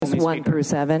1 through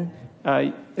 7?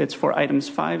 It's for items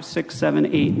 5, 6, 7,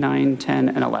 8, 9, 10,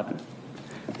 and 11.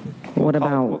 What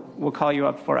about? We'll call you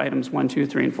up for items 1, 2,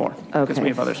 3, and 4. Because we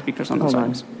have other speakers on those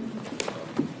items.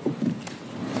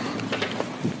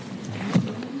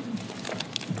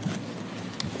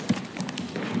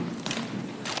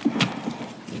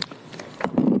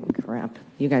 Crap.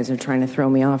 You guys are trying to throw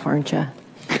me off, aren't you?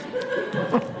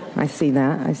 I see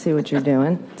that. I see what you're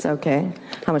doing. It's okay.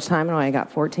 How much time do I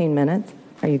got? 14 minutes?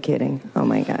 Are you kidding? Oh,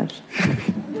 my gosh.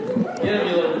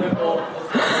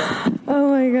 Oh,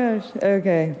 my gosh.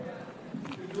 Okay.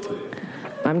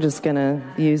 I'm just going to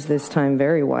use this time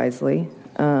very wisely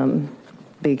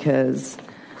because,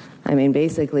 I mean,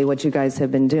 basically what you guys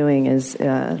have been doing is,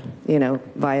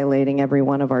 violating every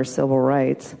one of our civil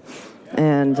rights.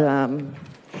 And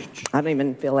I don't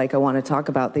even feel like I want to talk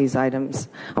about these items.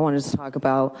 I want to talk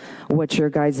about what your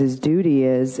guys' duty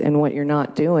is and what you're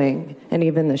not doing. And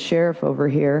even the sheriff over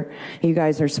here, you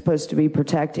guys are supposed to be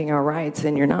protecting our rights,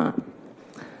 and you're not.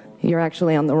 You're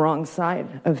actually on the wrong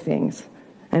side of things.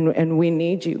 And we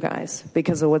need you guys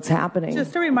because of what's happening.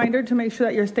 Just a reminder to make sure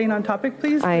that you're staying on topic,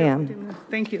 please. I am.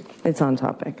 Thank you. It's on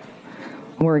topic.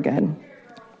 We're good.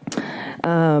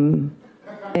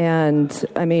 And,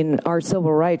 I mean, our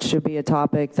civil rights should be a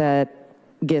topic that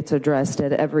gets addressed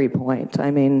at every point.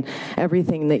 I mean,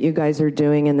 everything that you guys are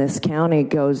doing in this county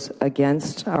goes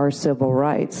against our civil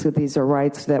rights. So these are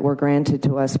rights that were granted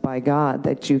to us by God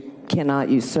that you cannot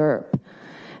usurp.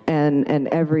 And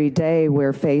every day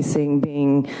we're facing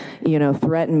being,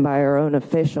 threatened by our own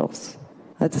officials.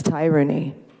 That's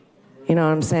tyranny. You know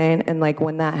what I'm saying? And,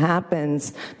 when that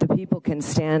happens, the people can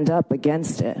stand up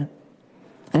against it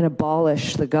and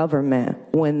abolish the government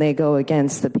when they go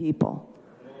against the people.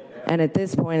 And at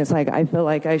this point, it's I feel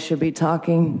like I should be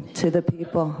talking to the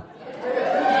people.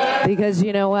 Because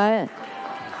you know what?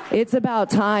 It's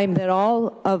about time that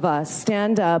all of us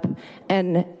stand up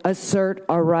and assert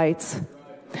our rights.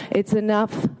 It's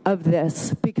enough of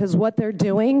this, because what they're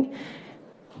doing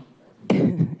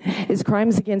is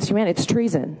crimes against humanity. It's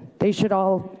treason. They should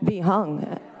all be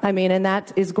hung. I mean, and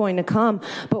that is going to come.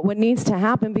 But what needs to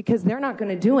happen, because they're not going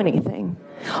to do anything.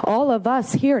 All of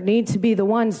us here need to be the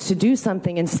ones to do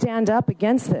something and stand up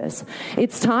against this.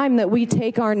 It's time that we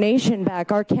take our nation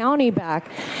back, our county back,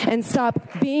 and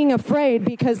stop being afraid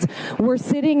because we're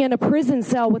sitting in a prison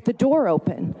cell with the door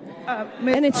open.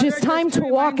 And it's just time to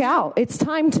walk out. It's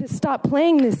time to stop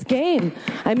playing this game.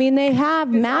 I mean, they have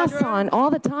masks on all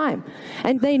the time,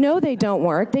 and they know they don't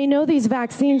work. They know these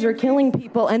vaccines are killing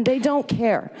people, and they don't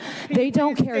care. They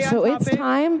don't care. So it's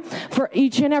time for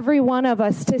each and every one of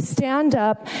us to stand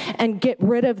up and get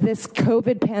rid of this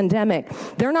COVID pandemic.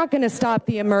 They're not going to stop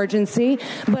the emergency,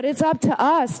 but it's up to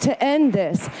us to end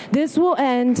this. This will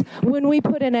end when we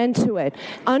put an end to it.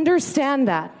 Understand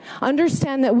that.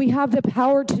 Understand that we have the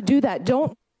power to do that.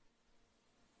 Don't.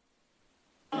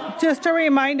 Just a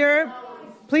reminder,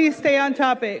 please stay on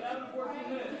topic.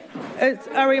 It's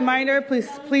a reminder,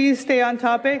 please stay on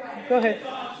topic. Go ahead.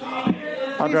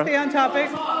 Please stay on topic.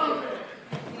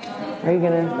 Are you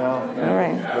going to? No. All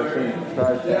right.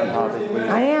 Try to stay on topic, please.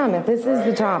 I am, if this is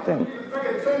the topic.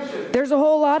 There's a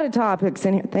whole lot of topics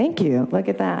in here. Thank you. Look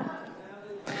at that.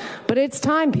 But it's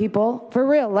time, people, for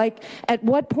real. At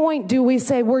what point do we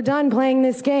say we're done playing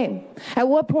this game? At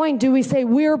what point do we say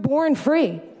we're born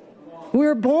free?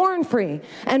 We're born free.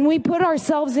 And we put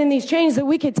ourselves in these chains that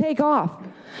we could take off,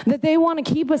 that they want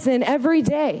to keep us in every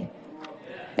day.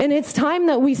 And it's time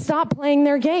that we stop playing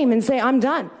their game and say, I'm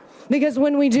done. Because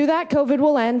when we do that, COVID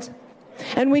will end.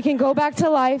 And we can go back to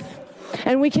life.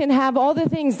 And we can have all the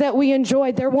things that we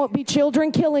enjoyed. There won't be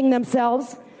children killing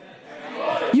themselves.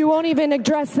 You won't even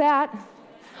address that.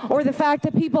 Or the fact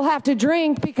that people have to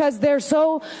drink because they're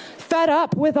so fed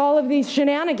up with all of these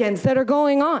shenanigans that are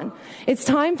going on. It's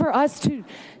time for us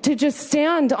to just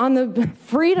stand on the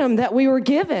freedom that we were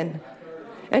given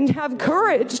and have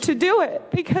courage to do it,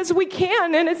 because we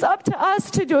can, and it's up to us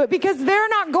to do it, because they're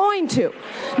not going to.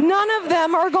 None of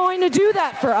them are going to do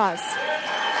that for us.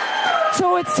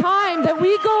 So it's time that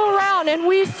we go around and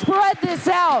we spread this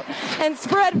out and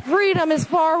spread freedom as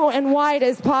far and wide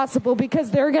as possible,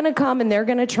 because they're going to come and they're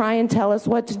going to try and tell us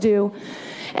what to do.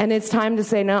 And it's time to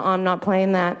say, no, I'm not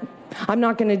playing that. I'm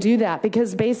not going to do that,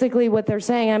 because basically what they're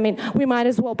saying, I mean, we might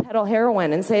as well peddle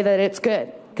heroin and say that it's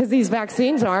good, because these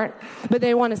vaccines aren't, but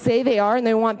they want to say they are, and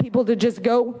they want people to just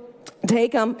go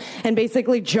take them and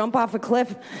basically jump off a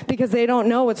cliff because they don't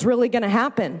know what's really going to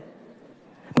happen.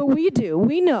 But we do.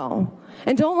 We know.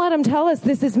 And don't let them tell us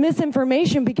this is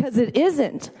misinformation, because it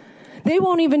isn't. They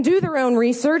won't even do their own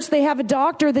research. They have a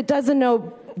doctor that doesn't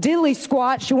know diddly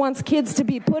squat. She wants kids to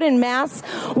be put in masks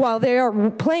while they are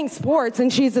playing sports,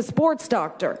 and she's a sports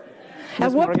doctor.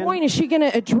 At what point is she going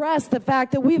to address the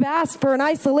fact that we've asked for an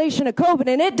isolation of COVID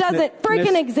and it doesn't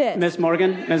freaking exist? Ms.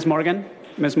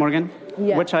 Morgan,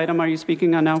 Yes. Which item are you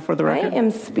speaking on now for the record? I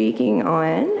am speaking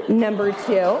on number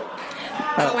 2.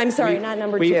 I'm sorry, not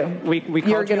number 2. We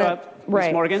called you up, right.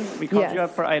 Ms. Morgan, we called Yes. you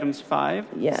up for items 5,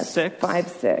 Yes. 6, 5,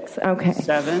 6. Okay.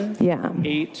 7, Yeah.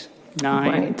 8,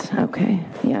 9, Right. Okay.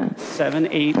 Yeah. 7,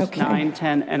 8, Okay. 9,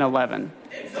 10, and 11.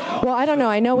 Well, I don't know.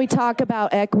 I know we talk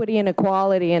about equity and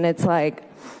equality, and it's like,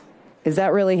 is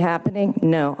that really happening?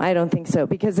 No, I don't think so.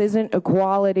 Because isn't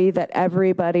equality that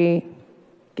everybody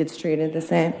gets treated the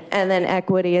same? And then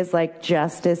equity is like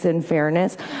justice and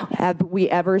fairness. Have we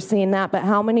ever seen that? But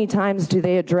how many times do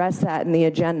they address that in the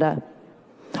agenda?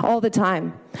 All the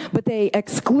time. But they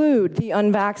exclude the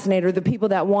unvaccinated, the people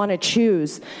that want to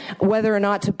choose whether or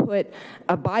not to put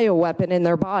a bioweapon in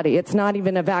their body. It's not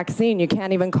even a vaccine. You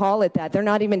can't even call it that. They're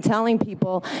not even telling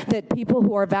people that people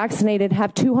who are vaccinated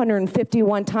have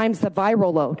 251 times the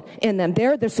viral load in them.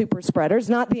 They're the super spreaders,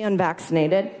 not the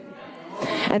unvaccinated.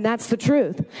 And that's the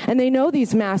truth. And they know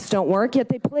these masks don't work, yet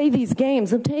they play these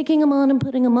games of taking them on and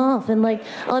putting them off. And like,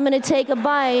 oh, I'm going to take a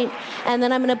bite, and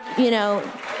then I'm going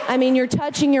to, I mean, you're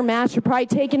touching your mask, you're probably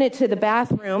taking it to the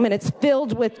bathroom, and it's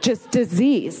filled with just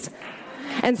disease.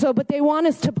 And so, but they want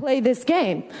us to play this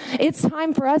game. It's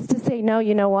time for us to say, no,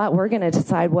 you know what? We're going to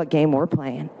decide what game we're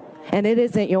playing. And it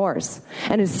isn't yours.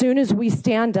 And as soon as we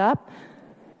stand up,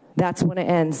 that's when it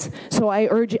ends. So I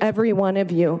urge every one of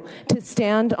you to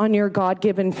stand on your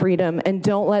God-given freedom and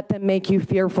don't let them make you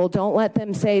fearful. Don't let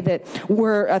them say that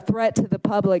we're a threat to the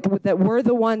public, that we're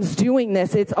the ones doing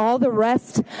this. It's all the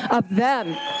rest of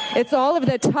them. It's all of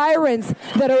the tyrants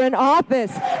that are in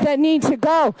office that need to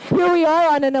go. Here we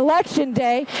are on an election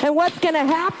day, and what's going to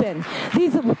happen?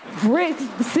 These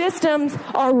systems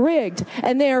are rigged,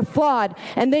 and they are flawed,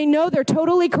 and they know they're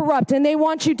totally corrupt, and they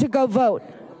want you to go vote.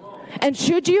 And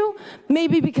should you?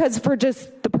 Maybe because for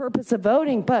just the purpose of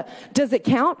voting, but does it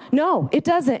count? No, it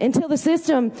doesn't until the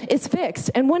system is fixed.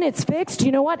 And when it's fixed,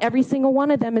 you know what? Every single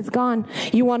one of them is gone.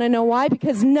 You want to know why?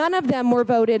 Because none of them were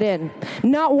voted in.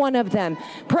 Not one of them.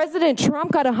 President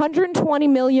Trump got 120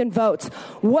 million votes.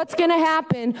 What's going to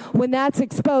happen when that's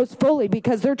exposed fully?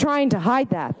 Because they're trying to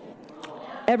hide that.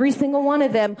 Every single one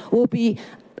of them will be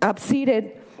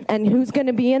upseated. And who's going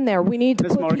to be in there? We need to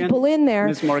put people in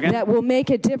there that will make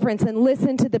a difference and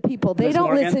listen to the people. They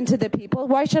don't listen to the people.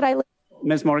 Why should I listen?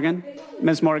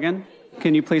 Ms. Morgan,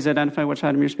 can you please identify which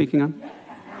item you're speaking on?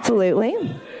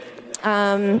 Absolutely.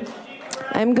 I'm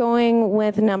going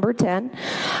with number 10.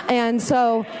 And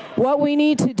so what we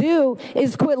need to do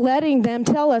is quit letting them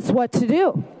tell us what to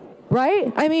do.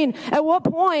 Right? I mean, at what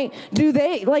point do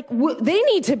they, they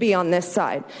need to be on this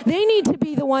side. They need to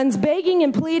be the ones begging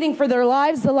and pleading for their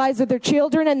lives, the lives of their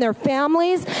children and their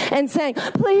families, and saying,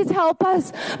 please help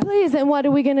us, please. And what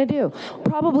are we going to do?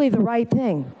 Probably the right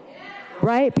thing.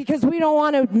 Right? Because we don't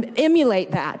want to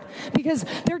emulate that. Because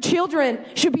their children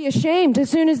should be ashamed as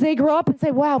soon as they grow up and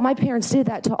say, wow, my parents did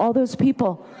that to all those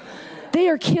people. They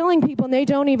are killing people and they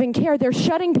don't even care. They're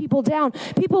shutting people down.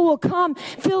 People will come,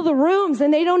 fill the rooms,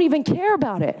 and they don't even care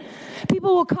about it.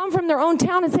 People will come from their own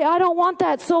town and say, I don't want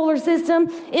that solar system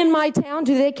in my town.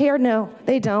 Do they care? No,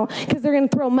 they don't, because they're going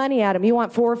to throw money at them. You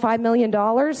want $4 or $5 million?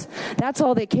 That's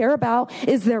all they care about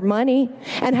is their money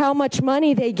and how much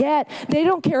money they get. They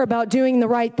don't care about doing the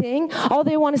right thing. All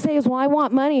they want to say is, well, I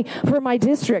want money for my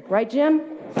district. Right, Jim?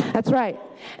 That's right.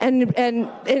 And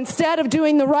instead of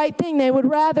doing the right thing, they would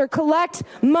rather collect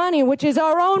money, which is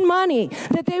our own money,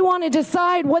 that they want to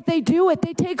decide what they do with.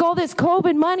 They take all this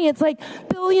COVID money. It's like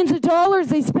billions of dollars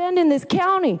they spend in this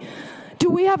county. Do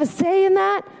we have a say in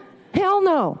that? Hell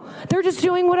no. They're just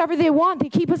doing whatever they want. They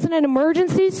keep us in an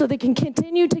emergency so they can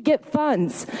continue to get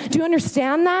funds. Do you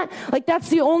understand that? Like, that's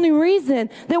the only reason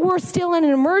that we're still in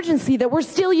an emergency, that we're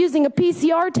still using a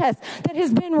PCR test that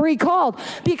has been recalled,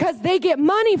 because they get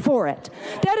money for it.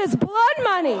 That is blood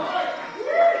money.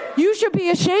 You should be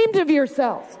ashamed of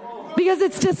yourselves. Because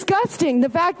it's disgusting, the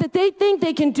fact that they think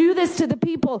they can do this to the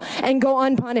people and go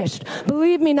unpunished.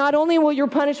 Believe me, not only will your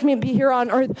punishment be here on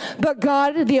earth, but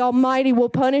God, the Almighty, will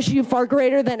punish you far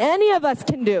greater than any of us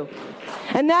can do.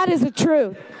 And that is the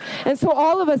truth. And so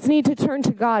all of us need to turn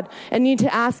to God and need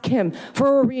to ask him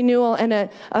for a renewal and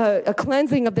a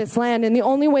cleansing of this land. And the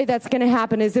only way that's going to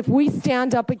happen is if we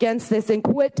stand up against this and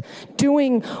quit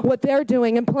doing what they're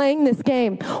doing and playing this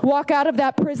game. Walk out of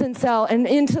that prison cell and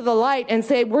into the light and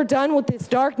say, we're done with this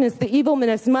darkness. The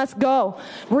evilness must go.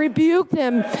 Rebuke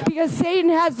them, because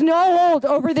Satan has no hold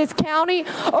over this county,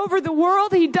 over the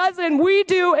world. He doesn't. We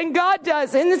do, and God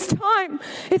does. And it's time.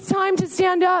 It's time to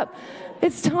stand up.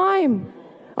 It's time.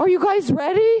 Are you guys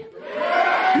ready?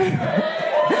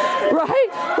 Right?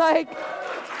 Like,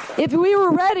 if we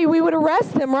were ready, we would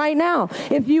arrest them right now.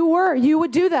 If you were, you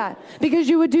would do that because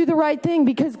you would do the right thing,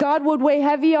 because God would weigh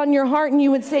heavy on your heart and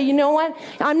you would say, you know what?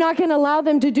 I'm not going to allow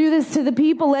them to do this to the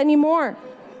people anymore.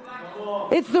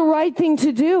 It's the right thing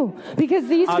to do because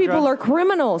these people are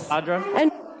criminals.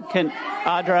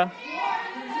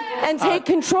 And take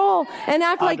control and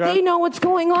act like they know what's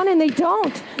going on, and they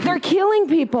don't. They're killing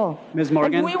people. Ms.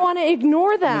 Morgan? And we want to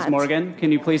ignore that. Ms. Morgan,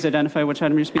 can you please identify which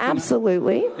item you're speaking on?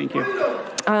 Absolutely. Thank you.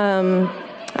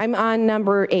 I'm on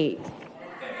number 8.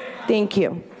 Thank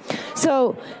you.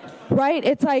 So, right,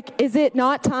 it's like, is it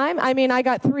not time? I mean, I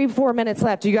got 3-4 minutes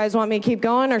left. Do you guys want me to keep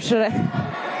going, or should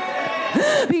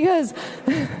I? Because...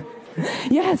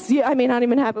 Yes, I may not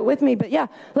even have it with me, but yeah,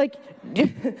 like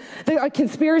the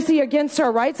conspiracy against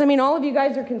our rights. I mean, all of you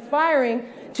guys are conspiring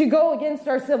to go against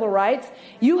our civil rights.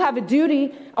 You have a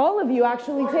duty, all of you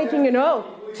actually taking an oath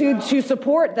to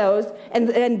support those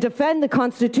and defend the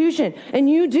Constitution, and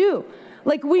you do.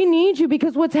 Like, we need you,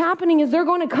 because what's happening is they're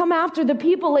going to come after the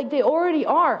people like they already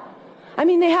are. I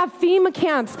mean, they have FEMA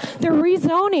camps. They're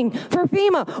rezoning for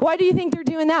FEMA. Why do you think they're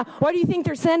doing that? Why do you think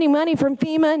they're sending money from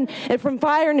FEMA and from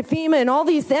fire and FEMA and all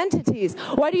these entities?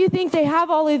 Why do you think they have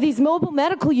all of these mobile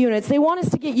medical units? They want us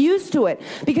to get used to it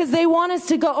because they want us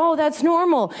to go, oh, that's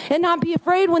normal, and not be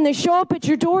afraid when they show up at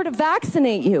your door to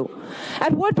vaccinate you.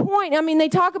 At what point? I mean, they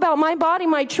talk about my body,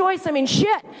 my choice. I mean,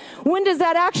 shit. When does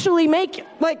that actually make,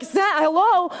 like,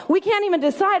 hello? We can't even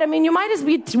decide. I mean, you might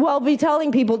as well be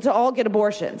telling people to all get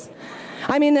abortions.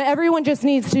 I mean, everyone just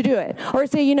needs to do it. Or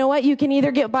say, you know what, you can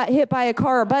either get hit by a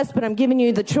car or bus, but I'm giving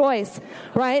you the choice,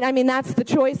 right? I mean, that's the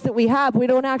choice that we have. We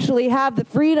don't actually have the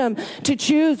freedom to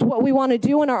choose what we want to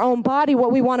do in our own body,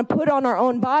 what we want to put on our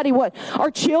own body, what our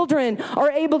children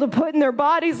are able to put in their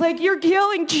bodies. Like, you're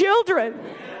killing children.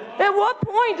 At what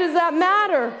point does that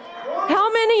matter?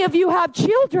 How many of you have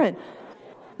children?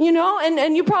 You know,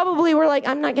 and you probably were like,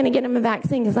 I'm not going to get them a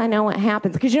vaccine because I know what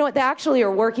happens. Because you know what? They actually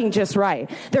are working just right.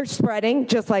 They're spreading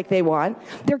just like they want.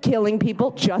 They're killing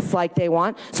people just like they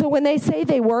want. So when they say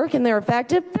they work and they're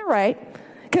effective, they're right.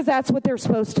 Because that's what they're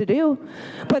supposed to do.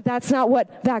 But that's not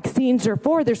what vaccines are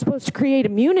for. They're supposed to create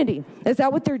immunity. Is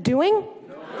that what they're doing?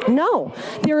 No,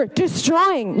 they're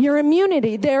destroying your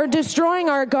immunity. They're destroying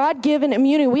our God-given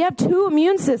immunity. We have 2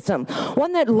 immune systems,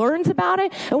 one that learns about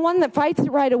it and one that fights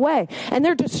it right away. And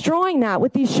they're destroying that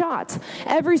with these shots.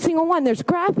 Every single one. There's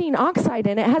graphene oxide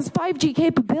in it. It has 5G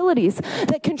capabilities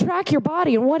that can track your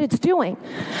body and what it's doing.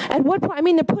 At what point? I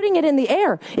mean, they're putting it in the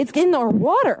air. It's in our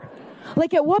water.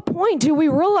 Like, at what point do we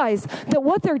realize that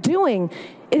what they're doing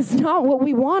is not what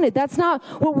we wanted? That's not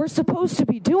what we're supposed to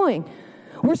be doing.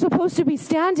 We're supposed to be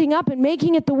standing up and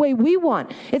making it the way we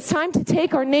want. It's time to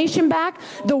take our nation back,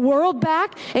 the world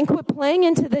back, and quit playing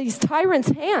into these tyrants'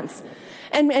 hands.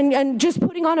 And just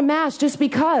putting on a mask just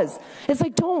because. It's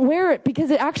like, don't wear it because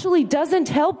it actually doesn't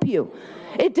help you.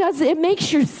 It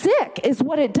makes you sick is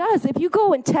what it does. If you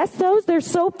go and test those, they're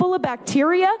so full of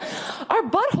bacteria. Our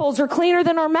buttholes are cleaner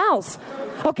than our mouths.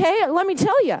 Okay, let me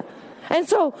tell you. And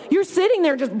so you're sitting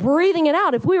there just breathing it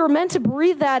out. If we were meant to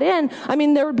breathe that in, I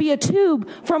mean, there would be a tube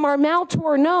from our mouth to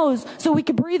our nose so we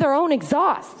could breathe our own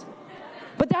exhaust.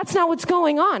 But that's not what's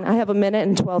going on. I have 1 minute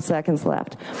and 12 seconds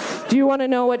left. Do you want to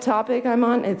know what topic I'm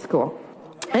on? It's cool.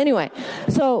 Anyway,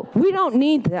 so we don't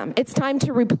need them. It's time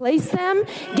to replace them,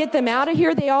 get them out of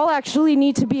here. They all actually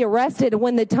need to be arrested. And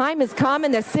when the time has come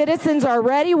and the citizens are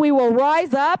ready, we will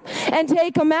rise up and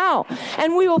take them out.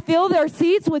 And we will fill their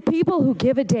seats with people who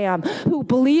give a damn, who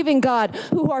believe in God,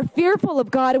 who are fearful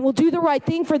of God, and will do the right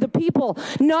thing for the people,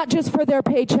 not just for their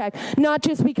paycheck, not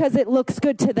just because it looks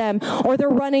good to them or they're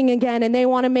running again and they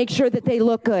want to make sure that they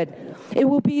look good. It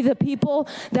will be the people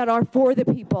that are for the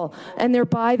people and they're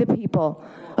by the people.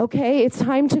 Okay, it's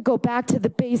time to go back to the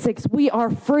basics. We are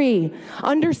free.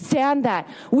 Understand that.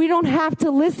 We don't have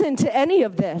to listen to any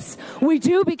of this. We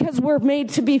do because we're made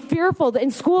to be fearful. In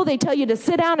school, they tell you to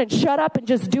sit down and shut up and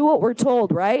just do what we're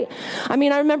told, right? I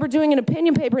mean, I remember doing an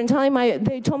opinion paper and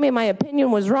they told me my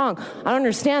opinion was wrong. I don't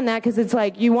understand that because it's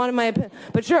like, you wanted my opinion,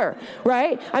 but sure,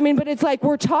 right? I mean, but it's like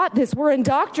we're taught this. We're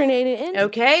indoctrinated in.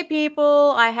 Okay,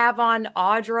 people, I have on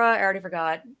Audra. I already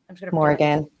forgot. I'm just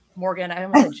gonna Morgan. I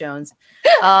almost said Jones.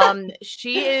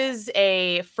 She is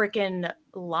a freaking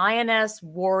lioness,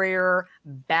 warrior,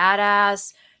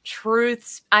 badass,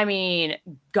 truths. I mean,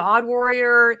 God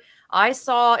warrior. I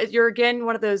saw, you're again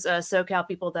one of those SoCal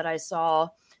people that I saw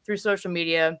through social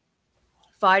media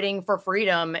fighting for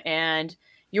freedom. And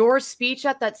your speech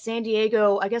at that San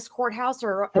Diego, I guess, courthouse,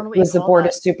 or I don't know what it was the Board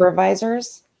of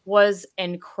Supervisors, was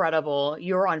incredible.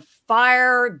 You're on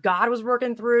fire. God was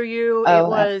working through you. It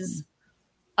was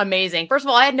amazing. First of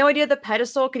all, I had no idea the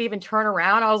pedestal could even turn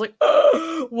around. I was like,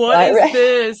 oh, what is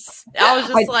this? I was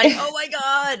just like, oh my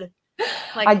God.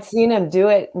 Like, I'd seen him do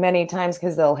it many times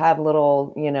because they'll have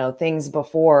little, things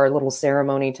before, little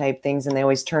ceremony type things, and they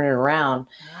always turn it around.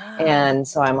 And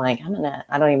so I'm like,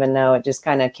 I don't even know. It just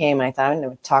kind of came. I thought I'm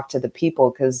going to talk to the people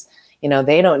because,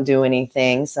 they don't do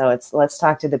anything. So let's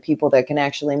talk to the people that can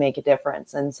actually make a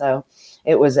difference. And so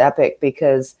it was epic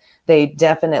because they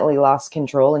definitely lost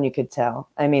control, and you could tell.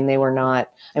 I mean, they were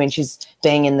not. I mean, she's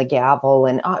banging the gavel,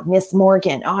 and Miss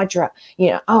Morgan, Audra,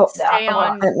 stay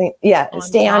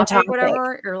on topic.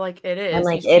 Whatever, or like it is. I'm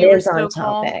like, it is on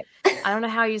topic. I don't know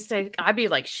how you say. I'd be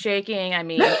like shaking. I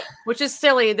mean, which is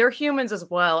silly. They're humans as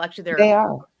well. Actually, they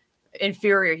are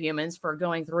inferior humans for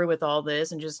going through with all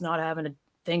this and just not having a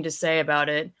thing to say about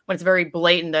it when it's very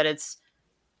blatant that it's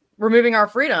removing our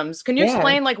freedoms. Can you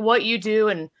explain like what you do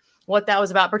and what that was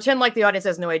about? Pretend like the audience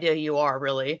has no idea who you are,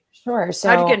 really. Sure. So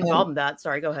how'd you get involved in that?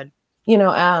 Sorry, go ahead.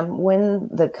 When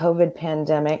the COVID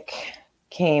pandemic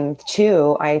came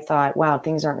to, I thought, wow,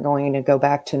 things aren't going to go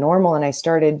back to normal. And I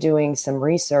started doing some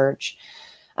research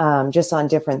just on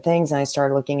different things. And I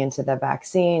started looking into the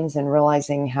vaccines and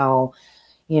realizing how,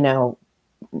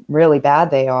 really bad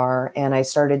they are. And I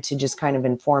started to just kind of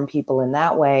inform people in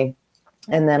that way.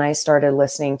 And then I started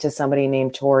listening to somebody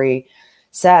named Tori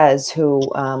Says, who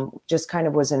just kind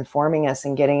of was informing us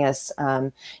and getting us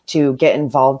to get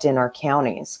involved in our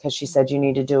counties, because she said you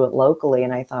need to do it locally.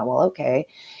 And I thought, well, okay.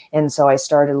 And so I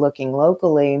started looking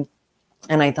locally,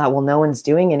 and I thought, well, no one's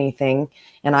doing anything.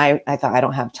 And I thought, I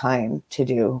don't have time to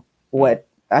do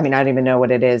I don't even know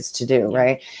what it is to do.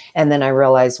 Right. And then I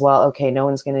realized, well, okay, no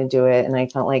one's going to do it. And I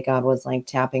felt like God was like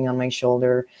tapping on my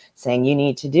shoulder saying, you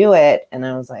need to do it. And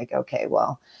I was like, okay,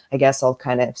 well, I guess I'll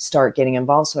kind of start getting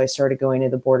involved. So I started going to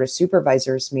the Board of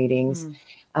Supervisors meetings.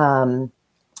 And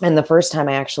the first time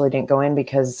I actually didn't go in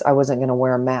because I wasn't going to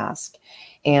wear a mask.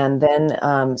 And then,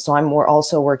 so we're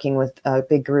also working with a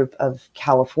big group of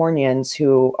Californians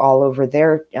who all over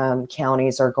their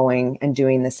counties are going and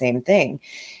doing the same thing.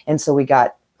 And so we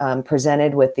got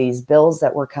presented with these bills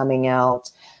that were coming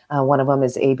out. One of them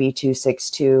is AB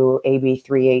 262, AB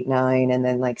 389, and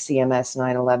then like CMS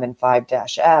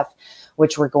 9115-F,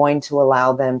 which were going to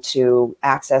allow them to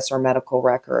access our medical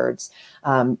records,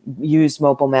 use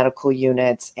mobile medical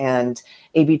units. And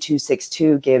AB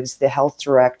 262 gives the health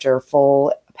director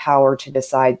full power to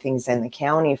decide things in the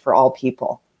county for all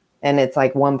people. And it's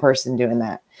like one person doing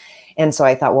that. And so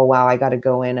I thought, well, wow, I got to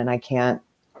go in and I can't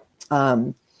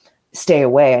stay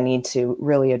away. I need to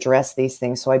really address these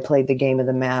things. So I played the game of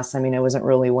the mask. I mean, I wasn't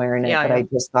really wearing it, but I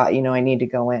just thought, I need to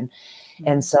go in.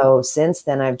 And so since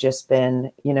then, I've just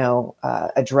been,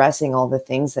 addressing all the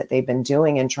things that they've been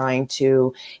doing and trying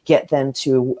to get them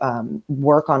to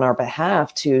work on our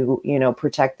behalf to,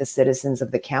 protect the citizens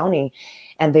of the county.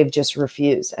 And they've just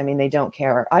refused. I mean, they don't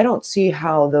care. I don't see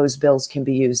how those bills can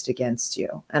be used against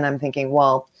you. And I'm thinking,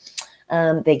 well,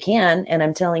 they can, and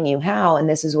I'm telling you how, and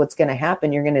this is what's going to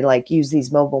happen. You're going to use these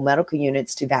mobile medical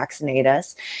units to vaccinate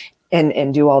us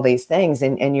and do all these things.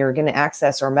 And you're going to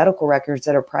access our medical records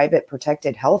that are private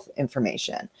protected health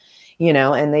information,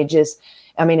 and they just,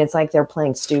 it's like they're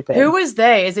playing stupid. Who is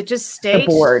they? Is it just state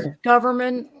board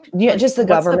government? Yeah, just the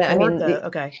government.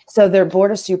 Okay. So their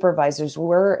Board of Supervisors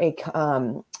were a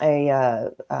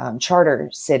charter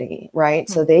city, right?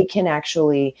 So they can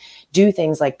actually do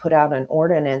things like put out an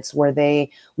ordinance where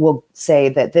they will say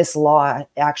that this law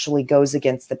actually goes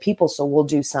against the people. So we'll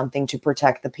do something to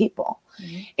protect the people.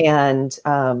 And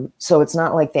so it's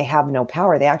not like they have no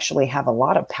power. They actually have a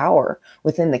lot of power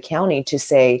within the county to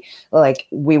say, like,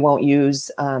 we won't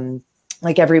use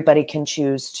like everybody can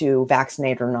choose to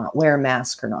vaccinate or not, wear a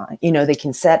mask or not. You know, they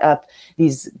can set up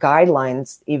these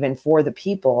guidelines even for the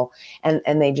people, and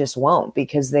they just won't,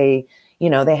 because they, you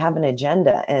know, they have an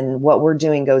agenda, and what we're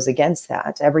doing goes against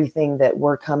that. Everything that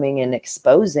we're coming and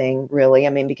exposing, really, I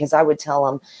mean, because I would tell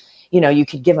them, you know, you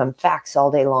could give them facts all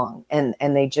day long, and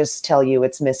they just tell you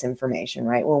it's misinformation,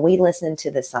 right? Well, we listen to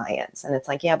the science, and it's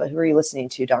like, yeah, but who are you listening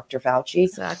to? Dr. Fauci?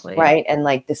 Exactly. Right. And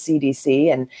like the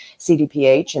CDC and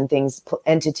CDPH and things,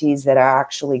 entities that are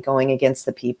actually going against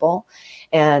the people.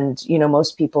 And, you know,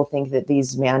 most people think that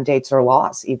these mandates are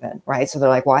laws even, right? So they're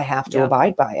like, well, I have to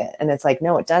abide by it. And it's like,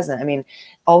 no, it doesn't. I mean,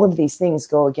 all of these things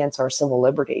go against our civil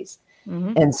liberties.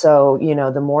 And so, you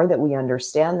know, the more that we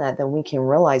understand that, then we can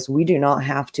realize we do not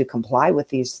have to comply with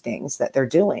these things that they're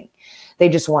doing. They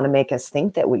just want to make us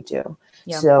think that we do.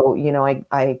 Yeah. So, you know,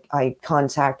 I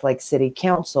contact like city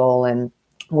council, and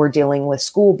we're dealing with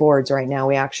school boards right now.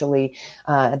 We actually,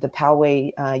 the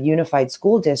Poway Unified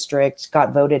School District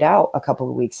got voted out a couple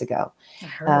of weeks ago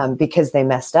because they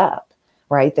messed up.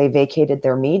 Right. They vacated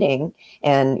their meeting,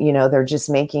 and, you know, they're just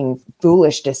making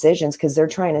foolish decisions, because they're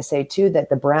trying to say, too, that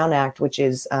the Brown Act, which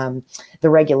is the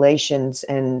regulations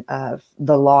and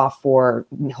the law for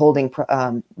holding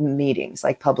meetings,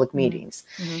 like public meetings.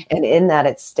 And in that,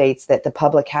 it states that the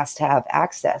public has to have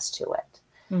access to it.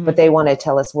 But they want to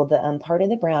tell us, well, the part of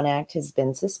the Brown Act has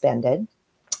been suspended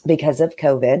because of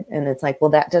COVID. And it's like, well,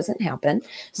 that doesn't happen.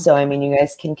 So, I mean, you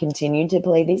guys can continue to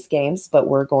play these games, but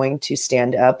we're going to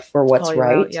stand up for what's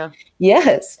right.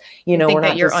 Yes. You know, we're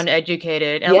not you're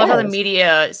uneducated. And I love how the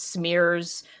media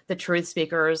smears the truth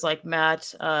speakers like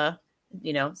Matt,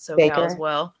 you know, SoCal as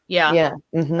well. Yeah.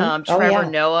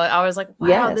 Trevor Noah. I was like,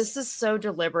 wow, this is so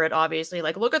deliberate, obviously.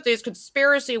 Like, look at these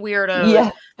conspiracy weirdos.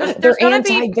 Yeah. They're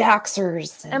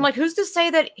anti-vaxxers. And like, who's to say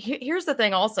that, here's the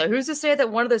thing also, who's to say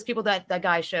that one of those people that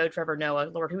guy showed, Trevor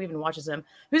Noah, Lord, who even watches him,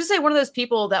 who's to say one of those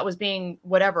people that was being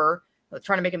whatever,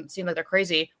 trying to make him seem like they're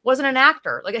crazy, wasn't an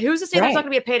actor? Like, who's to say there's not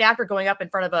going to be a paid actor going up in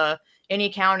front of any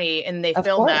county, and they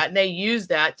film that and they use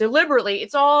that deliberately?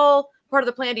 It's all part of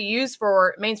the plan to use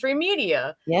for mainstream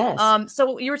media. Yes.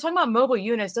 So you were talking about mobile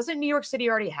units. Doesn't New York City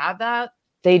already have that?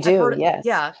 They do. Yes.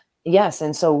 Yeah. Yes.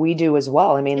 And so we do as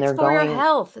well. I mean, it's they're for going. Your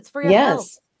health. It's for your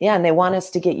health. Yeah. And they want us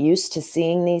to get used to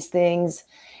seeing these things.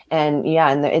 And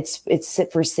and it's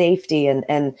for safety.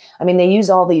 And I mean, they use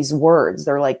all these words.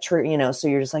 They're like true, you know, so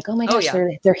you're just like, oh my gosh,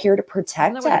 they're here to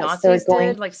protect us. Nazis they're going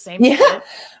did? Like same shit.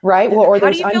 Right. Well, or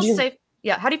how do you feel safe?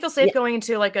 Yeah. How do you feel safe going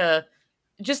into like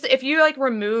just if you like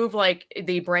remove like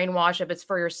the brainwash, if it's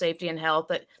for your safety and health,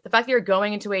 that the fact that you're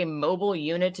going into a mobile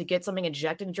unit to get something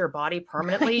injected into your body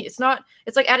permanently, it's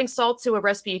like adding salt to a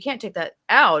recipe. You can't take that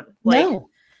out. Like,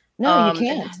 no, you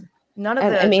can't. None of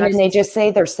the. I mean, and they just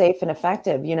say they're safe and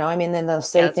effective, you know. I mean, then they'll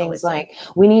say things like,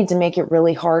 "We need to make it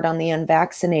really hard on the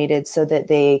unvaccinated so that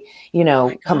they, you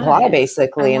know, comply."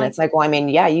 Basically, and it's like, well, I mean,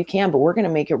 yeah, you can, but we're going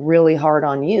to make it really hard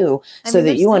on you so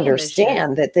that you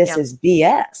understand that this is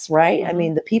BS, right? I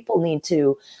mean, the people need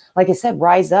to, like I said,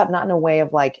 rise up, not in a way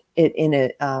of like it in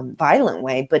a violent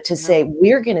way, but to say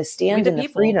we're going to stand in the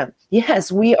freedom.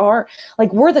 Yes, we are.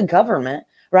 Like, we're the government.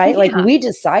 Right. Like we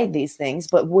decide these things,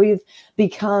 but we've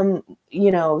become, you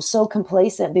know, so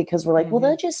complacent because we're like, well,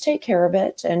 they'll just take care of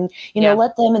it. And, you know,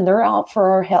 let them, and they're out for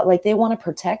our health. Like they want to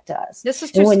protect us. This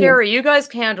is too scary. You guys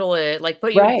handle it. Like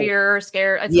put you in fear,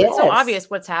 scared. It's so obvious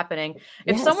what's happening.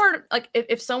 If someone like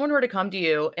if someone were to come to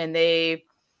you and they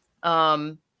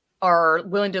are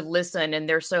willing to listen and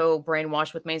they're so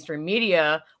brainwashed with mainstream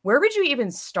media, where would you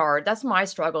even start? That's my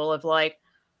struggle of like,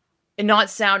 and not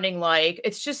sounding like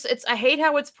I hate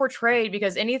how it's portrayed,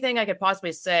 because anything I could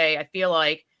possibly say, I feel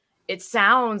like it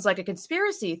sounds like a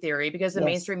conspiracy theory because the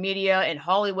mainstream media and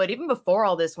Hollywood, even before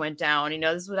all this went down, you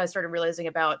know, this is what I started realizing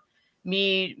about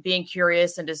me being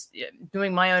curious and just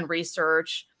doing my own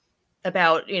research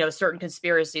about, you know, certain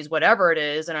conspiracies, whatever it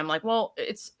is. And I'm like, well,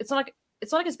 it's not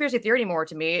a conspiracy theory anymore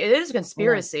to me. It is a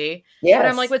conspiracy. But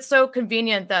I'm like, it's so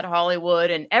convenient that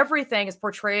Hollywood and everything is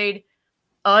portrayed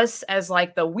us as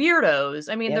like the weirdos.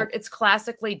 I mean, it's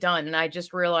classically done. And I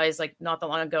just realized like not that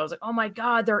long ago, I was like, oh my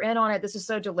God, they're in on it. This is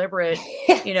so deliberate.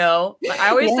 You know, I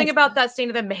always think about that scene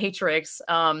of The Matrix.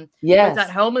 With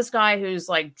that homeless guy who's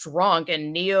like drunk,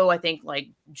 and Neo, I think, like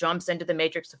jumps into the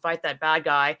Matrix to fight that bad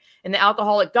guy. And the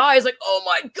alcoholic guy is like, oh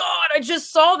my God, I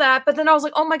just saw that. But then I was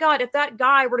like, oh my God, if that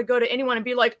guy were to go to anyone and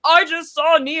be like, I just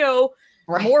saw Neo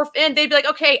morph in, they'd be like,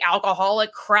 okay, alcoholic,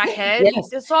 crackhead.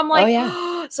 So I'm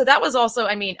like, so that was also,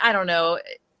 I mean, I don't know.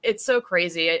 It's so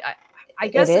crazy. I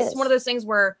guess it's one of those things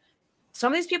where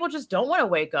some of these people just don't want to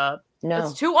wake up. No.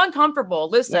 It's too uncomfortable.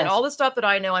 Listen, all the stuff that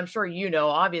I know, I'm sure you know,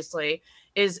 obviously,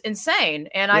 is insane.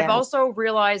 And I've also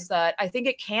realized that I think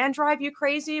it can drive you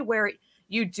crazy where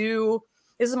you do.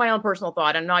 This is my own personal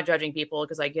thought. I'm not judging people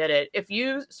because I get it. If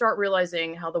you start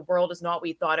realizing how the world is not what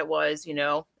we thought it was,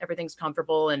 everything's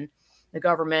comfortable and the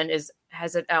government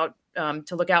has it out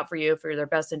to look out for you for their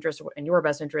best interest and your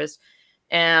best interest.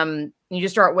 And you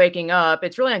just start waking up.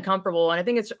 It's really uncomfortable. And I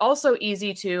think it's also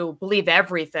easy to believe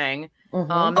everything.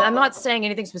 I'm not saying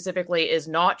anything specifically is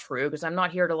not true because I'm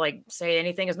not here to say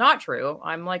anything is not true.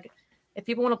 I'm like, if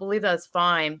people want to believe that, it's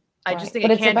fine. I just think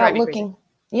it can drive you crazy.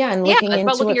 Yeah, and looking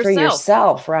into it for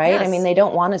yourself, right? Yes. I mean, they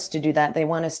don't want us to do that. They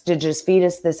want us to just feed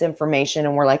us this information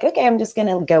and we're like, okay, I'm just going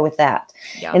to go with that.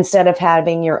 Yeah. Instead of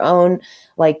having your own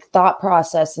thought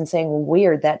process and saying, well,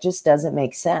 weird, that just doesn't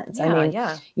make sense. Yeah,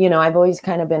 I mean, I've always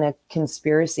kind of been a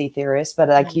conspiracy theorist, but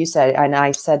like you said, and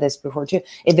I've said this before too,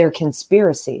 they're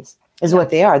conspiracies. Is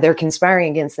what they are. They're conspiring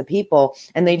against the people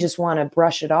and they just want to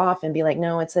brush it off and be like,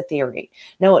 no, it's a theory.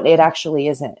 No, it actually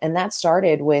isn't. And that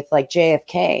started with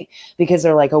JFK because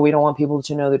they're like, oh, we don't want people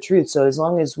to know the truth. So as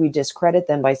long as we discredit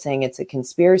them by saying it's a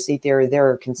conspiracy theory,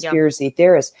 they're a conspiracy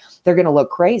theorist, they're going to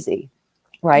look crazy.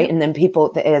 Right. And then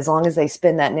people, as long as they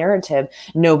spin that narrative,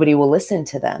 nobody will listen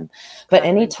to them. But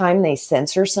anytime they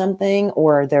censor something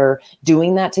or they're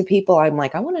doing that to people, I'm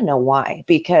like, I want to know why,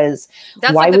 because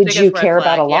why would you care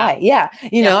about a lie? Yeah.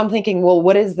 You know, I'm thinking, well,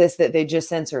 what is this that they just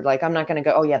censored? I'm not going to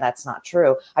go, oh, yeah, that's not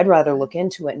true. I'd rather look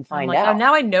into it and find out. Oh,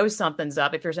 now I know something's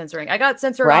up if you're censoring. I got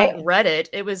censored on Reddit.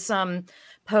 It was some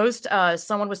post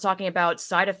someone was talking about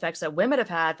side effects that women have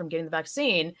had from getting the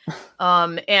vaccine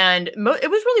and it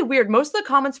was really weird. Most of the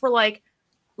comments were like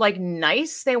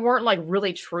nice. They weren't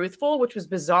really truthful, which was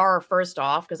bizarre first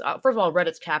off because first of all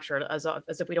Reddit's captured as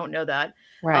if we don't know that,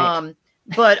 right?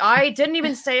 But I didn't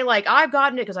even say I've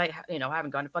gotten it because I haven't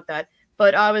gotten it, fuck that.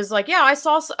 But I was like, yeah, I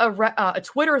saw a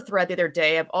Twitter thread the other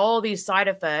day of all these side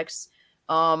effects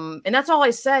and that's all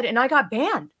I said and I got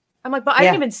banned. I'm like, but I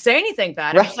didn't even say anything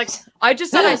bad. I just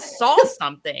said I saw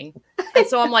something. And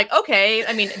so I'm like, okay.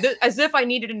 I mean, as if I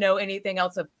needed to know anything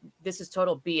else of this is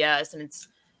total BS and it's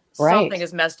something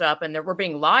is messed up and we're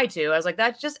being lied to. I was like,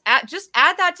 that just add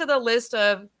that to the list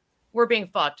of we're being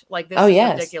fucked. This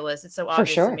is ridiculous. It's so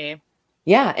obvious to me.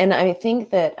 Yeah. And I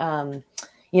think that,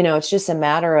 it's just a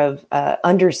matter of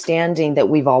understanding that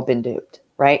we've all been duped.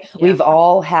 Right. Yeah. We've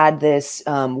all had this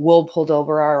wool pulled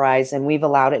over our eyes and we've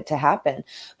allowed it to happen.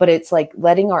 But it's like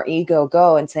letting our ego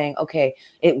go and saying, OK,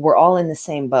 we're all in the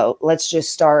same boat. Let's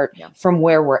just start from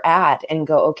where we're at and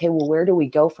go, OK, well, where do we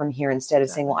go from here instead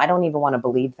of saying, well, I don't even want to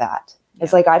believe that. Yeah.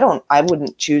 It's I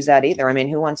wouldn't choose that either. I mean,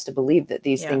 who wants to believe that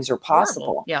these things are possible?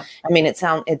 Horrible. Yeah. I mean,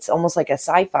 it's almost like a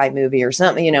sci-fi movie or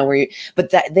something,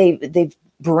 but that they've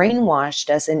brainwashed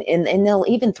us and they'll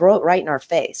even throw it right in our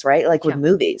face, right? With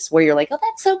movies where you're like, oh,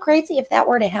 that's so crazy if that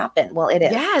were to happen. Well, it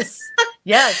is.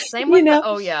 Yes. Same with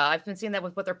I've been seeing that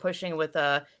with what they're pushing with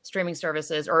streaming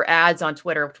services or ads on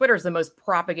Twitter. Twitter is the most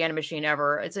propaganda machine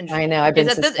ever. It's I know. I've been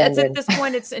suspended. At this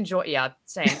point, it's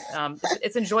same.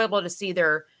 It's enjoyable to see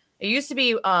it used to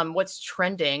be what's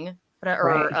trending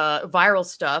or viral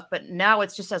stuff, but now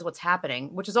it's just as what's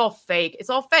happening, which is all fake. It's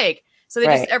all fake. So they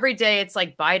just every day it's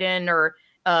like Biden or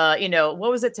what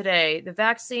was it today? The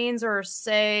vaccines are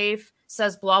safe,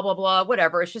 says blah, blah, blah,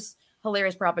 whatever. It's just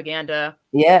hilarious propaganda.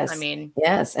 Yes. I mean,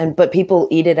 yes. But people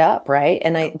eat it up. Right.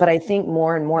 But I think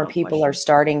more and more people are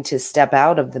starting to step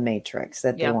out of the matrix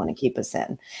that they want to keep us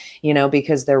in,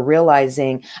 because they're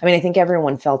realizing, I think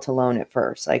everyone felt alone at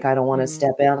first. I don't want to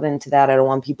step out into that. I don't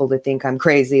want people to think I'm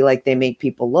crazy. Like they make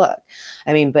people look.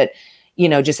 but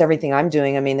just everything I'm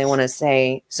doing. They want to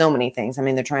say so many things.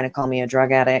 They're trying to call me a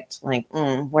drug addict.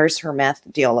 Where's her meth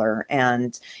dealer?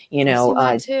 And,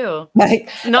 that too.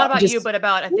 Not about you, but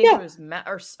about, I think it was Matt,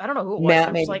 or I don't know who it was.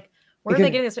 Matt, it's where are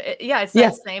they getting this? Yeah, it's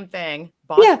that same thing.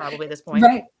 Boss probably at this point.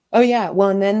 Right. Oh yeah. Well,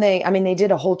 and then they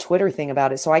did a whole Twitter thing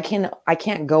about it. So I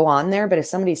can't go on there, but if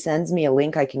somebody sends me a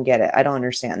link, I can get it. I don't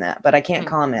understand that, but I can't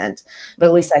comment, but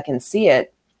at least I can see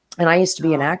it. And I used to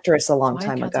be an actress a long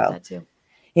time ago.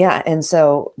 Yeah. And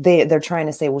so they're trying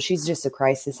to say, well, she's just a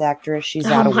crisis actress. She's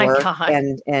out of work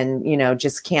and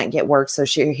just can't get work. So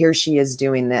here she is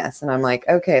doing this. And I'm like,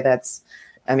 okay,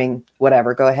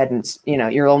 whatever, go ahead and,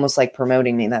 you're almost like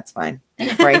promoting me. That's fine.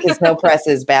 Right. Because no press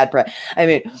is bad press.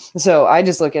 So I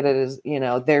just look at it as,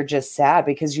 they're just sad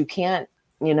because you can't,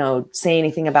 say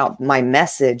anything about my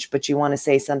message, but you want to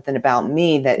say something about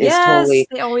me that is totally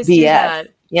they always BS. Do that.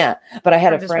 Yeah. But I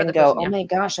had a friend go, oh my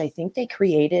gosh, I think they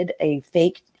created a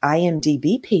fake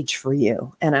IMDb page for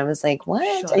you. And I was like,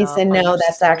 what? He said, no,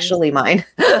 that's actually mine.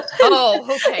 Oh,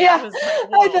 okay. Yeah.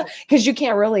 Because you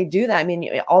can't really do that.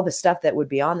 All the stuff that would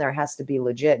be on there has to be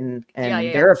legit and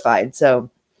verified. So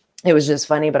it was just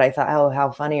funny, but I thought, oh,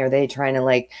 how funny are they trying to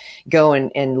like go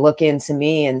and look into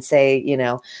me and say,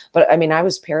 but I mean, I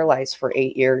was paralyzed for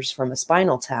 8 years from a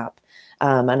spinal tap.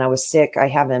 And I was sick. I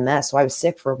have MS. So I was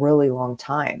sick for a really long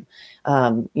time,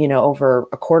 over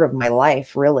a quarter of my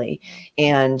life, really.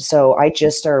 And so I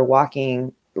just started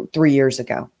walking 3 years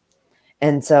ago.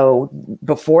 And so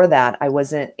before that, I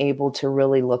wasn't able to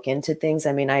really look into things.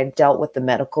 I mean, I dealt with the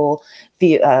medical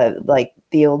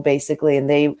field basically, and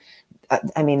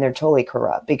they're totally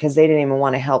corrupt because they didn't even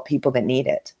want to help people that need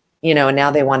it, and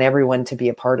now they want everyone to be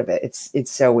a part of it.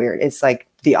 It's so weird. It's like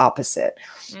the opposite.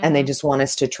 Mm-hmm. And they just want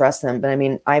us to trust them. But I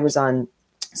mean, I was on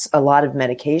a lot of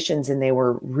medications and they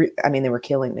were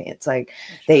killing me. It's like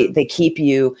they keep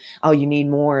you, oh, you need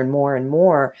more and more and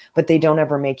more, but they don't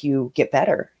ever make you get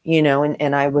better,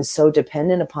 and I was so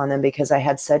dependent upon them because I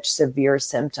had such severe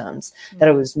symptoms that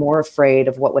I was more afraid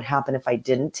of what would happen if I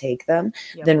didn't take them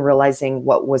than realizing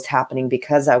what was happening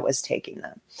because I was taking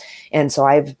them. And so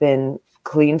I've been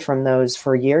clean from those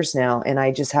for years now, and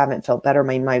I just haven't felt better.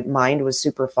 My mind was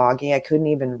super foggy. I couldn't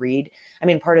even read. I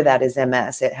mean, part of that is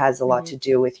MS. It has a lot to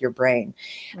do with your brain.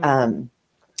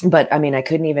 But I mean, I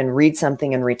couldn't even read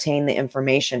something and retain the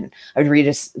information. I would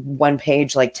read one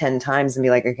page like 10 times and be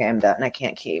like, okay, I'm done. I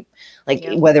can't keep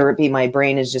whether it be my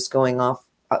brain is just going off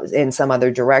in some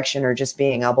other direction or just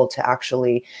being able to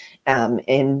actually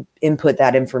input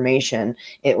that information,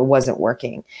 it wasn't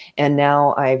working. And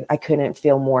now I couldn't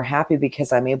feel more happy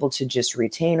because I'm able to just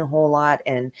retain a whole lot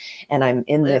and I'm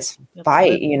in this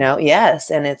fight,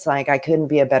 yes. And it's like, I couldn't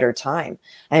be a better time.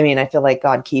 I mean, I feel like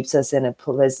God keeps us in a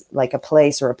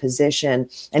place or a position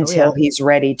until he's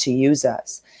ready to use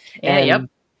us. And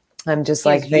I'm just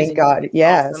like, thank God.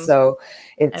 Yeah. Awesome. So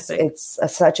it's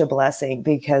such a blessing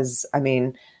because I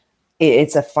mean,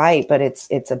 it's a fight, but it's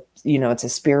a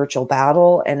spiritual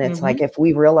battle. And it's like, if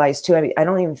we realize too, I mean, I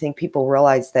don't even think people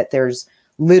realize that there's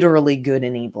literally good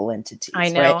and evil entities. I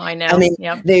know. I mean,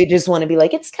 they just want to be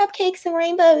like, it's cupcakes and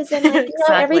rainbows and like,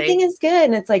 everything is good.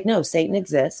 And it's like, no, Satan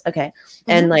exists. Okay.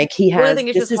 And like he has, I think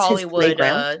it's just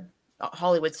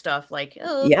Hollywood stuff, like,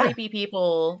 creepy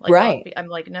people. Like, right. I'm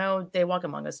like, no, they walk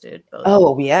among us, dude. Both.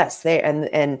 Oh yes.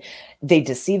 And they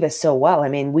deceive us so well. I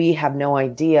mean, we have no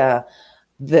idea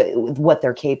what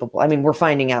they're capable. I mean, we're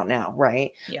finding out now,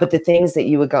 right? Yeah. But the things that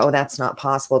you would go, oh, that's not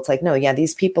possible. It's like, no,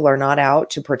 these people are not out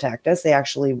to protect us. They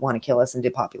actually want to kill us and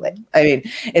depopulate. I mean,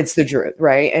 it's the truth,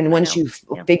 right? And once you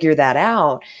figure that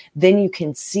out, then you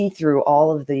can see through all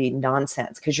of the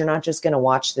nonsense because you're not just going to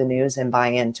watch the news and buy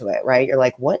into it, right? You're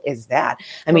like, what is that?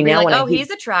 I mean, now like, he's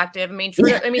attractive. I mean,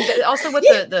 I mean, also with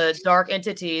the dark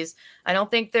entities, I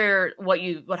don't think they're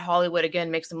what Hollywood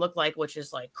again makes them look like, which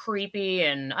is like creepy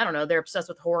and I don't know. They're obsessed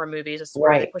with horror movies. I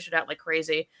swear they push it out like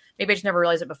crazy. Maybe I just never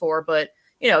realized it before, but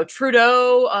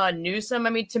Trudeau, Newsom. I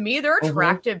mean, to me, they're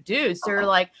attractive dudes. They're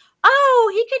like,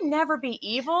 oh, he could never be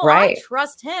evil. Right. I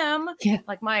trust him. Yeah.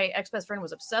 Like my ex-best friend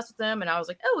was obsessed with him, and I was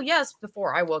like, oh yes.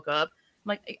 Before I woke up, I'm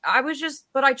like,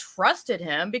 but I trusted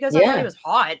him because I thought he was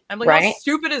hot. I'm like, how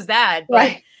stupid is that?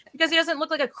 But because he doesn't look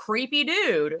like a creepy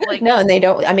dude. Like, no, and they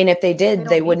don't. I mean, if they did,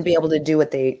 they wouldn't be able to do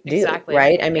what they do,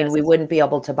 right? I mean, we wouldn't be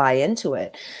able to buy into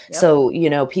it. Yep.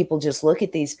 So, people just look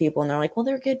at these people and they're like, well,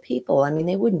 they're good people. I mean,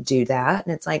 they wouldn't do that.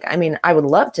 And it's like, I mean, I would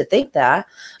love to think that,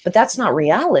 but that's not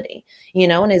reality,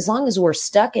 and as long as we're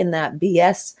stuck in that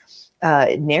BS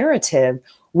narrative,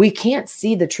 we can't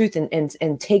see the truth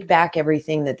and take back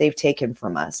everything that they've taken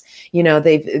from us.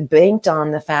 They've banked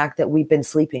on the fact that we've been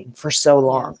sleeping for so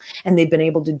long and they've been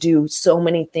able to do so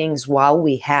many things while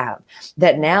we have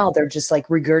that now they're just like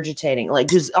regurgitating, like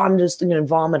I'm just going to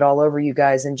vomit all over you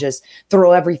guys and just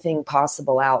throw everything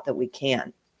possible out that we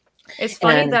can. It's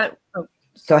funny that.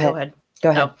 Go ahead.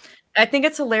 No. I think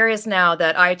it's hilarious now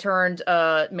that I turned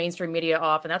mainstream media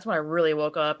off, and that's when I really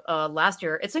woke up last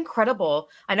year. It's incredible.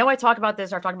 I know I talked about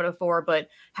this, I've talked about it before, but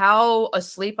how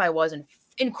asleep I was and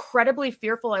incredibly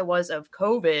fearful I was of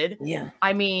COVID. Yeah.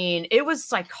 I mean, it was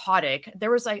psychotic. There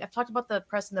was I've talked about the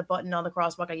pressing the button on the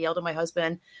crosswalk. I yelled at my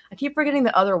husband. I keep forgetting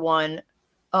the other one.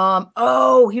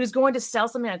 He was going to sell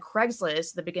something on Craigslist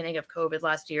at the beginning of COVID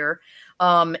last year.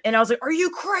 And I was like, are you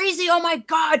crazy? Oh my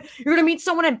God, you're going to meet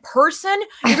someone in person?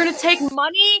 You're going to take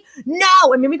money?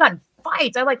 No. I mean, we got in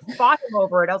fights. I fought him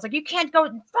over it. I was like, you can't go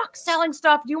selling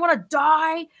stuff. Do you want to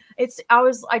die?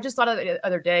 I just thought of it the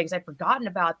other day because I'd forgotten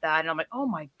about that. And I'm like, oh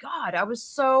my God, I was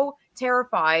so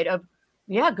terrified of,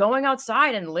 going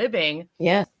outside and living.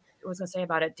 Yeah. I was going to say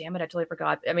about it. Damn it. I totally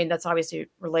forgot. I mean, that's obviously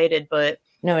related, but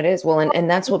no, it is. Well, and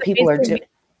that's what people are doing.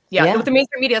 Yeah. With the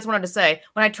mainstream media, that's what I wanted to say.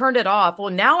 When I turned it off, well,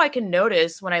 now I can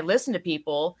notice when I listen to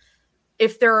people,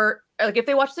 if they're like if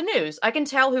they watch the news, I can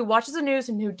tell who watches the news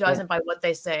and who doesn't by what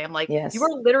they say. I'm like, Yes. you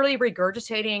are literally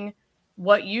regurgitating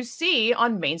what you see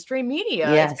on mainstream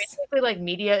media. Yes. It's basically like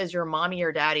media is your mommy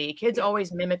or daddy. Kids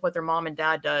always mimic what their mom and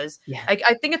dad does. Yeah.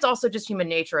 I think it's also just human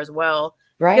nature as well.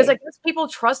 Right. Because I guess people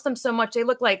trust them so much. They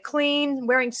look like clean,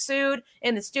 wearing suit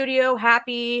in the studio,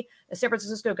 happy. The San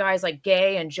Francisco guy is like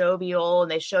gay and jovial,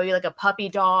 and they show you like a puppy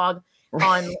dog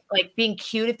on like being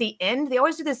cute at the end. They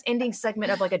always do this ending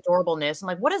segment of like adorableness. I'm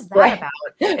like, what is that about?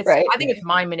 It's, Right. I think it's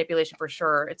mind manipulation for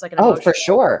sure. It's like an Oh, for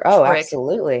sure. Oh, trick.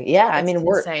 absolutely. Yeah. It's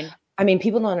insane.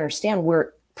 People don't understand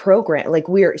we're programmed, like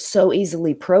we're so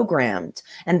easily programmed.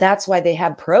 And that's why they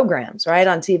have programs, right,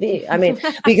 on TV. I mean,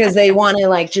 because they want to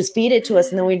like just feed it to us.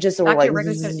 And then we just we're like,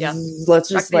 let's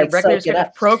just like soak it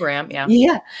up. Program. Yeah.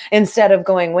 Yeah. Instead of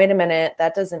going, wait a minute,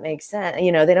 that doesn't make sense.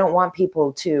 You know, they don't want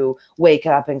people to wake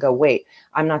up and go, wait,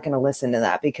 I'm not going to listen to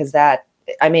that because that,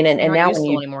 I mean, and now when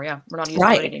you anymore, yeah, we're not used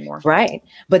to it anymore, right?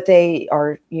 But they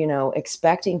are, you know,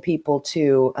 expecting people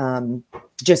to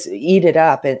just eat it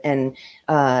up, and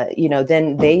you know,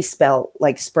 then they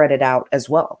spread it out as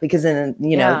well, because then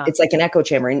you know it's like an echo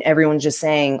chamber, and everyone's just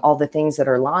saying all the things that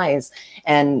are lies,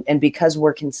 and because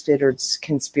we're considered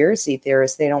conspiracy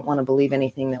theorists, they don't want to believe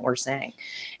anything that we're saying,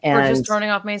 and we're just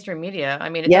turning off mainstream media. I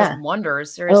mean, it does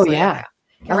wonders. Seriously. Oh yeah.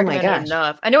 Oh my gosh.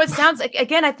 Enough. I know it sounds like,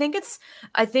 again, I think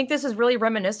this is really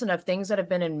reminiscent of things that have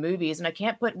been in movies, and I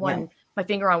can't put my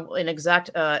finger on an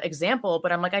exact example,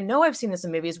 but I'm like, I know I've seen this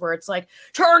in movies where it's like,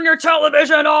 turn your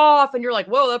television off, and you're like,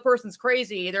 whoa, that person's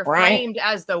crazy. They're framed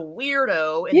as the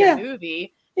weirdo in the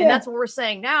movie. And that's what we're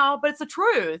saying now, but it's the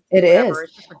truth. It is.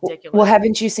 It's just ridiculous. Well,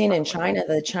 haven't you seen in China,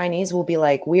 the Chinese will be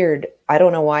like, weird. I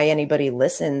don't know why anybody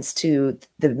listens to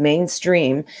the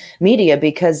mainstream media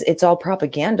because it's all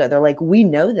propaganda. They're like, we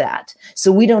know that.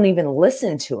 So we don't even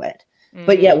listen to it.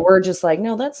 But yet we're just like,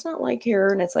 no, that's not like here.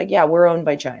 And it's like, yeah, we're owned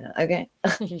by China. Okay.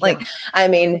 Like, I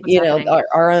mean, you know,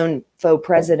 our own faux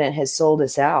president has sold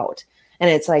us out.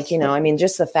 And it's like, you know, I mean,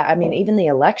 just the fact, I mean, even the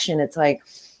election, it's like,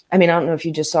 I mean, I don't know if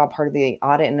you just saw part of the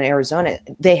audit in Arizona.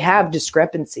 They have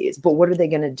discrepancies, but what are they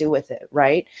going to do with it,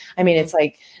 right? I mean, it's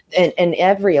like, and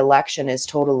every election is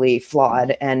totally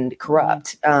flawed and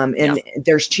corrupt, and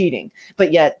there's cheating,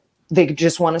 but yet they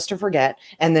just want us to forget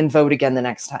and then vote again the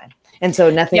next time. And so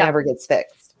nothing ever gets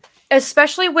fixed.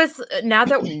 Especially with now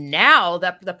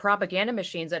that the propaganda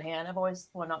machine's at hand.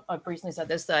 I've recently said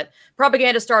this, that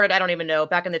propaganda started, I don't even know,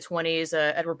 back in the 20s,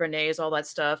 Edward Bernays, all that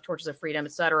stuff, Torches of Freedom,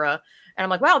 etc. And I'm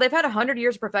like, wow, they've had 100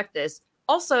 years to perfect this.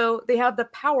 Also, they have the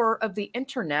power of the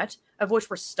internet, of which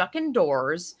we're stuck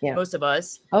indoors, most of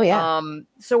us. Oh yeah.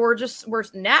 So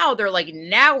they're like,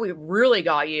 now we really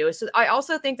got you. So I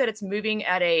also think that it's moving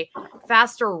at a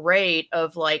faster rate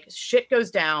of like shit goes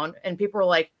down and people are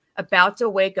like, about to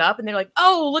wake up and they're like,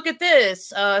 oh, look at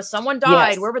this, someone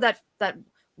died, wherever that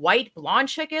white blonde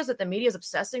chick is that the media is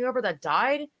obsessing over that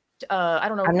died. I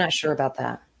don't know, I'm not sure about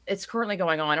that. It's currently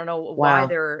going on. I don't know why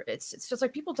it's just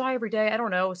like people die every day. I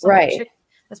don't know, some chick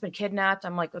that's been kidnapped.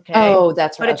 I'm like, okay, oh,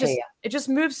 that's right. But it just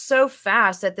moves so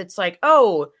fast that it's like,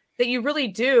 oh, that you really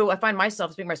do. I find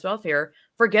myself, speaking myself here,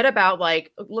 forget about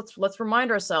like, let's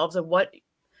remind ourselves of what,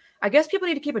 I guess people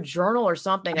need to keep a journal or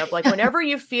something of like, whenever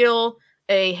you feel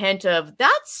a hint of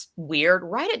that's weird,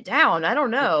 write it down. I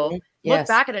don't know. Look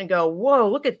back at it and go, whoa,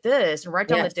 look at this, and write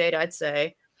down the date, I'd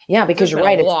say. Yeah, because you're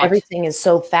right. Everything is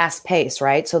so fast paced,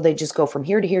 right? So they just go from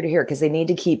here to here to here because they need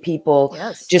to keep people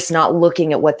just not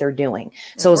looking at what they're doing.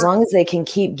 So as long as they can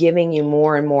keep giving you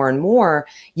more and more and more,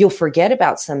 you'll forget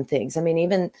about some things. I mean,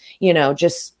 even, you know,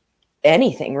 just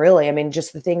anything really. I mean,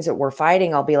 just the things that we're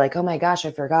fighting, I'll be like, oh my gosh, I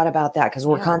forgot about that because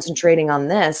we're concentrating on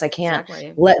this. I can't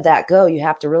let that go. You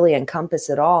have to really encompass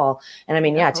it all. And I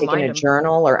mean, taking a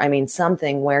journal or I mean,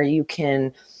 something where you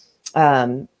can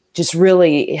just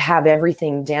really have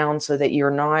everything down so that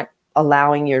you're not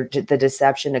allowing the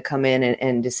deception to come in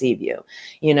and deceive you.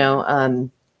 You know,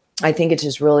 I think it's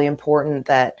just really important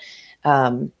that,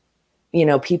 you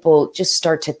know, people just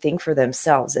start to think for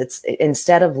themselves. It's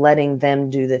instead of letting them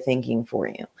do the thinking for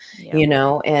you, you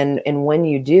know, and when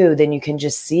you do, then you can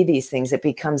just see these things. It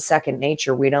becomes second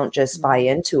nature. We don't just buy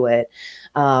into it.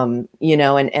 You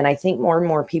know, and I think more and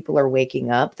more people are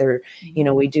waking up. They're, you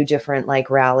know, we do different like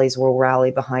rallies. We'll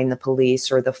rally behind the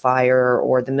police or the fire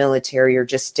or the military or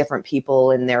just different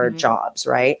people in their jobs.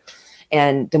 Right.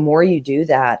 And the more you do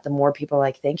that, the more people are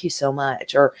like, thank you so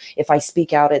much. Or if I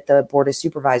speak out at the board of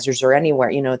supervisors or anywhere,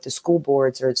 you know, at the school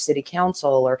boards or city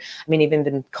council, or I mean, even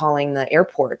been calling the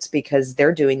airports because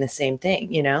they're doing the same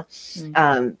thing, you know.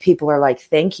 People are like,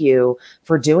 thank you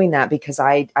for doing that, because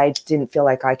I didn't feel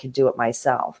like I could do it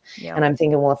myself. Yeah. And I'm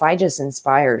thinking, well, if I just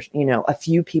inspire, you know, a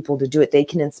few people to do it, they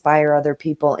can inspire other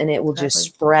people, and it will just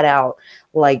spread out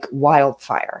like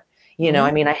wildfire. You know,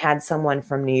 I mean, I had someone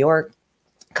from New York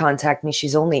contact me.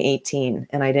 She's only 18,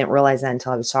 and I didn't realize that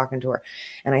until I was talking to her.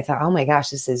 And I thought, oh my gosh,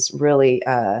 this is really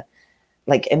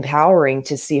like empowering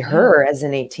to see her as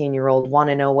an 18-year-old want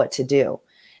to know what to do.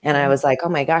 And I was like, oh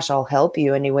my gosh, I'll help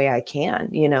you any way I can.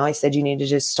 You know, I said, you need to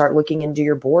just start looking into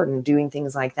your board and doing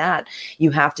things like that.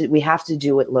 We have to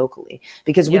do it locally,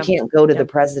 because we can't go to the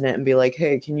president and be like,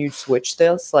 hey, can you switch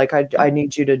this? Like, I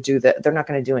need you to do that. They're not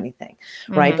going to do anything.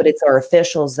 Right. But it's our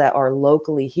officials that are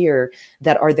locally here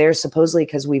that are there supposedly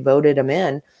because we voted them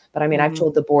in. But I mean, I've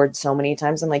told the board so many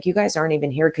times, I'm like, you guys aren't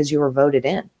even here because you were voted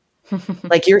in.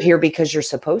 Like, you're here because you're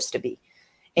supposed to be.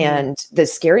 And the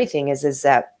scary thing is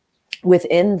that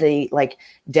within the like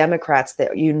Democrats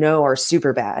that, you know, are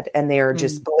super bad and they are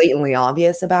just blatantly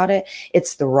obvious about it,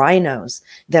 it's the rhinos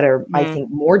that are, I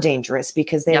think, more dangerous,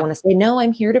 because they want to say, no,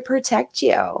 I'm here to protect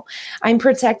you. I'm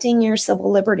protecting your civil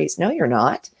liberties. No, you're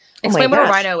not. Explain what a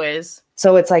rhino is.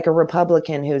 So it's like a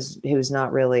Republican who's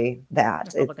not really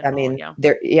that.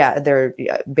 They're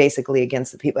basically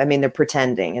against the people. I mean, they're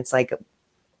pretending. It's like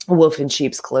wolf in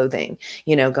sheep's clothing,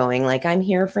 you know, going like, I'm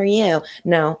here for you.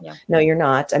 No, you're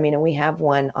not. I mean, and we have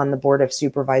one on the board of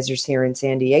supervisors here in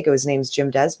San Diego. His name's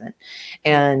Jim Desmond.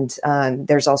 And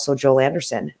there's also Joel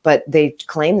Anderson, but they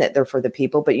claim that they're for the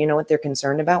people. But you know what they're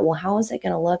concerned about? Well, how is it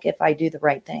going to look if I do the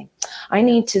right thing? I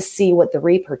need to see what the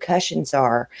repercussions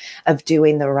are of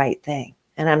doing the right thing.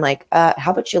 And I'm like,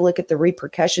 how about you look at the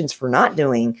repercussions for not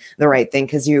doing the right thing?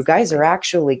 Because you guys are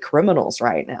actually criminals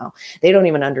right now. They don't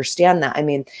even understand that. I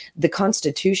mean, the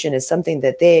Constitution is something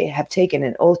that they have taken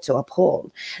an oath to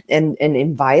uphold. And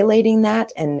in violating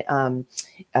that and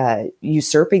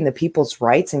usurping the people's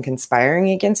rights and conspiring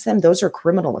against them, those are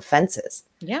criminal offenses.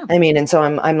 Yeah. I mean, and so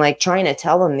I'm like trying to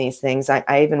tell them these things.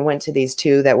 I even went to these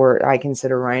two that I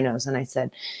consider rhinos. And I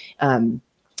said,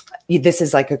 this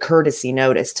is like a courtesy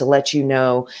notice to let you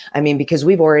know. I mean, because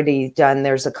we've already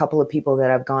there's a couple of people that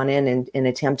have gone in and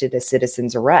attempted a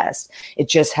citizen's arrest. It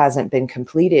just hasn't been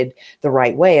completed the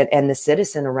right way. And the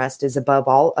citizen arrest is above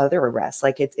all other arrests.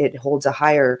 Like it holds a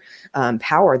higher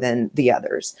power than the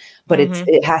others, but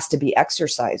it has to be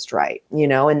exercised right, you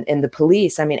know, and the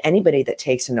police, I mean, anybody that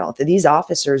takes an oath, these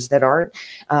officers that aren't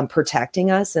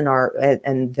protecting us and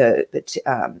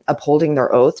upholding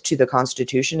their oath to the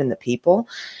Constitution and the people,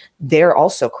 they're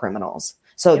also criminals.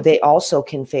 So they also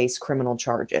can face criminal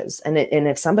charges. And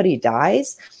if somebody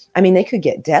dies, I mean, they could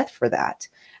get death for that,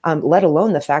 let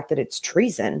alone the fact that it's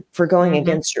treason for going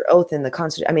against your oath in the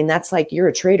Constitution. I mean, that's like, you're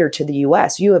a traitor to the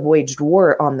U.S. You have waged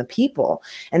war on the people.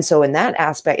 And so in that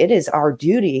aspect, it is our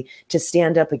duty to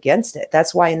stand up against it.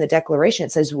 That's why in the Declaration,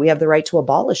 it says we have the right to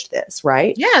abolish this,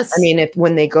 right? Yes. I mean,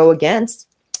 when they go against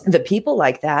the people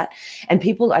like that, and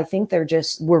people, I think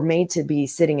we're made to be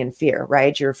sitting in fear,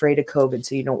 right? You're afraid of COVID,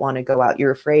 so you don't want to go out.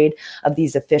 You're afraid of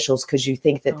these officials because you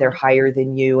think that they're higher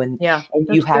than you, and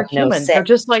you have no say. They're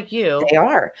just like you. They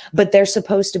are, but they're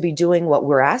supposed to be doing what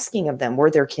we're asking of them. We're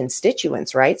their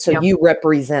constituents, right? So you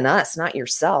represent us, not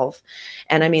yourself.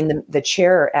 And I mean, the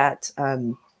chair at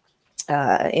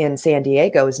in San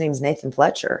Diego, his name's Nathan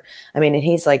Fletcher. I mean, and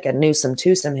he's like a Newsom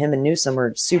twosome. Him and Newsom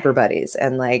are super buddies.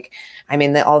 And like, I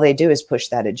mean, all they do is push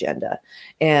that agenda.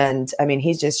 And I mean,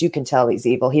 you can tell he's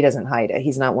evil. He doesn't hide it.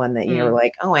 He's not one that you're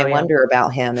like, oh, I wonder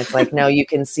about him. It's like, no, you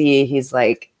can see he's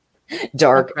like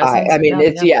dark eye. I mean,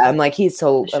 I'm like, he's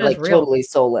so like totally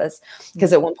soulless.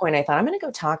 Because at one point I thought, I'm going to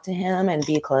go talk to him and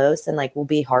be close and like, we'll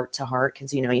be heart to heart.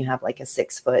 Cause you know, you have like a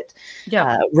 6 foot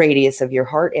radius of your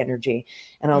heart energy.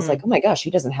 And I was like, oh my gosh, he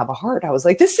doesn't have a heart. I was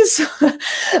like, this is,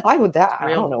 I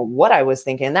don't know what I was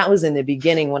thinking. That was in the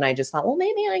beginning when I just thought, well,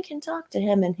 maybe I can talk to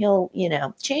him and he'll, you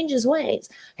know, change his ways.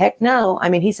 Heck no. I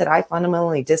mean, he said, I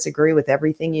fundamentally disagree with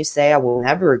everything you say. I will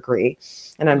never agree.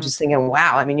 And I'm just thinking,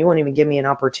 wow, I mean, you won't even give me an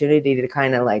opportunity to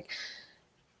kind of like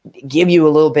give you a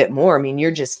little bit more. I mean,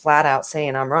 you're just flat out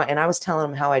saying I'm wrong. And I was telling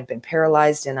him how I'd been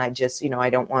paralyzed and I just, you know, I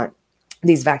don't want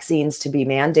these vaccines to be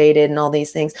mandated and all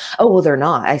these things. Oh, well, they're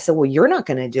not. I said, well, you're not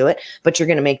going to do it, but you're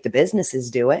going to make the businesses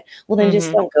do it. Well, then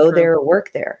just don't go there or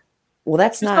work there. Well,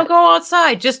 that's Just not. don't go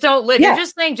outside. Just don't live. Yeah. You're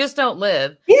just saying just don't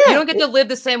live. Yeah. You don't get to live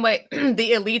the same way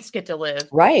the elites get to live.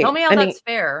 Right. Tell me how that's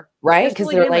fair. Right. Just Because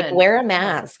fully they're like, human. wear a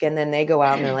mask. And then they go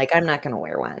out and they're like, I'm not going to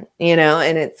wear one, you know?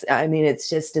 And it's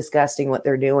just disgusting what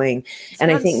they're doing. It's And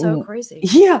I gotten think, so crazy.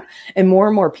 yeah. And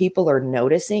more people are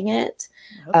noticing it.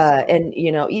 I hope so. And,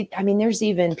 you know, I mean, there's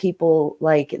even people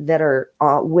like that are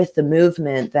with the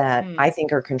movement that I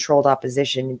think are controlled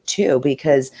opposition too,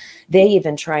 because they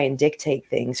even try and dictate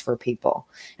things for people.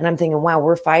 And I'm thinking, wow,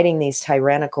 we're fighting these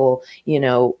tyrannical, you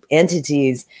know,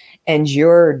 entities, and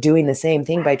you're doing the same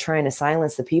thing by trying to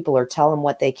silence the people or tell them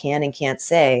what they can and can't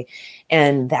say.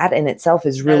 And that in itself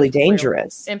is really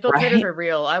dangerous. Infiltrators are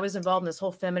real. I was involved in this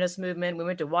whole feminist movement. We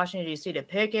went to Washington, D.C. to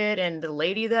picket, and the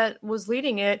lady that was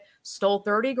leading it stole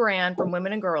 30 grand from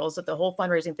women and girls. That the whole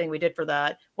fundraising thing we did for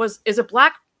that is a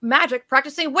black magic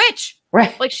practicing witch.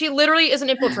 Right. Like, she literally is an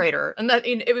infiltrator. And that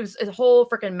it was a whole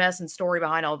freaking mess and story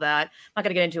behind all that. I'm not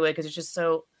going to get into it because it's just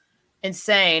so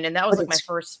insane. And that was like my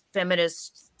first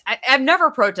feminist. I've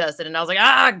never protested, and I was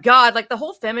like, God, like the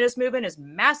whole feminist movement is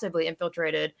massively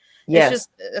infiltrated. Yes.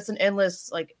 It's an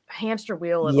endless like hamster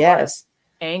wheel of a lot of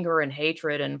anger and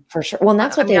hatred, and for sure. Well, and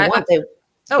that's what they want.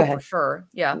 For sure.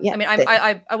 Yeah. I mean,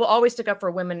 I will always stick up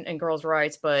for women and girls'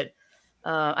 rights, but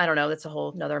I don't know. That's a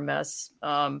whole nother mess.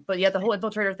 But yeah, the whole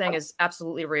infiltrator thing is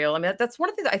absolutely real. I mean, that's one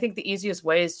of the, I think the easiest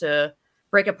ways to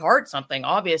break apart something,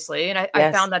 obviously. And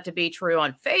I found that to be true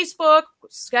on Facebook,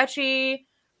 sketchy,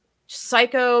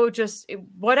 psycho, just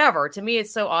whatever. To me,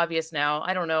 it's so obvious now.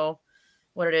 I don't know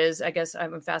what it is. I guess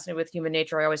I'm fascinated with human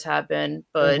nature. I always have been.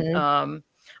 But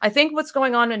I think what's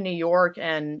going on in New York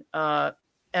and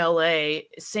LA,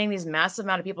 seeing these massive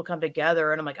amount of people come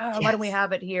together, and I'm like, why don't we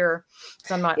have it here?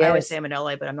 So I'm not. I always say I'm in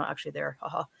LA, but I'm not actually there.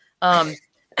 I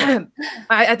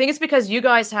think it's because you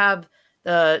guys have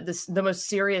the most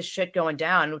serious shit going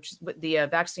down, which is the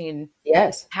vaccine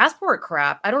passport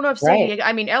crap. I don't know if San Diego,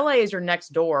 I mean, LA is your next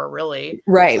door, really.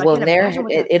 Right. So well, there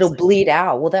it'll bleed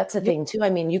out. Well, that's the thing too.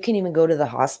 I mean, you can even go to the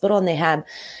hospital, and I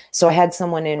had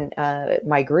someone in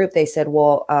my group, they said,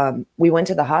 well, we went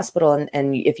to the hospital,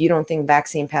 and if you don't think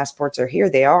vaccine passports are here,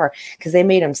 they are, because they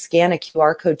made them scan a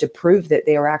QR code to prove that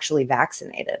they were actually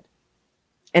vaccinated.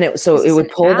 And it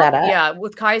would pull that up. Yeah,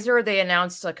 with Kaiser, they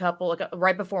announced a couple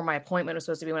right before my appointment was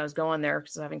supposed to be when I was going there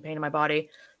because I was having pain in my body.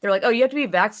 They're like, "Oh, you have to be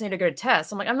vaccinated to get a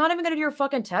test." I'm like, "I'm not even going to do your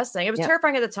fucking test thing." It was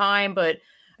terrifying at the time, but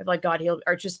I've like God healed,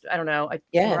 or just I don't know.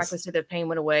 Miraculously the pain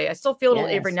went away. I still feel it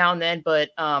every now and then, but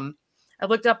I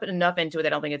looked up enough into it. I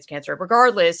don't think it's cancer.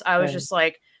 Regardless, I was just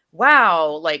like, "Wow,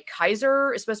 like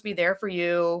Kaiser is supposed to be there for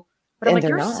you," but I'm like,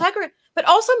 "You're segregated." But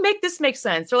also make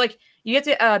sense. They're like, you get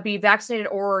to be vaccinated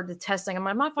or the testing.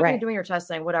 I'm not fucking doing your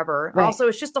testing, whatever. Right. Also,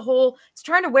 it's just it's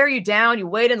trying to wear you down. You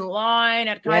wait in line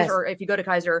at Kaiser, or if you go to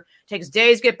Kaiser, it takes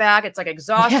days to get back. It's like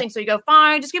exhausting. So you go,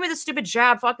 fine, just give me this stupid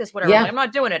jab. Fuck this, whatever. Like, I'm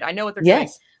not doing it. I know what they're doing.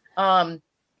 What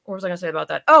was I going to say about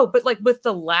that? Oh, but like with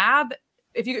the lab,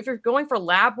 if you're going for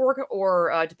lab work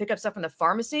or to pick up stuff from the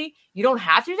pharmacy, you don't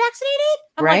have to be vaccinated.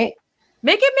 I'm like,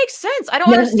 make it make sense. I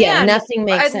don't understand. Yeah, nothing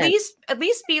makes sense. At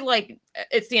least be like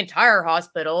it's the entire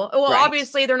hospital. Well,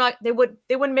 obviously they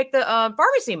wouldn't make the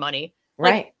pharmacy money.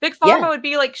 Like, Big Pharma would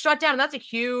be like shut down. And that's a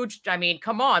huge. I mean,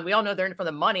 come on. We all know they're in it for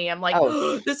the money. I'm like,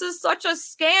 this is such a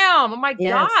scam. Oh my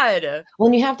God. Well,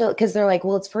 and you have to, because they're like,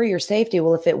 well, it's for your safety.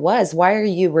 Well, if it was, why are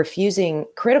you refusing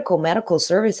critical medical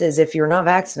services if you're not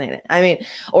vaccinated? I mean,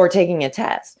 or taking a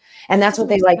test. And that's what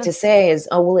they like to say is,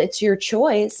 oh, well, it's your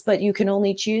choice, but you can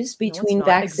only choose between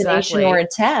vaccination or a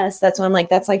test. That's why I'm like,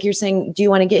 that's like you're saying, do you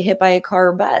want to get hit by a car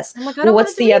or bus? Like, well,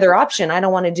 what's the other option? I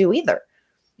don't want to do either.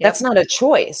 Yep. That's not a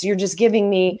choice. You're just giving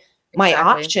me my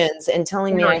options and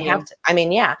telling me I have to. I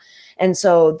mean, And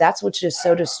so that's what's just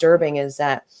so disturbing is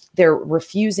that they're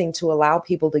refusing to allow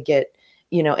people to get,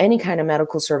 any kind of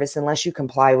medical service unless you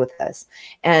comply with this.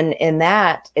 And in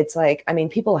that, it's like, I mean,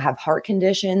 people have heart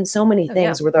conditions, so many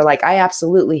things where they're like, I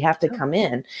absolutely have to come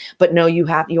in, but no, you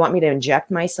want me to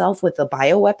inject myself with a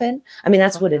bioweapon? I mean,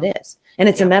 that's what it is. And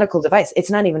it's a medical device. It's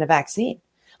not even a vaccine,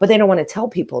 but they don't want to tell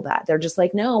people that. They're just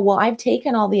like, no, well, I've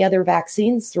taken all the other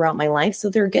vaccines throughout my life, so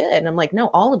they're good. And I'm like, no,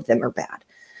 all of them are bad.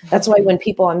 That's why when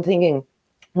I'm thinking,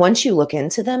 once you look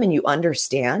into them and you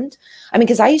understand, I mean,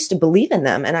 because I used to believe in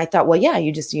them and I thought, well, yeah,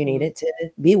 you need it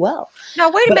to be well.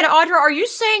 Now, wait a minute, Audra, are you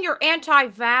saying you're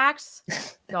anti-vax?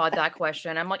 God, that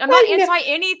question. I'm like, I'm not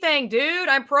anti-anything, dude.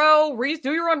 I'm pro,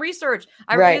 do your own research.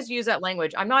 I refuse to use that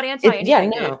language. I'm not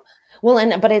anti-anything. Dude.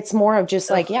 Well, but it's more of just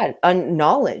like,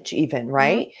 knowledge even,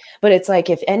 right? Mm-hmm. But it's like,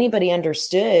 if anybody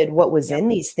understood what was in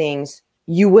these things,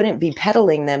 you wouldn't be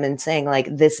peddling them and saying like,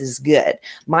 this is good.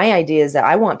 My idea is that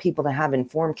I want people to have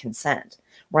informed consent,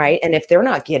 right? And if they're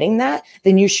not getting that,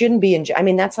 then you shouldn't be I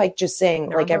mean, that's like just saying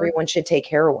They're like on board. everyone should take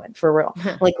heroin for real.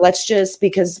 Like, let's just,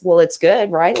 because, well, it's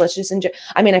good, right? Let's just enjoy.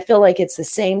 I mean, I feel like it's the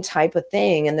same type of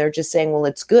thing. And they're just saying, well,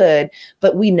 it's good,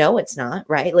 but we know it's not,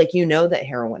 right? Like, you know that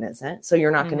heroin isn't. So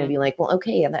you're not going to be like, well,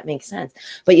 okay, yeah, that makes sense.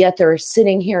 But yet they're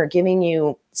sitting here giving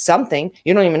you something.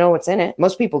 You don't even know what's in it.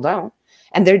 Most people don't.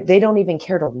 And they don't even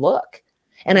care to look.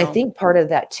 And I think part of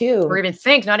that too, or even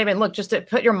think, not even look, just to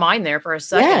put your mind there for a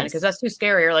second, because that's too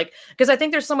scary. Or like, because I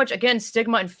think there's so much, again,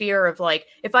 stigma and fear of like,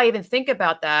 if I even think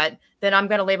about that, then I'm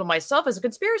going to label myself as a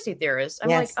conspiracy theorist. I'm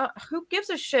like, who gives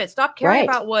a shit? Stop caring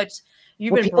about what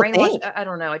you've been brainwashed. I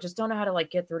don't know. I just don't know how to like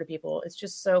get through to people. It's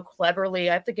just so cleverly,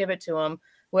 I have to give it to them.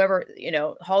 Whoever, you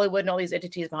know, Hollywood and all these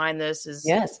entities behind this is,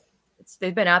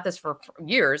 they've been at this for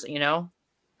years, you know?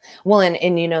 Well,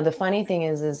 and you know, the funny thing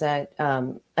is that,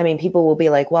 I mean, people will be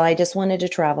like, well, I just wanted to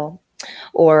travel,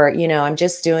 or, you know, I'm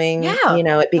just doing, you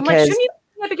know, it because,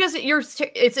 because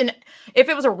if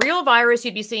it was a real virus,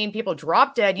 you'd be seeing people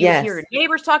drop dead. You would hear your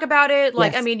neighbors talk about it.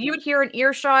 Like, I mean, you would hear an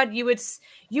earshot. You would,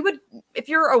 if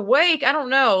you're awake, I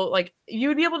don't know, like you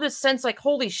would be able to sense like,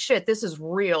 holy shit, this is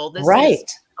real. This is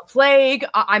a plague.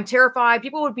 I'm terrified.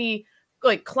 People would be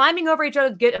like climbing over each other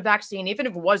to get a vaccine, even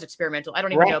if it was experimental. I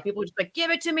don't even know. People would just like, give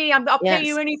it to me. I'll pay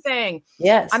you anything.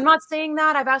 I'm not saying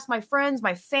that. I've asked my friends,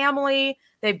 my family,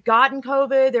 they've gotten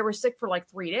COVID. They were sick for like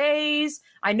 3 days.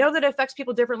 I know that it affects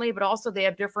people differently, but also they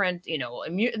have different, you know, I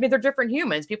mean, they're different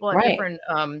humans. People have different,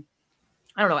 I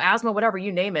don't know, asthma, whatever,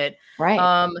 you name it.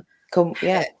 Cool.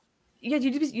 Yeah.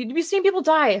 You'd be seeing people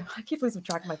die. I keep losing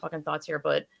track of my fucking thoughts here,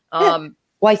 but,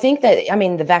 well, I think that, I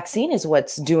mean, the vaccine is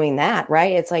what's doing that,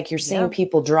 right? It's like you're seeing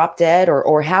people drop dead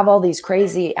or have all these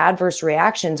crazy adverse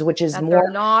reactions, which is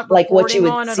more like what you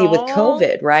would see with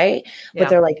COVID, right? But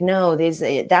they're like, no,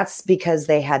 that's because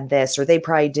they had this, or they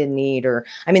probably didn't eat, or,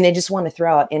 I mean, they just want to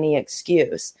throw out any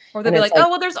excuse. Or they'll be like, oh,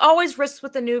 well, there's always risks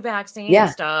with the new vaccine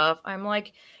and stuff. I'm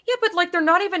like, yeah, but like, they're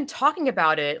not even talking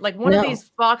about it. Like one of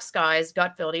these Fox guys,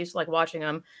 Gutfeld, I used to like watching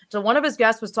him. So one of his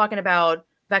guests was talking about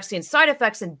vaccine side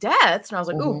effects and deaths. And I was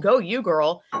like, ooh, go you,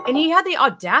 girl. And he had the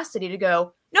audacity to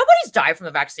go, nobody's died from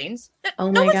the vaccines.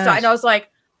 No one's died. And I was like,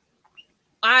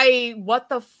 what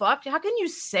the fuck? How can you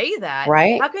say that?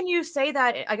 Right. How can you say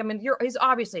that? I mean, he's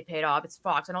obviously paid off. It's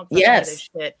Fox. I don't touch this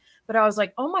shit. But I was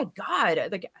like, oh my God.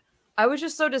 Like, I was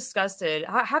just so disgusted.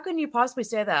 How can you possibly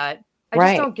say that? I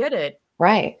just don't get it.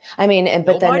 Right. I mean,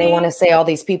 but then they want to say all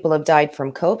these people have died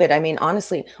from COVID. I mean,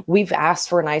 honestly, we've asked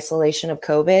for an isolation of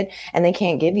COVID and they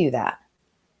can't give you that.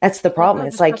 That's the problem.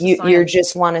 It's like you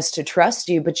just want us to trust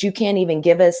you, but you can't even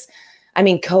give us. I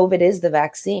mean, COVID is the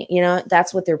vaccine. You know,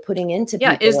 that's what they're putting into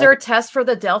people. Is there a test for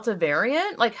the Delta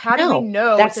variant? Like, how do we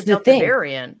know it's the Delta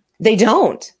variant? They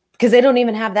don't. Because they don't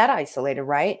even have that isolated,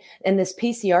 right? And this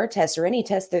PCR test or any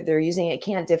test that they're using, it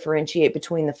can't differentiate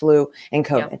between the flu and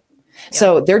COVID. Yeah.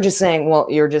 So they're just saying, well,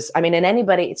 you're just, I mean, and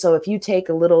anybody, so if you take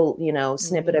a little, you know,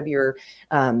 snippet of your,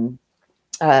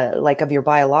 like of your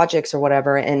biologics or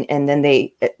whatever, and then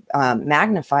they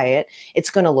magnify it, it's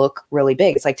going to look really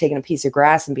big. It's like taking a piece of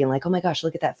grass and being like, oh my gosh,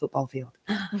 look at that football field.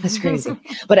 That's crazy.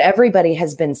 But everybody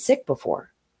has been sick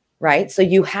before. Right. So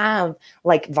you have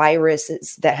like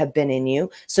viruses that have been in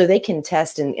you, so they can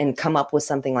test and come up with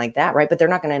something like that. Right. But they're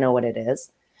not going to know what it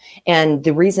is. And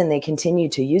the reason they continue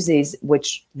to use these,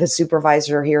 which the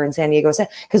supervisor here in San Diego said,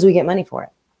 because we get money for it.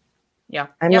 Yeah.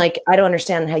 I'm like, I don't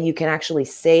understand how you can actually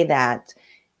say that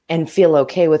and feel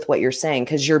okay with what you're saying,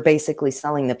 because you're basically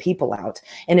selling the people out.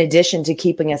 In addition to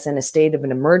keeping us in a state of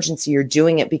an emergency, you're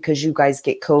doing it because you guys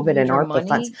get COVID and ARPA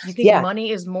funds. You think money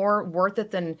is more worth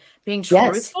it than being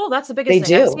truthful? That's the biggest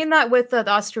thing. I've seen that with the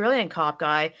Australian cop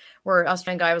guy, where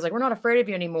Australian guy was like, we're not afraid of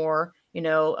you anymore. You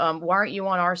know, why aren't you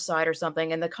on our side or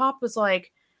something? And the cop was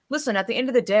like, listen, at the end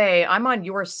of the day, I'm on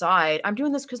your side. I'm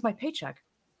doing this because my paycheck.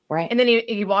 Right. And then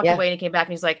he walked away and he came back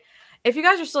and he's like, if you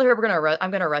guys are still here,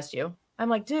 I'm going to arrest you. I'm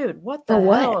like, dude, what the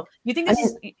hell? You think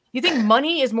you think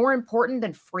money is more important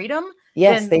than freedom?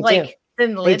 Yes, they do.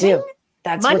 Than living? They do.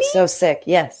 That's money? What's so sick.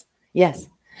 Yes. Yes.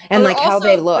 And like how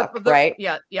they look, right?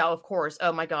 Yeah. Yeah, of course.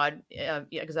 Oh my God. Yeah,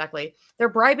 exactly. They're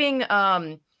bribing,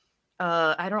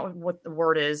 I don't know what the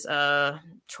word is.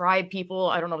 Tribe people.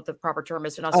 I don't know what the proper term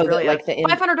is in Australia. Like the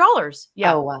 $500.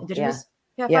 Yeah. Oh, wow. Indigenous.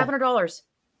 Yeah. $500.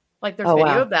 Like there's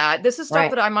video of that. This is stuff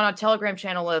that I'm on a Telegram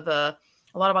channel of a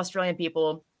lot of Australian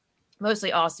people,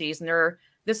 mostly Aussies. And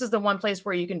this is the one place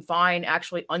where you can find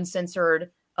actually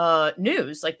uncensored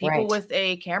news, like people with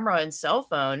a camera and cell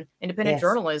phone, independent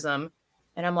journalism.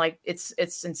 And I'm like, it's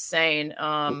insane.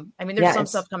 I mean, there's some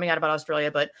stuff coming out about Australia,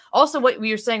 but also what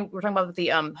we were saying, we're talking about the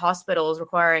hospitals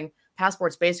requiring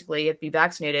passports, basically, you have to be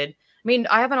vaccinated. mean,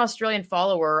 I have an Australian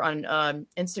follower on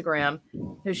Instagram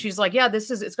who she's like, yeah,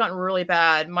 it's gotten really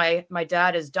bad. My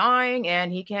dad is dying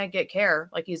and he can't get care.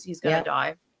 Like he's going to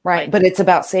die. Right. Like, but it's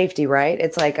about safety, right?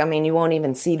 It's like, I mean, you won't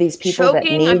even see these people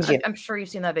choking, that need you. I'm sure you've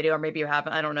seen that video, or maybe you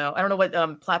haven't. I don't know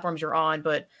what platforms you're on,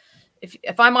 but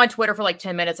if I'm on Twitter for like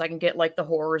 10 minutes, I can get like the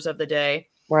horrors of the day.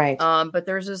 Right. But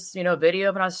there's this, video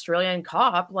of an Australian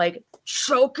cop like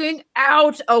choking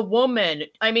out a woman.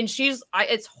 I mean,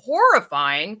 it's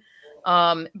horrifying.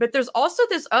 But there's also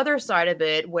this other side of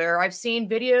it where I've seen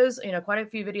videos, quite a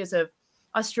few videos of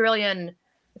Australian,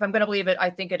 if I'm going to believe it, I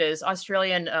think it is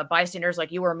Australian bystanders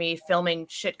like you or me filming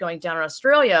shit going down in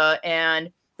Australia.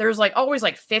 And there's like always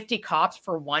like 50 cops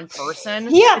for one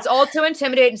person. Yeah. It's all to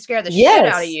intimidate and scare the shit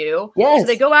out of you. Yes. So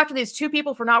they go after these two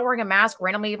people for not wearing a mask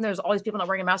randomly, even though there's all these people not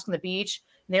wearing a mask on the beach.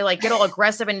 And they like get all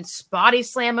aggressive and body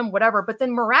slam them, whatever. But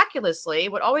then miraculously,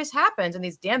 what always happens in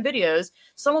these damn videos,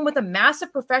 someone with a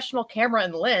massive professional camera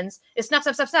and lens is snap,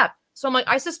 snap, snap, snap. So I'm like,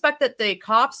 I suspect that the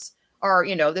cops are,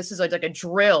 this is like a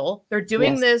drill. They're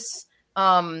doing this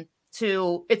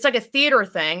it's like a theater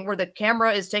thing where the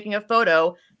camera is taking a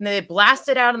photo and they blast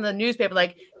it out in the newspaper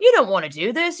like, you don't want to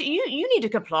do this, you need to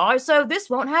comply so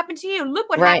this won't happen to you, look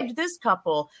what happened to this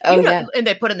couple. And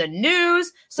they put in the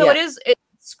news. So it's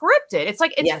scripted. It's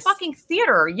like it's fucking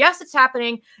theater. Yes, it's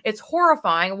happening. It's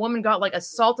horrifying. A woman got like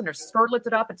assaulted and her skirt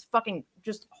lifted up. It's fucking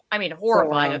just,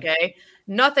 horrifying. Okay,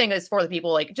 nothing is for the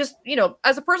people like just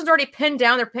as a person's already pinned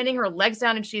down, they're pinning her legs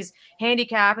down and she's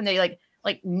handicapped and they like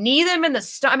knee them in the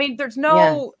stomach. I mean, there's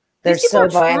no. They're so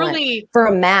violent truly... for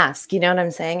a mask. You know what I'm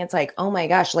saying? It's like, oh my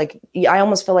gosh, like I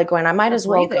almost feel like going, I might as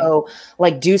well go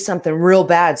like do something real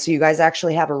bad. So you guys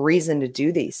actually have a reason to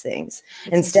do these things.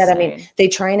 Instead, insane. I mean, they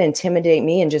try and intimidate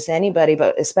me and just anybody,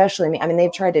 but especially me. I mean,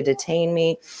 they've tried to detain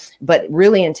me, but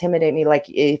really intimidate me. Like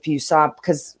if you saw,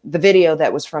 because the video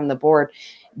that was from the board,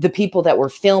 the people that were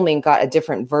filming got a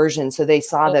different version. So they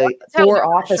saw the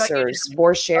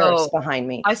four sheriffs behind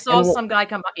me. I saw some guy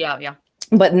come up. Yeah.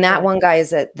 But that one guy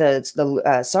is at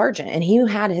the sergeant, and he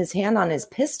had his hand on his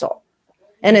pistol.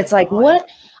 And it's like, what?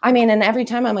 I mean, and every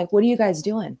time I'm like, what are you guys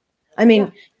doing? I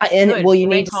mean, you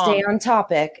need to stay on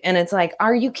topic. And it's like,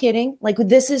 are you kidding? Like,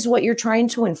 this is what you're trying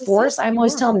to enforce? I'm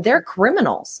always telling them they're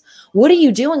criminals. What are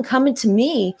you doing coming to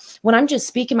me when I'm just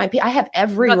speaking my piece? I have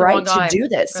every right to do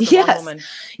this. Yes.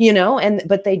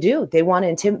 But they do. They want to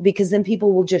intimidate because then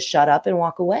people will just shut up and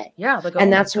walk away. Yeah.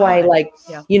 And that's why,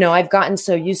 I've gotten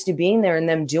so used to being there and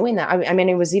them doing that. I mean,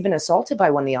 I was even assaulted by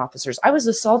one of the officers. I was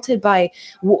assaulted by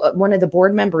one of the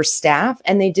board members' staff,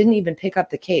 and they didn't even pick up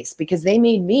the case because they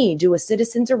made me do a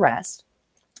citizen's arrest,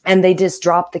 and they just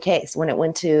dropped the case when it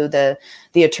went to the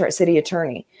city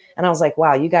attorney. And I was like,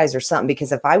 wow, you guys are something,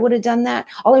 because if I would have done that,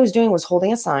 all I was doing was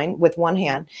holding a sign with one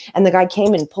hand, and the guy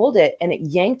came and pulled it and it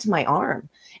yanked my arm.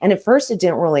 And at first it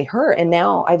didn't really hurt. And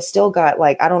now I've still got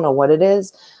I don't know what it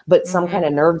is, but some kind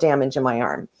of nerve damage in my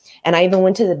arm. And I even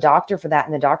went to the doctor for that.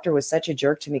 And the doctor was such a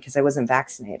jerk to me because I wasn't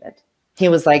vaccinated. He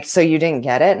was like, so you didn't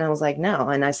get it? And I was like, no.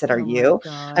 And I said, are you?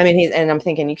 I mean, and I'm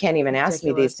thinking, you can't even ask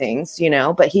me these things,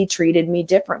 but he treated me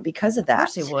different because of that.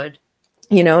 Of course he would.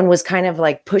 And was kind of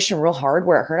like pushing real hard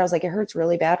where it hurt. I was like, it hurts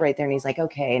really bad right there. And he's like,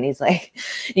 okay. And he's like,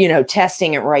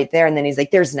 testing it right there. And then he's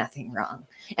like, there's nothing wrong.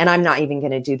 And I'm not even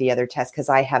going to do the other test because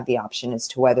I have the option as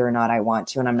to whether or not I want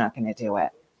to, and I'm not going to do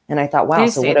it. And I thought, wow. Did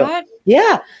you say that?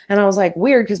 Yeah. And I was like,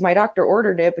 weird, because my doctor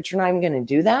ordered it, but you're not even going to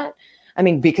do that. I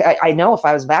mean, because I know if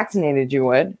I was vaccinated, you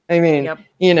would. I mean,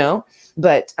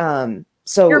 but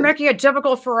so you're making it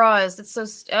difficult for us. It's so,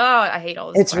 I hate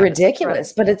all this. It's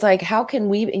ridiculous, but it's like, how can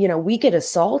we, we get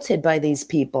assaulted by these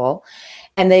people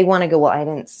and they want to go, well, I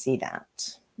didn't see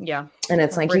that. Yeah. And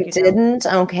it's like, you didn't?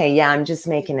 Okay. Yeah. I'm just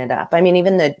making it up. I mean,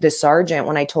 even the sergeant,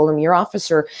 when I told him, your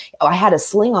officer, I had a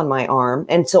sling on my arm.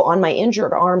 And so on my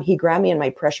injured arm, he grabbed me in my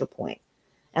pressure point.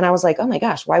 And I was like, oh my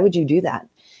gosh, why would you do that?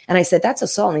 And I said, that's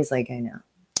assault. And he's like, I know.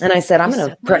 And I said, I'm going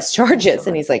to press charges.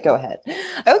 And he's like, go ahead.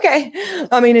 Okay.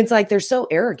 I mean, it's like, they're so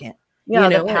arrogant. Yeah.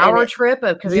 The power trip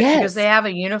because they have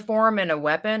a uniform and a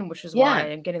weapon, which is why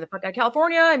I'm getting the fuck out of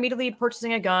California, immediately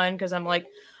purchasing a gun. Cause I'm like,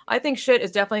 I think shit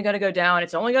is definitely going to go down.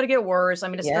 It's only going to get worse. I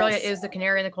mean, Australia is the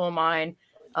canary in the coal mine.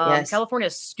 California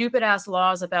has stupid ass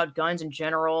laws about guns in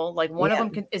general. Like one of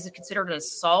them is considered an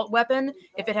assault weapon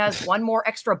if it has one more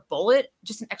extra bullet,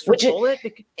 just an extra bullet.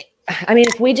 I mean,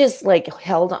 if we just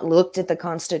looked at the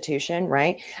Constitution,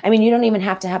 right? I mean, you don't even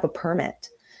have to have a permit.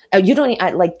 You don't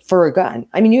for a gun.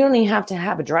 I mean, you don't even have to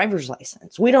have a driver's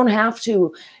license. We don't have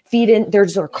to feed in.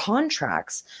 There's our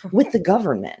contracts with the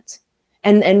government.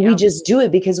 And we just do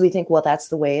it because we think, well, that's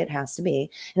the way it has to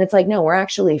be. And it's like, no, we're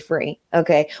actually free.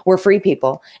 Okay. We're free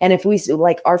people. And if we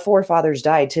our forefathers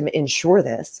died to ensure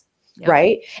this, Yep.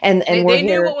 right? And we're they knew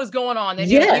here. what was going on. They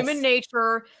knew Yes. human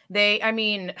nature. I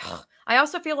mean, I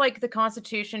also feel like the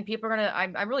Constitution, people are gonna.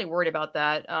 I'm really worried about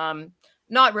that.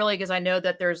 Not really, because I know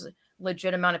that there's a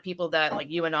legit amount of people that, like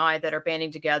you and I, that are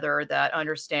banding together that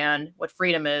understand what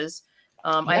freedom is.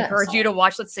 I encourage you to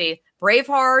watch. Let's see,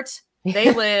 Braveheart,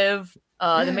 They Live,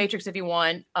 The Matrix, if you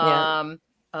want.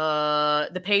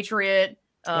 The Patriot.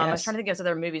 I was trying to think of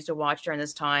other movies to watch during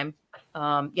this time.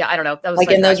 I don't know. That was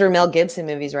like, and those were Mel Gibson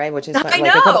movies, right? Which is fun. I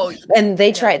know. And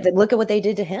they tried. Look at what they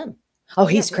did to him. Oh,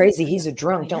 he's crazy. He's a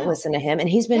drunk. Don't listen to him. And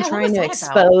he's been trying to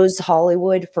expose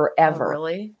Hollywood forever. Oh,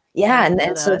 really? Yeah,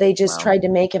 and so they just tried to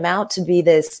make him out to be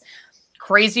this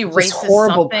crazy, racist,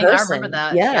 horrible something. person. I remember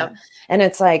that. Yeah. Yep. And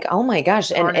it's like, oh my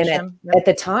gosh. And at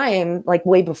the time, like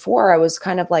way before, I was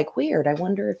kind of like, weird. I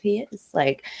wonder if he is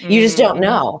like, you just don't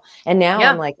know. And now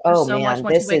I'm like, oh man,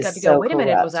 this is so wait a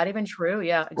minute, was that even true?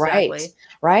 Yeah, exactly.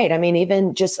 Right. I mean,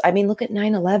 look at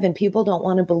 9/11. People don't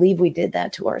want to believe we did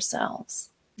that to ourselves.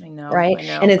 I know. Right.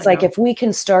 And it's like, if we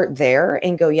can start there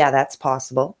and go, yeah, that's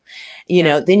possible, you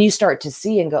know, then you start to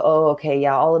see and go, oh, okay,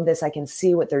 yeah, all of this, I can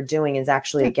see what they're doing is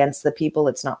actually against the people.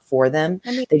 It's not for them.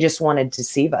 They just wanted to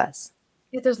deceive us.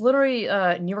 Yeah, there's literally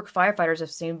New York firefighters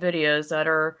have seen videos that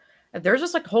are, there's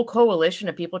just like a whole coalition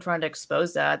of people trying to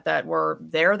expose that were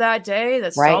there that day,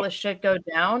 that saw this shit go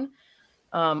down.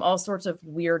 All sorts of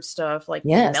weird stuff, like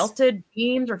melted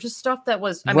beams or just stuff that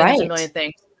was, I mean, there's a million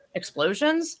things.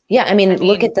 Explosions. Yeah. I mean,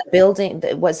 look at the building.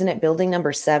 Wasn't it building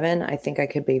number 7? I think I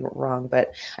could be wrong,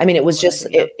 but I mean, it was just,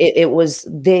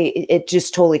 it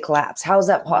just totally collapsed. How is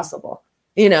that possible?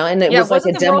 You know, and it was like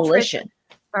a demolition.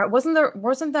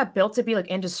 Wasn't that built to be like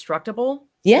indestructible?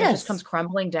 Yes. It just comes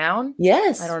crumbling down.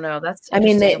 Yes. I don't know. That's, I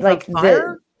mean, they like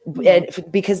fire.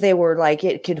 Because they were like,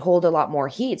 it could hold a lot more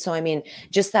heat. So, I mean,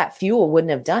 just that fuel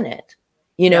wouldn't have done it.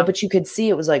 You know, but you could see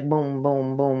it was like boom,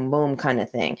 boom, boom, boom kind of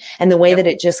thing. And the way that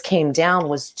it just came down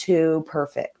was too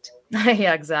perfect.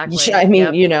 Yeah, exactly. I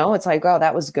mean, you know, it's like, oh,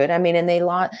 that was good. I mean, and they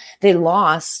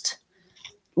lost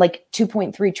like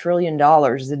 $2.3 trillion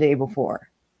the day before.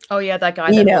 Oh, yeah. That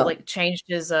guy that like changed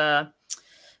his,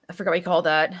 I forgot what you call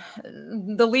that.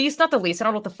 The lease, not the lease. I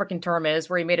don't know what the freaking term is,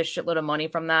 where he made a shitload of money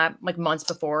from that like months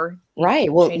before.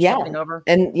 Right. Well, yeah.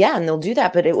 And they'll do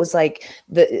that. But it was like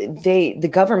the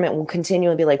government will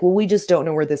continually be like, well, we just don't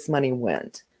know where this money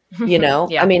went. You know,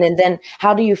 I mean, and then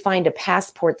how do you find a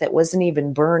passport that wasn't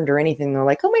even burned or anything? They're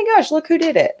like, oh my gosh, look who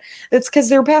did it. It's because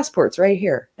their passport's right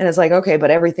here. And it's like, okay,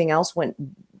 but everything else went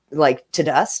like to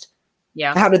dust.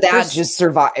 Yeah. How did that just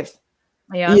survive?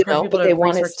 Yeah. You know, but they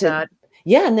want us to. That.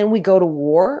 Yeah. And then we go to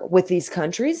war with these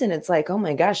countries and it's like, oh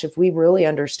my gosh, if we really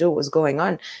understood what was going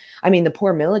on. I mean, the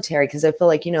poor military, because I feel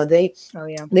like, you know,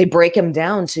 they break them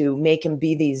down to make them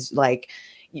be these like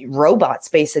robots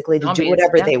basically to do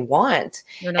whatever they want.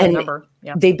 And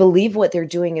they believe what they're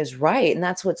doing is right. And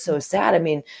that's what's so sad. I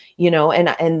mean, you know,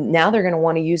 and now they're going to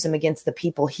want to use them against the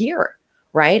people here.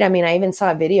 Right. I mean, I even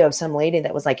saw a video of some lady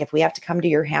that was like, if we have to come to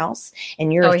your house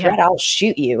and you're a threat, I'll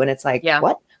shoot you. And it's like,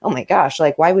 what? Oh my gosh.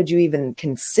 Like, why would you even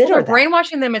consider that?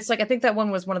 Brainwashing them. It's like, I think that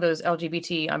one was one of those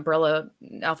LGBT umbrella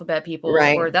alphabet people,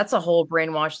 where that's a whole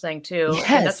brainwash thing too. Yes.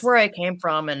 And that's where I came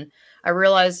from. And I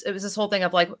realized it was this whole thing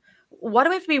of like, why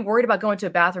do we have to be worried about going to a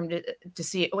bathroom to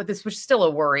see it? This was still a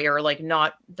worry, or like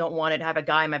don't want to have a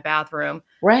guy in my bathroom.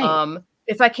 Right.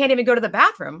 If I can't even go to the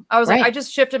bathroom, I was like, I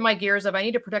just shifted my gears of I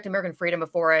need to protect American freedom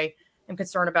before I am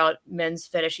concerned about men's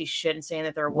fetishy shit and saying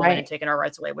that they're a woman and taking our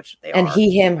rights away, which they are. And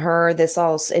he, him, her, this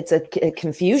all, it's a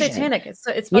confusion. Satanic.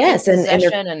 It's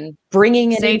and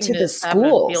bringing it into the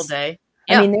schools. Field day.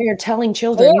 Yeah. I mean, they're telling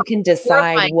children you can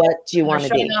decide what you want to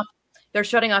be. They're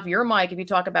shutting off your mic if you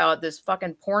talk about this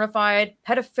fucking pornified,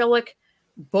 pedophilic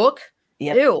book.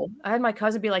 Yep. Ew. I had my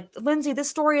cousin be like, Lindsay, this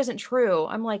story isn't true.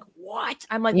 I'm like, what?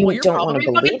 I'm like, you well, you're probably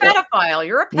a fucking pedophile.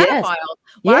 You're a pedophile. Yes.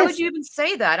 Why would you even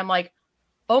say that? I'm like,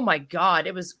 oh my God,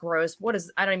 it was gross. What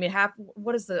is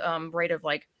the rate of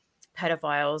like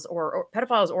pedophiles or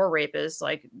pedophiles or rapists?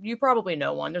 Like, you probably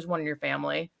know one. There's one in your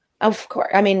family. Of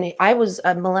course. I mean, I was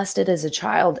molested as a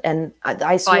child, and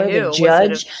I swear the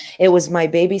judge, it was my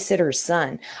babysitter's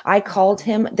son. I called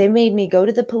him. They made me go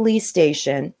to the police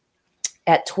station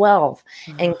at 12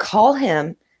 and call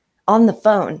him on the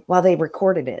phone while they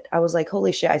recorded it. I was like,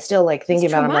 holy shit. I still like thinking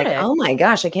about it. I'm like, oh my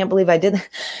gosh, I can't believe I did that.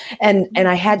 And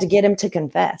I had to get him to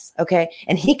confess. Okay.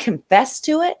 And he confessed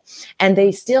to it and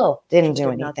they still didn't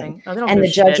do anything. And the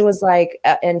judge was like,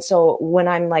 and so when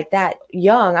I'm like that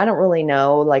young, I don't really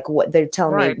know like what they're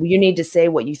telling me. You need to say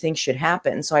what you think should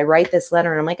happen. So I write this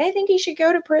letter and I'm like, I think he should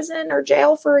go to prison or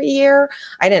jail for a year.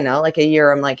 I didn't know, like a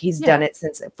year. I'm like, he's done it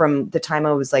since from the time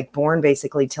I was like born,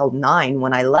 basically till 9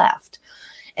 when I left.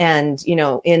 And, you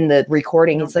know, in the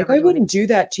recording, he's like, I wouldn't do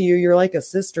that to you. You're like a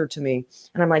sister to me.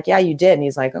 And I'm like, yeah, you did. And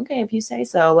he's like, okay, if you say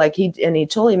so. Like he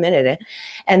totally admitted it.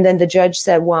 And then the judge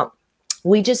said, well,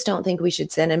 we just don't think we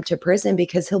should send him to prison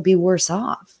because he'll be worse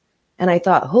off. And I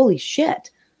thought, holy shit.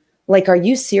 Like, are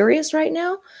you serious right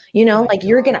now? You know, like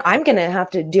I'm going to have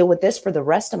to deal with this for the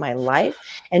rest of my life.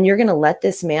 And you're going to let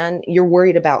this man, you're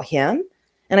worried about him.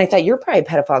 And I thought you're probably a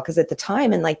pedophile, because at the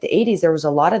time in like the 80s, there was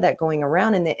a lot of that going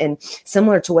around, and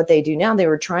similar to what they do now, they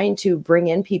were trying to bring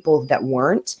in people that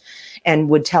weren't and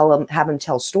would have them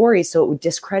tell stories. So it would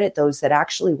discredit those that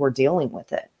actually were dealing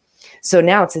with it. So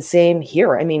now it's the same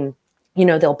here. I mean, you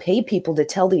know, they'll pay people to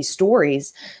tell these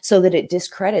stories so that it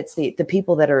discredits the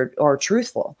people that are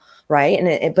truthful. Right.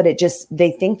 And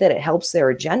they think that it helps their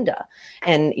agenda.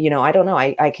 And, you know, I don't know.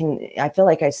 I feel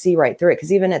like I see right through it,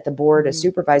 because even at the board of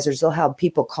supervisors, they'll have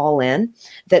people call in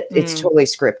that it's totally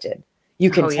scripted. You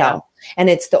can tell. Yeah. And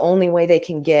it's the only way they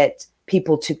can get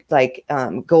people to like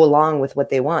go along with what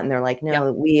they want. And they're like,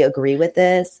 no, we agree with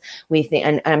this. We think,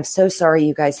 and I'm so sorry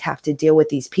you guys have to deal with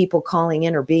these people calling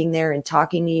in or being there and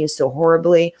talking to you so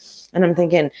horribly. And I'm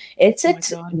thinking,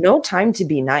 it's no time to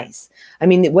be nice. I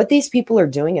mean, what these people are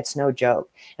doing, it's no joke.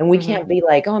 And we can't be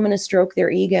like, oh, I'm going to stroke their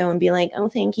ego and be like, oh,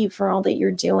 thank you for all that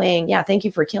you're doing. Yeah, thank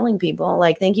you for killing people.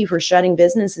 Like, thank you for shutting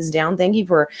businesses down. Thank you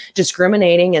for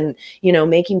discriminating and, you know,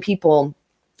 making people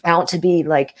out to be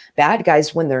like bad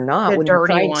guys when they're not. The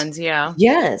dirty ones, yeah.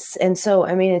 Yes. And so,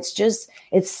 I mean, it's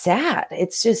sad.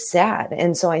 It's just sad.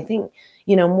 And so I think,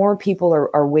 you know, more people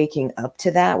are waking up to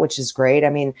that, which is great. I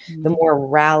mean, the more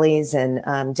rallies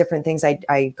and different things.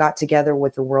 I got together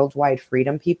with the Worldwide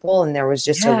Freedom people, and there was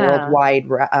just a worldwide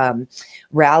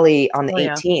rally on the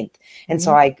 18th. And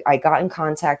so I got in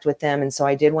contact with them. And so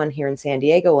I did one here in San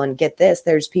Diego, and get this,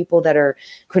 there's people that are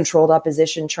controlled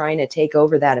opposition trying to take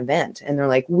over that event. And they're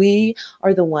like, we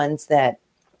are the ones that,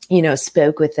 you know,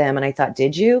 spoke with them. And I thought,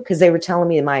 did you? Because they were telling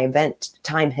me my event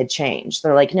time had changed.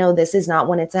 They're like, no, this is not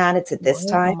when it's at. It's at this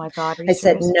time. Oh my God. I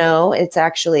said, no, it's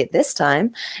actually at this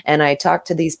time. And I talked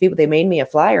to these people. They made me a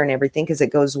flyer and everything, because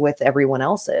it goes with everyone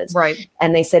else's. Right.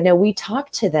 And they said, no, we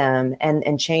talked to them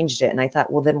and changed it. And I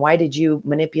thought, well, then why did you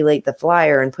manipulate the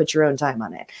flyer and put your own time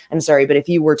on it? I'm sorry, but if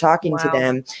you were talking to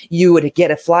them, you would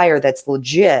get a flyer that's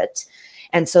legit.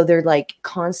 And so they're like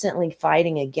constantly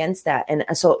fighting against that. And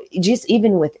so just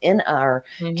even within our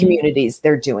communities,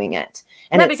 they're doing it.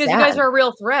 And because sad. You guys are a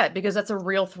real threat, because that's a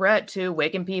real threat to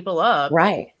waking people up.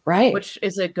 Right. Which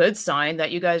is a good sign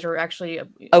that you guys are actually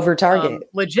over target.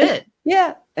 Legit.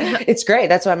 Yeah. It's great.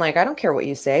 That's why I'm like, I don't care what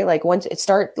you say. Like, once it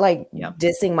start like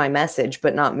dissing my message,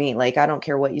 but not me. Like, I don't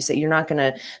care what you say. You're not going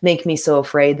to make me so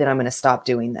afraid that I'm going to stop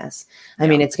doing this. I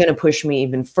mean, it's going to push me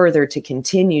even further to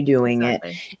continue doing it.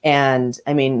 And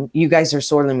I mean, you guys are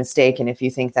sorely mistaken if you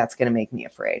think that's going to make me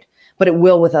afraid, but it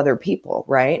will with other people.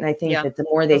 Right. And I think that the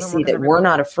more they see that we're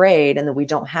not afraid and that we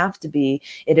don't have to be,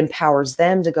 it empowers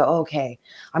them to go, okay,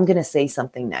 I'm going to say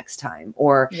something next time,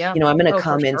 or, you know, I'm going to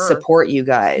come and support you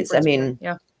guys. I mean,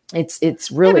 it's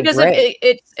really because great.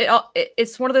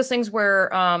 It's one of those things where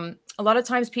a lot of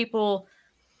times people,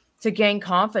 to gain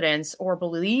confidence or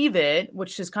believe it,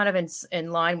 which is kind of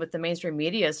in line with the mainstream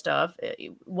media stuff,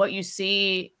 what you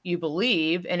see, you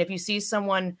believe. And if you see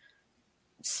someone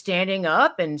standing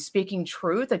up and speaking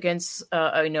truth against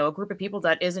a group of people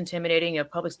that is intimidating of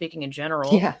public speaking in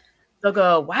general, they'll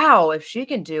go, wow, if she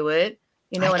can do it,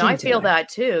 you know, and I feel that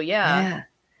too. Yeah.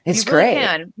 It's you really great.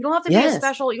 Can. You don't have to be a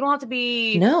special. You don't have to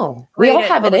be. No, we all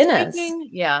have it in us.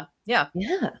 Yeah.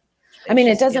 I mean,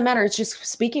 it doesn't matter. It's just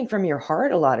speaking from your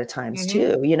heart a lot of times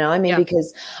too, you know, I mean,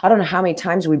 because I don't know how many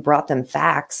times we brought them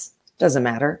facts. Doesn't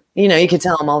matter. You know, you could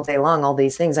tell them all day long, all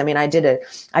these things. I mean, I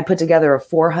put together a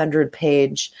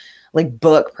 400-page like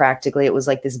book practically. It was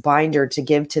like this binder to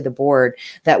give to the board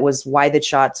that was why the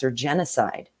shots are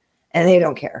genocide, and they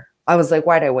don't care. I was like,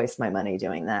 why'd I waste my money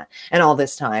doing that? And all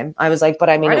this time, I was like,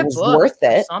 but I mean, it was worth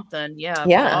it. Something. Yeah.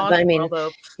 Blog, I mean,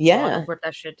 put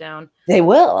that shit down. They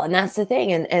will. And that's the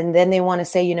thing. And then they want to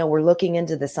say, you know, we're looking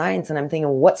into the science. And I'm thinking,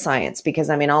 what science?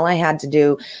 Because I mean, all I had to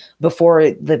do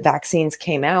before the vaccines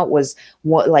came out was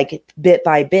like bit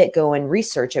by bit go and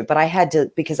research it. But I had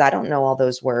to, because I don't know all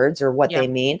those words or what they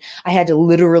mean. I had to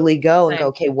literally go and go,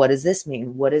 okay, what does this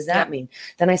mean? What does that mean?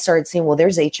 Then I started seeing, well,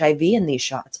 there's HIV in these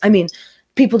shots. I mean,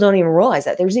 people don't even realize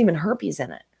that there's even herpes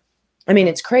in it. I mean,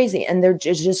 it's crazy. And they're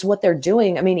just what they're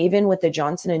doing. I mean, even with the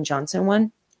Johnson & Johnson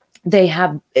one, they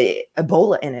have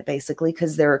Ebola in it basically,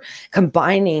 because they're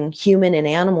combining human and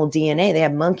animal DNA. They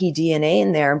have monkey DNA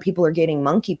in there, and people are getting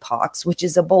monkeypox, which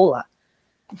is Ebola.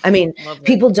 I mean,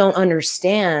 people don't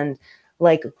understand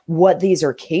like what these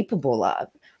are capable of.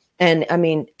 And I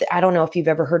mean, I don't know if you've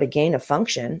ever heard of gain of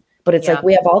function, but it's Yeah. like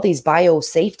we have all these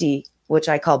biosafety, which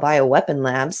I call bioweapon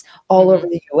labs all over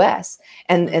the US.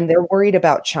 And they're worried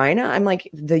about China. I'm like,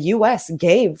 the US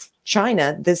gave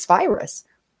China this virus.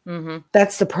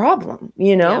 That's the problem,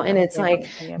 you know? And it's like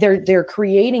they're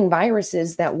creating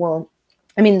viruses that will,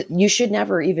 I mean, you should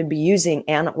never even be using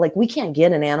like we can't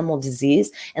get an animal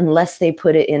disease unless they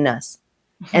put it in us.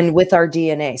 And with our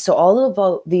DNA. So all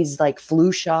of these like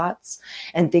flu shots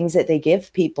and things that they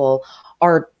give people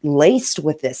are laced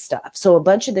with this stuff. So a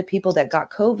bunch of the people that got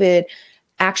COVID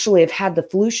actually have had the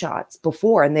flu shots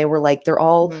before, and they were like, they're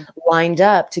all lined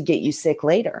up to get you sick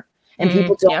later. And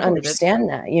people don't understand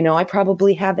that. You know, I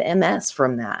probably have MS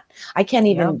from that. I can't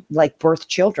even like birth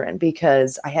children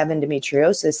because I have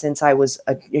endometriosis since I was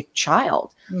a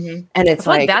child. And it's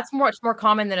like that's much more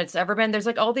common than it's ever been. There's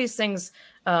like all these things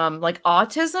like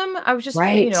autism. I was just,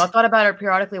 you know, I thought about it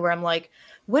periodically where I'm like,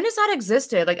 when has that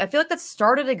existed? Like, I feel like that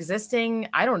started existing,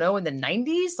 I don't know, in the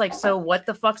 90s. Like, so what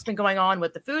the fuck's been going on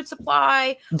with the food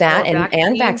supply? That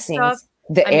and vaccines. Stuff?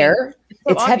 The air,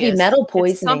 it's heavy metal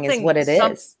poisoning is what it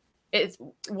is. It's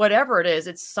whatever it is,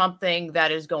 it's something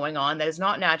that is going on that is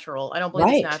not natural. I don't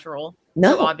believe it's natural.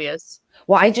 No. So obvious.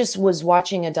 Well, I just was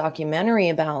watching a documentary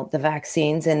about the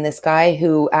vaccines, and this guy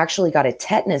who actually got a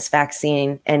tetanus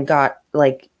vaccine and got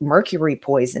like mercury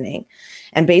poisoning.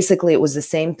 And basically it was the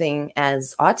same thing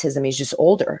as autism. He's just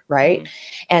older, right?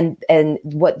 And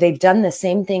what they've done the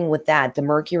same thing with that, the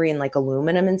mercury and like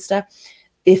aluminum and stuff.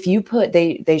 If you put,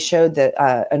 they showed that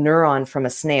a neuron from a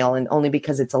snail, and only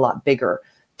because it's a lot bigger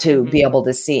to be able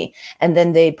to see. And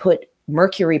then they put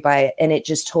mercury by it, and it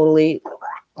just totally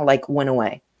like went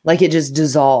away. Like it just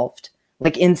dissolved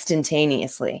like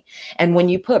instantaneously. And when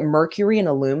you put mercury and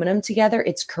aluminum together,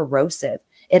 it's corrosive.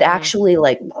 It actually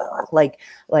like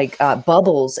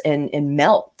bubbles and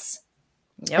melts.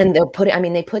 And they're putting, I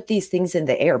mean, they put these things in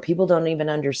the air. People don't even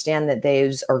understand that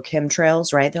those are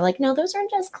chemtrails, right? They're like, no, those are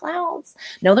just clouds.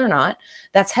 No, they're not.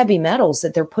 That's heavy metals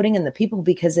that they're putting in the people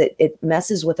because it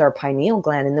messes with our pineal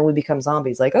gland, and then we become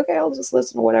zombies. Like, okay, I'll just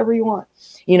listen to whatever you want,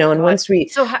 you know. And once we,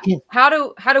 so how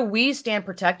do we stand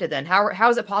protected then? How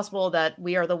is it possible that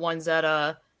we are the ones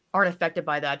that aren't affected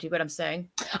by that? Do you get what I'm saying?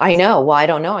 I know. Well, I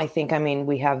don't know. I think, I mean,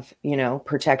 we have, you know,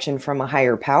 protection from a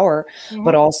higher power,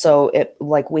 but also it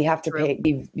like we have to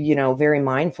be, you know, very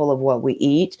mindful of what we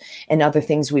eat and other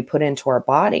things we put into our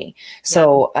body.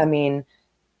 So, I mean,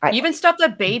 even stuff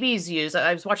that babies use.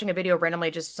 I was watching a video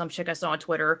randomly, just some chick I saw on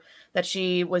Twitter, that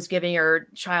she was giving her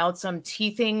child some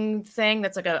teething thing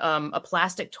that's like a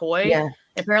plastic toy. Yeah.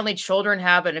 Apparently children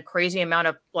have a crazy amount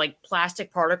of like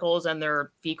plastic particles in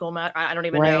their fecal matter. I don't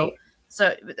even know.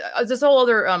 So this whole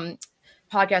other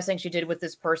podcast thing she did with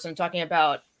this person talking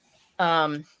about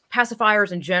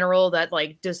pacifiers in general that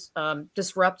like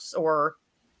disrupts or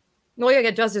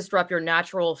it does disrupt your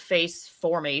natural face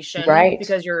formation, right?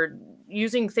 Because you're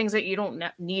using things that you don't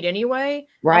need anyway.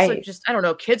 Right. Also just, I don't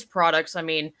know, kids products. I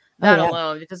mean, that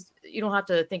alone, because you don't have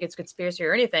to think it's conspiracy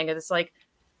or anything. It's like,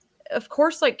 of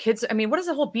course, like kids, I mean, what is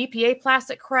the whole BPA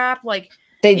plastic crap? Like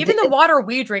even the water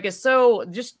we drink is so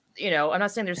just, you know, I'm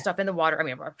not saying there's stuff in the water. I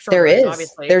mean, I'm sure there is,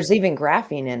 obviously. There's even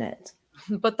graphene in it.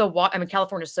 But the water, I mean,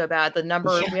 California's so bad. The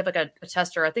number, we have like a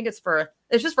tester. I think it's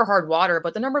just for hard water,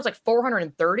 but the number is like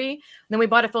 430. And then we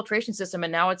bought a filtration system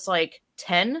and now it's like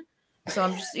 10. So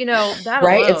I'm just, you know, that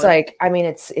right. alone. It's like, I mean,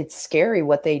 it's scary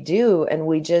what they do. And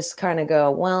we just kind of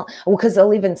go, well, because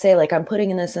they'll even say like, I'm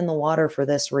putting this in the water for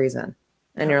this reason.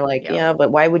 And you're like, yeah,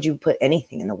 but why would you put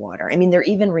anything in the water? I mean, they're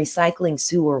even recycling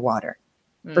sewer water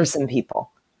for some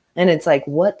people. And it's like,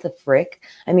 what the frick?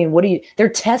 I mean, they're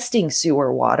testing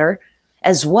sewer water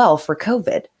as well for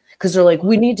COVID, because they're like,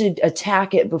 we need to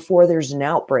attack it before there's an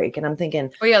outbreak. And I'm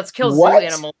thinking, oh yeah, let's kill zoo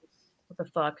animals. What the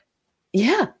fuck?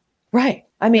 Yeah, right.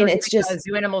 I mean, it's just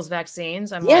zoo animals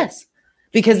vaccines.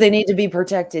 Because they need to be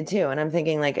protected too. And I'm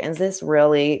thinking like, is this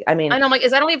really, I mean, I know, I'm like,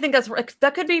 I don't even think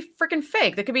that could be freaking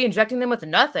fake. They could be injecting them with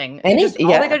nothing. All they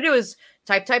gotta do is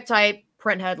type,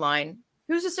 print headline.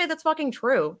 Who's to say that's fucking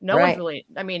true? No one's really,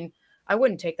 I mean, I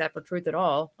wouldn't take that for truth at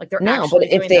all. Like they're actually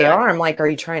but if they are, I'm like, are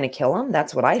you trying to kill them?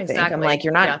 That's what I think. I'm like,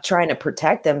 you're not trying to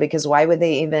protect them, because why would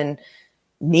they even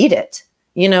need it?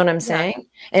 You know what I'm saying?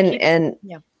 And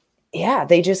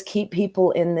they just keep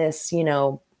people in this, you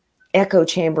know, echo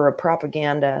chamber of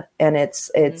propaganda. And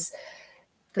it's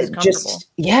just,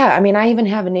 I mean, I even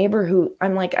have a neighbor who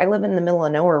I'm like, I live in the middle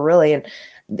of nowhere really. And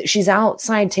she's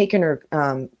outside taking her,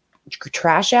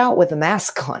 trash out with a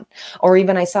mask on. Or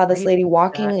even I saw this lady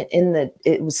walking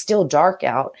it was still dark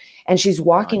out, and she's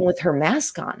walking with her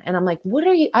mask on, and I'm like, what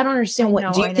are you, I don't understand.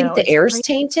 Do you think the air's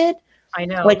tainted? I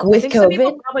know, like with COVID? Some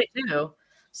people probably do.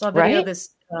 So a video of this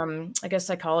I guess,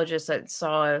 psychologist that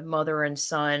saw a mother and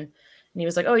son, and he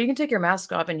was like, "Oh, you can take your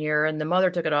mask off in here," and the mother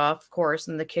took it off, of course,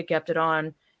 and the kid kept it on,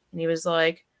 and he was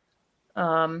like,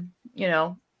 you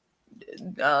know,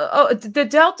 "Oh, the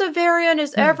Delta variant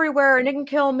is everywhere, and it can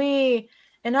kill me."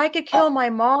 And I could kill my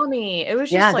mommy. It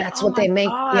was just like, that's oh what they make.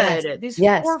 God, Yes. these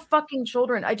Yes. poor fucking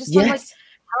children. I just feel like, Yes.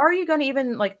 how are you going to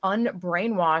even like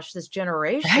unbrainwash this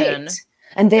generation? Right.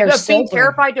 And they're being so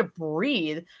terrified to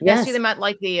breathe. I Yes. see them at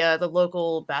like the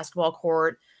local basketball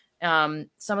court.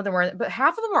 Some of them were, but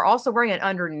half of them are also wearing it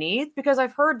underneath, because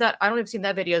I've heard that, I don't even seen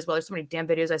that video as well. There's so many damn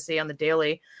videos I see on the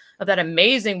daily of that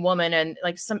amazing woman and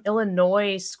like some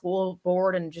Illinois school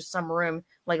board and just some room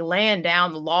like laying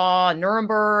down the law,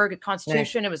 Nuremberg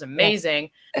Constitution. It was amazing.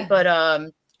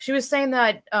 But she was saying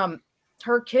that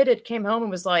her kid had came home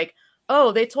and was like,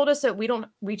 "Oh, they told us that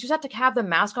we just have to have the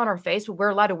mask on our face, but we're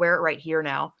allowed to wear it right here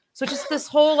now." So just this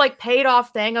whole like paid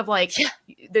off thing of like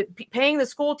paying the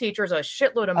school teachers a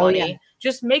shitload of money.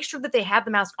 Just make sure that they have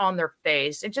the mask on their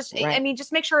face. And just, I mean,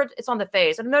 just make sure it's on the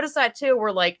face. And I noticed that too,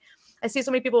 where like, I see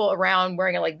so many people around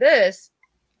wearing it like this.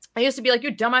 I used to be like,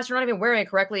 "You dumbass, you're not even wearing it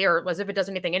correctly," or as if it does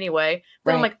anything anyway.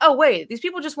 But I'm like, oh wait, these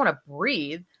people just want to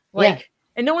breathe. Like,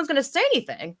 and no one's going to say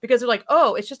anything because they're like,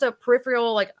 oh, it's just a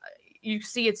peripheral, like you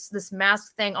see it's this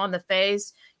mask thing on the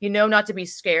face, not to be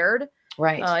scared.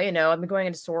 Right. You know, I've been going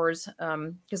into stores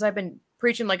because I've been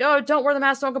preaching like, "Oh, don't wear the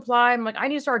mask, don't comply." I'm like, I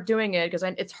need to start doing it because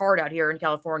it's hard out here in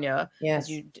California, as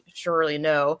you surely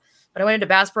know. But I went into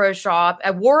Bass Pro Shop.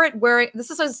 I wore it wearing,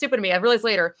 this is so stupid to me, I realized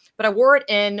later, but I wore it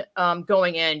in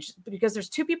going in just because there's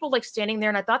two people like standing there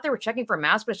and I thought they were checking for a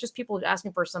mask, but it's just people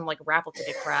asking for some like raffle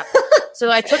ticket crap. So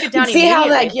I took it down. See how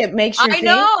that makes you think? I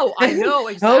know,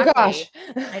 exactly. Oh gosh.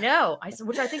 I know.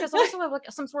 Which I think is also like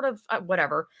some sort of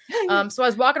whatever. So I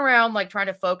was walking around like trying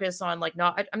to focus on like,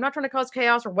 I'm not trying to cause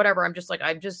chaos or whatever. I'm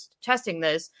just testing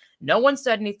this. No one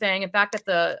said anything. In fact, at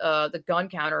the gun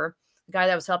counter, the guy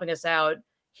that was helping us out,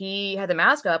 he had the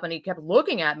mask up and he kept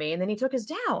looking at me and then he took his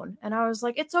down. And I was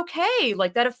like, it's okay.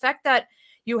 Like that effect that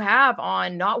you have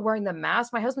on not wearing the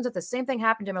mask. My husband said the same thing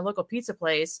happened to my local pizza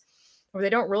place where they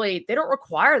don't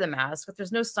require the mask, but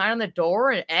there's no sign on the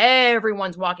door and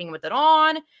everyone's walking with it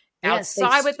on,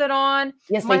 outside with it on.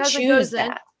 Yes, my they husband choose goes that.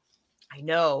 in. I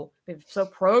know. They're so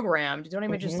programmed. You don't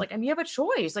even just like, you have a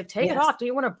choice. Like, take it off. Do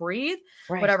you want to breathe?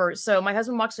 Right. Whatever. So my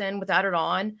husband walks in without it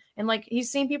on. And like, he's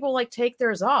seen people like take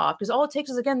theirs off because all it takes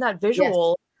is, again, that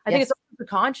visual. I think it's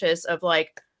subconscious of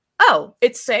like, oh,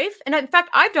 it's safe. And in fact,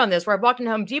 I've done this where I walked in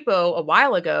Home Depot a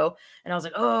while ago and I was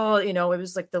like, oh, it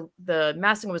was like the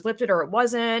masking was lifted or it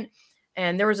wasn't.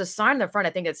 And there was a sign in the front,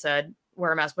 I think it said,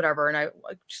 wear a mask, whatever. And I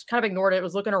just kind of ignored it.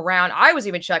 Was looking around. I was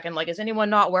even checking, like, is anyone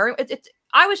not wearing it?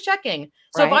 I was checking.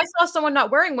 So if I saw someone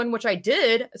not wearing one, which I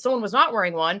did, someone was not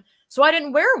wearing one. So I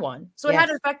didn't wear one. So it had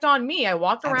an effect on me. I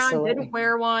walked around, didn't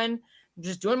wear one,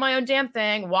 just doing my own damn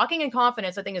thing. Walking in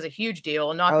confidence, I think, is a huge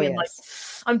deal. And not being like,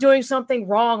 I'm doing something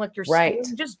wrong. Like, you're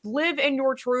just live in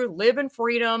your truth, live in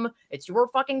freedom. It's your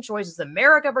fucking choice. It's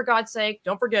America, for God's sake.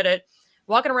 Don't forget it.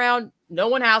 Walking around, no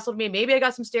one hassled me. Maybe I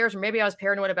got some stares, or maybe I was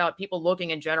paranoid about people looking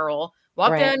in general.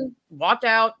 Walked in, walked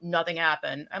out, nothing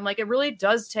happened. I'm like, it really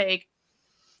does take,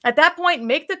 at that point,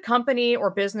 make the company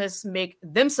or business make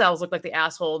themselves look like the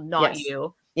asshole, not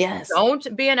you. Yes.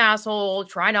 Don't be an asshole.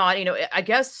 Try not. I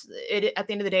guess at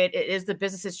the end of the day, it is the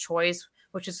business's choice,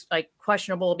 which is like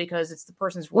questionable because it's the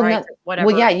person's right. Whatever.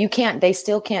 Well, yeah, they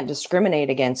still can't discriminate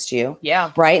against you.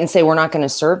 Yeah. Right. And say, we're not going to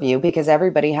serve you, because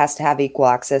everybody has to have equal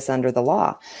access under the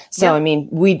law. So, I mean,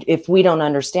 if we don't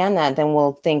understand that, then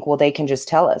we'll think, well, they can just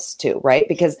tell us to, right?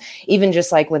 Because even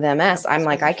just like with MS, I'm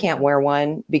like, I can't wear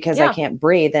one because I can't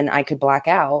breathe and I could black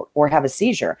out or have a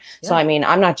seizure. So, I mean,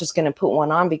 I'm not just going to put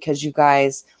one on because you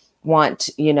guys want,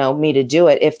 me to do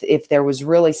it. If there was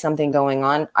really something going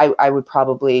on, I would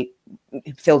probably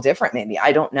feel different. Maybe,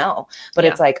 I don't know, but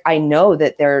it's like, I know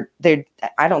that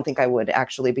I don't think I would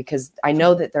actually, because I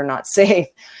know that they're not safe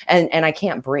and I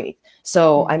can't breathe.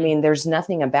 So, I mean, there's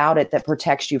nothing about it that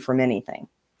protects you from anything.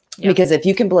 Because if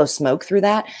you can blow smoke through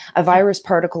that, a virus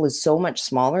particle is so much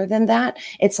smaller than that.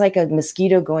 It's like a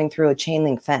mosquito going through a chain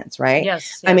link fence, right?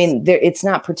 Yes. I mean, it's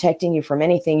not protecting you from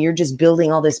anything. You're just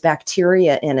building all this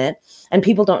bacteria in it. And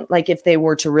people don't, like, if they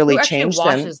were to really change them.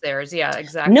 Washes theirs. Yeah,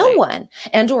 exactly. No one.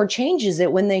 Or changes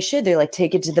it when they should. They like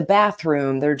take it to the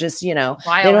bathroom. They're just, they don't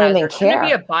even care.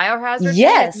 Shouldn't it be a biohazard?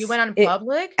 Yes. If you went out in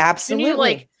public? Absolutely. Shouldn't you,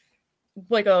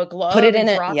 like a glove, put it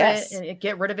in drop it, it and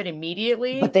get rid of it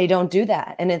immediately? But they don't do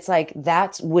that. And it's like,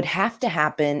 that would have to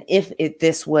happen if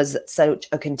this was such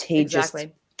a contagious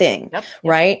thing.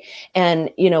 Right.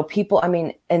 And, people, I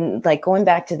mean, and like going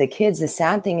back to the kids, the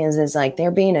sad thing is like,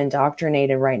 they're being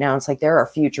indoctrinated right now. It's like, they're our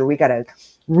future. We got to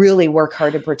really work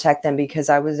hard to protect them, because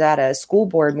I was at a school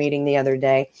board meeting the other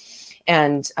day,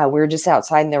 and we were just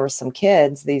outside, and there were some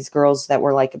kids, these girls that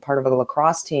were like a part of a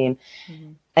lacrosse team.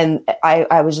 Mm-hmm. And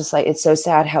I was just like, it's so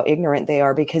sad how ignorant they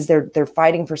are, because they're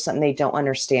fighting for something they don't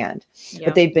understand,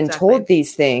 but they've been told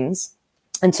these things.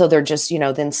 And so they're just,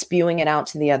 then spewing it out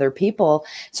to the other people.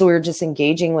 So we were just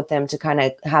engaging with them to kind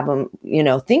of have them,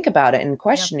 think about it and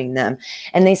questioning them.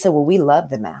 And they said, well, we love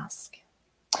the mask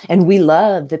and we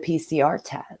love the PCR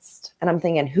test. And I'm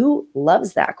thinking, who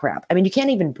loves that crap? I mean, you can't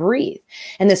even breathe.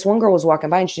 And this one girl was walking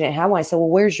by and she didn't have one. I said, well,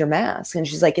 where's your mask? And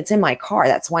she's like, it's in my car.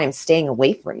 That's why I'm staying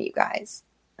away from you guys.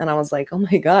 And I was like, oh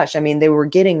my gosh. I mean, they were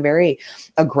getting very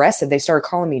aggressive. They started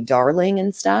calling me darling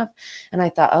and stuff. And I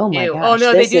thought, oh my gosh. Oh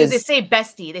no, they do. They say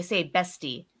bestie. They say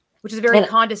bestie, which is a very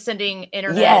condescending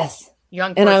internet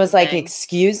young person. And I was like, thing.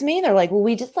 excuse me? They're like, well,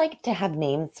 we just like to have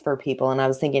names for people. And I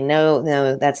was thinking, no,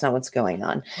 that's not what's going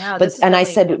on. Wow, and I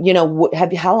said,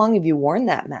 how long have you worn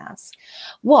that mask?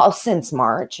 Well, since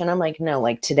March. And I'm like, no,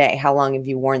 like today. How long have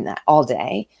you worn that? All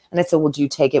day. And I said, well, do you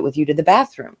take it with you to the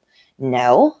bathroom?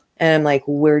 No. And I'm like,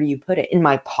 where do you put it? In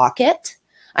my pocket?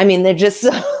 I mean, they're just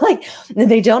like,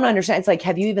 they don't understand. It's like,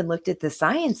 have you even looked at the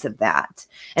science of that?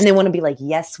 And they want to be like,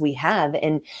 yes, we have.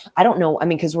 And I don't know. I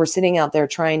mean, because we're sitting out there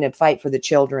trying to fight for the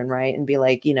children, right? And be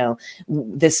like,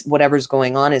 this, whatever's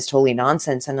going on is totally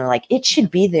nonsense. And they're like, it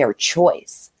should be their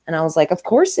choice. And I was like, of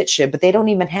course it should, but they don't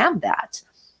even have that.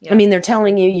 Yeah. I mean, they're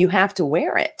telling you have to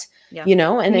wear it, and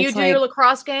can you do your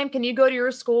lacrosse game? Can you go to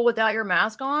your school without your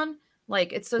mask on?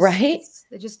 Like, it's so right.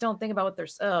 They just don't think about what they're.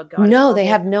 Oh God. No, they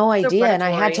have no idea. And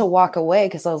I had to walk away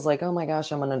because I was like, oh my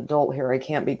gosh, I'm an adult here. I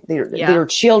can't be. They're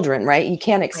children, right? You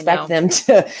can't expect them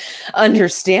to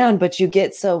understand, but you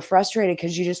get so frustrated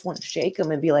because you just want to shake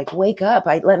them and be like, wake up.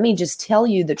 Let me just tell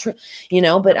you the truth,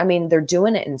 But I mean, they're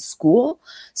doing it in school,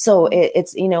 so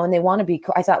it's and they want to be.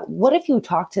 I thought, what if you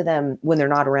talk to them when they're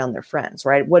not around their friends,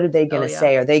 right? What are they going to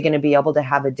say? Are they going to be able to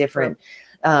have a different,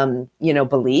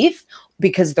 belief?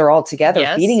 Because they're all together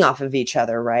feeding off of each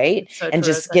other, right? So and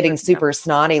just getting super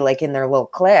snotty, like in their little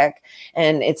clique.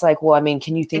 And it's like, well, I mean,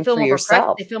 can you think for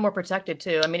yourself? They feel more protected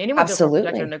too. I mean, anyone feels more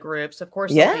protected in the groups. Of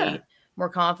course, they'll be more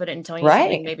confident in telling you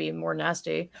something maybe more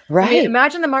nasty. Right. I mean,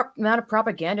 imagine the amount of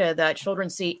propaganda that children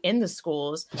see in the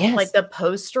schools, like the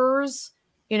posters,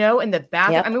 in the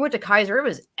bathroom. Yep. I mean, we went to Kaiser; it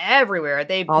was everywhere.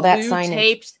 They all blue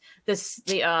taped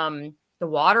the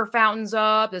water fountains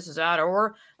up. This is out of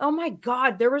order. Oh my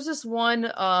God. There was this one,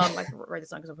 I can write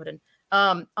this down because I put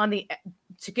in,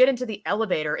 to get into the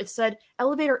elevator, it said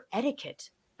elevator etiquette.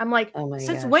 I'm like,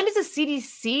 since when does the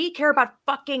CDC care about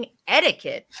fucking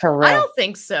etiquette? For real? I don't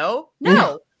think so.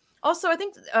 No. Also, I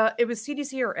think it was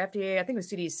CDC or FDA. I think it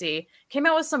was CDC came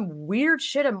out with some weird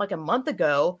shit like a month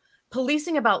ago,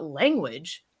 policing about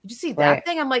language. Did you see that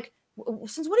thing? I'm like,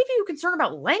 since when have you concerned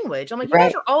about language? I'm like, you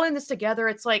guys are all in this together.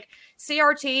 It's like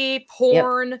CRT,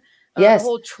 porn,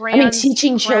 whole trans. I mean,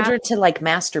 teaching children to like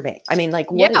masturbate. I mean, like,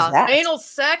 what is that? Anal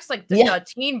sex, like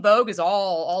Teen Vogue is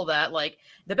all that. Like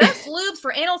the best lubes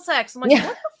for anal sex. I'm like,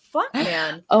 what the fuck,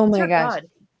 man? Oh my gosh. God.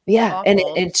 Yeah. And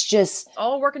it's just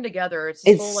all working together. It's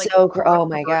full, oh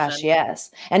my gosh.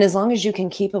 Yes. And as long as you can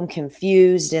keep them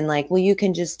confused and like, well, you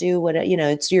can just do what,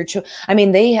 it's your I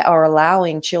mean, they are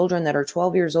allowing children that are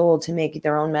 12 years old to make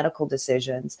their own medical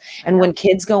decisions. And when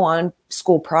kids go on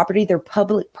school property, they're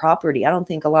public property. I don't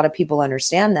think a lot of people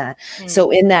understand that. So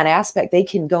in that aspect, they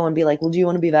can go and be like, well, do you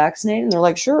want to be vaccinated? And they're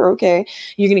like, sure. Okay.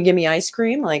 You're going to give me ice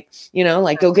cream. Like,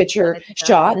 go get your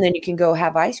shot and then you can go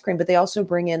have ice cream. But they also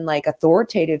bring in like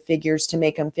authoritative figures to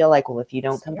make them feel like, well, if you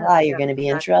don't comply, you're going to be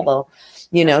in trouble,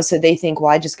 so they think,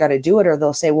 well, I just got to do it. Or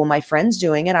they'll say, well, my friend's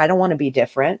doing it. I don't want to be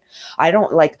different. They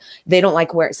don't like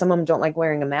some of them don't like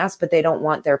wearing a mask, but they don't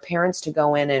want their parents to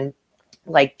go in and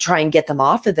like try and get them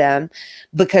off of them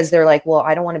because they're like, well,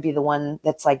 I don't want to be the one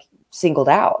that's like singled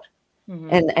out.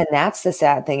 And that's the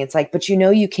sad thing. It's like, but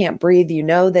you can't breathe,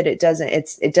 that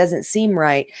it doesn't seem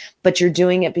right, but you're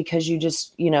doing it because you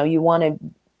just, you want to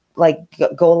like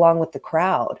go along with the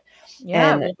crowd.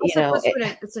 Yeah. And,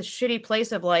 it's a shitty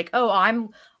place of like,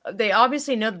 they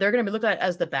obviously know they're going to be looked at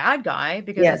as the bad guy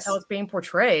because that's how it's being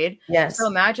portrayed. Yes. So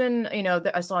imagine,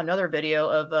 I saw another video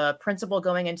of a principal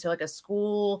going into like a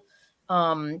school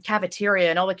cafeteria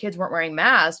and all the kids weren't wearing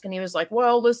masks. And he was like,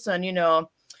 well, listen, you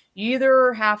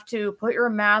either have to put your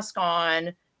mask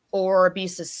on or be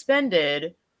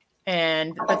suspended.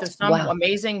 But there's some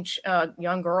amazing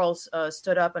young girls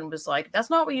stood up and was like, that's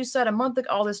not what you said a month ago,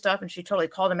 all this stuff. And she totally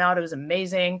called him out. It was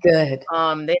amazing. Good.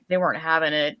 They weren't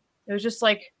having it. It was just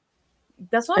like,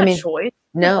 That's not I a mean, choice.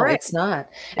 no, Right. it's not.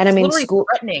 And It's I mean, literally school,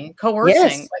 threatening, coercing.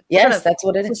 yes, Like, they're yes, gonna that's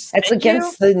what it is. That's suspend you?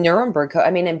 against the Nuremberg Code.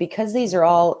 I mean, and because these are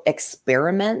all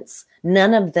experiments,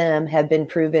 none of them have been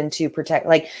proven to protect,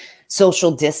 like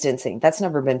social distancing. That's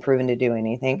never been proven to do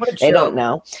anything. What a They don't joke.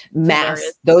 know. hilarious.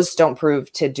 Masks, those don't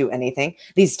prove to do anything.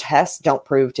 These tests don't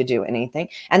prove to do anything.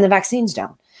 And the vaccines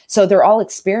don't. So they're all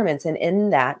experiments. And in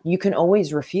that, you can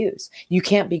always refuse. You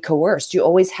can't be coerced. You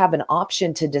always have an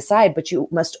option to decide, but you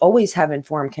must always have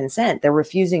informed consent. They're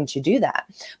refusing to do that.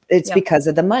 It's Yeah. because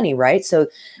of the money, right? So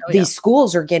Oh, these yeah.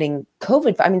 schools are getting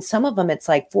COVID. I mean, some of them, it's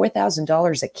like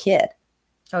 $4,000 a kid.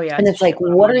 Oh, yeah. And it's a like,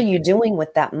 shitload of what are money. you doing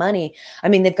with that money? I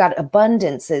mean, they've got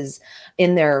abundances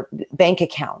in their bank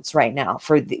accounts right now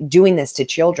for doing this to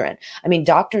children. I mean,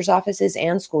 doctors' offices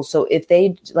and schools. So if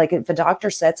a doctor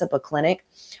sets up a clinic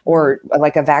or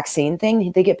like a vaccine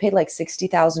thing, they get paid like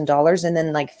 $60,000 and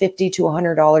then like $50 to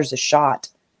 $100 a shot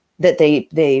that they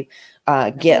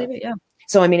give. Yeah.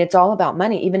 So, I mean, it's all about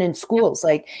money, even in schools.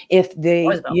 Like if they,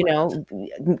 Always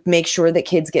about make sure that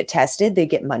kids get tested, they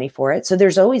get money for it. So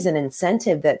there's always an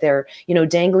incentive that they're,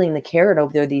 dangling the carrot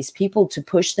over there, these people to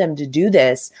push them to do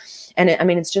this. And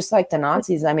it's just like the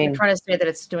Nazis. I They're mean, trying to say that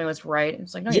it's doing what's right.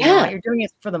 It's like, no, you're Yeah. not. You're doing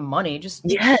it for the money. Just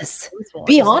yes, truthful.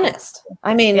 be It's like- honest.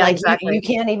 I mean, Yeah, like exactly. you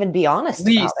can't even be honest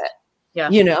Least. about it. Yeah.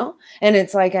 And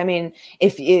it's like, I mean,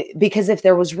 because if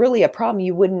there was really a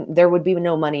problem, there would be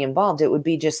no money involved. It would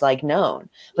be just like known,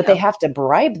 but they Yeah. have to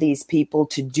bribe these people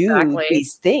to do Exactly.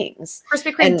 these things.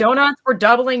 Krispy Kreme And- donuts were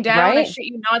doubling down. I Right. shit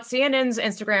you not. CNN's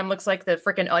Instagram looks like the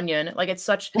freaking Onion. Like it's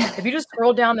such. If you just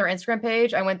scroll down their Instagram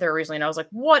page, I went there recently and I was like,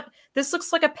 "What? This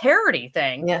looks like a parody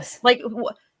thing." Yes. Like,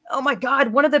 oh my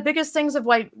god! One of the biggest things of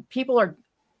why people are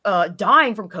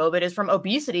dying from COVID is from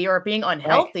obesity or being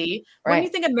unhealthy. When Right. you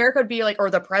think America would be like,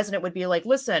 or the president would be like,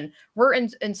 listen, we're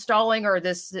installing or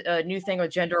this new thing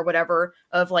with gender or whatever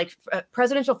of like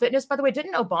presidential fitness. By the way,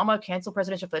 didn't Obama cancel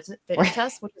presidential fitness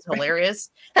tests, which is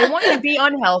hilarious? They want you to be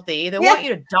unhealthy. They want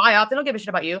you to die off. They don't give a shit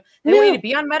about you. They want you to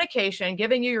be on medication,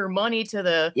 giving you your money to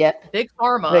the Yep. big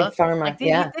pharma. Big pharma. Like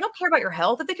they don't care about your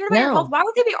health. If they cared about your No. health, why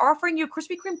would they be offering you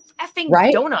Krispy Kreme effing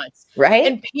Right. donuts? Right.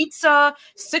 And pizza,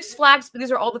 Six Flags.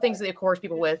 These are all the things that they coerce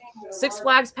people with. Six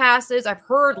Flags passes. I've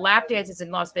heard lap dances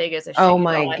in Las Vegas. I shit Oh you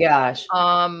my not. gosh.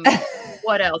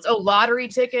 What else? Oh, lottery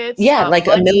tickets. Yeah, like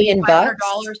 $1 million $500.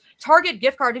 Target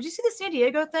gift card. Did you see the San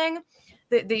Diego thing?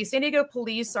 The San Diego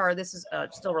police are. This is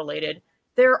still related.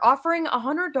 They're offering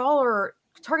 $100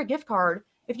 Target gift card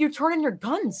if you turn in your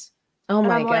guns. Oh And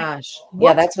my I'm like, gosh. Yeah,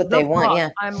 what that's what the they want. fuck? Yeah.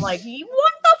 I'm like,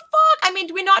 what the fuck? I mean,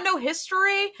 do we not know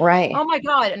history? Right. Oh my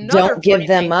god! Another Don't give funny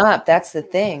them thing. up. That's the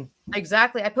thing.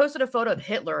 Exactly. I posted a photo of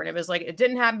Hitler and it was like, it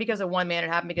didn't happen because of one man. It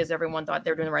happened because everyone thought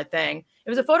they were doing the right thing. It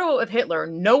was a photo of Hitler,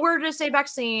 nowhere to say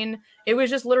vaccine. It was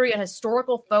just literally a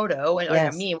historical photo and like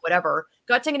Yes. a meme, whatever.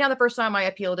 Got taken down the first time I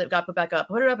appealed it, got put back up,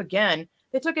 put it up again.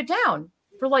 They took it down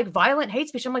for like violent hate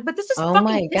speech. I'm like, but this is Oh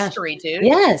my fucking gosh. history, dude.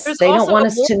 Yes. There's They don't also want a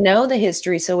us to know the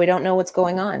history, so we don't know what's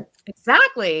going on.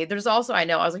 Exactly. There's also, I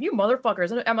was like, you motherfuckers.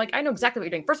 And I'm like, I know exactly what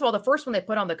you're doing. First of all, the first one they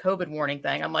put on the COVID warning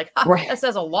thing, I'm like, Right. that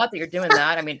says a lot that you're doing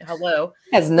that. I mean, hello.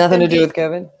 Has nothing to then do with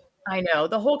COVID. I know.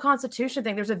 The whole Constitution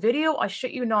thing. There's a video, I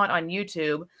shit you not, on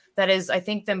YouTube that is, I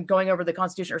think, them going over the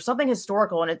Constitution or something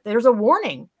historical. And there's a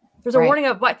warning. There's a Right. warning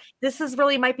of what this is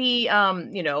really might be,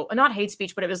 not hate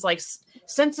speech, but it was like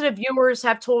sensitive viewers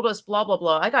have told us blah, blah,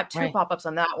 blah. I got two Right. pop-ups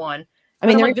on that one. I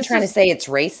mean, I'm they're like, even this trying is- to say it's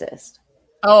racist.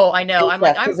 Oh, I know. I'm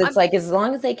like, because it's like as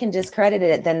long as they can discredit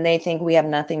it, then they think we have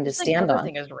nothing to It's like stand on.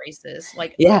 everything is racist.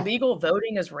 Like Yeah. illegal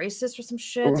voting is racist or some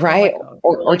shit. I'm Right. like, oh,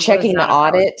 or really? What is checking the that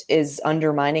about? audit is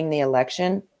undermining the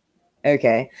election.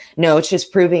 Okay. No, it's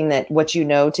just proving that what you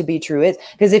know to be true is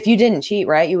because if you didn't cheat,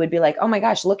 right, you would be like, oh my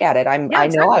gosh, look at it. Yeah, I know I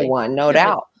exactly. won, no Yeah,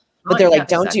 doubt. But they're yeah, like,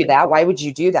 don't exactly. do that. Why would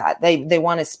you do that? They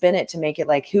want to spin it to make it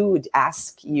like, who would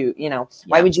ask you,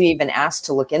 why Yeah. would you even ask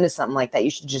to look into something like that?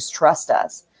 You should just trust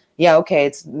us. Yeah,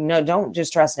 okay. Don't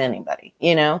just trust anybody,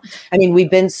 I mean,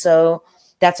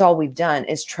 that's all we've done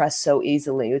is trust so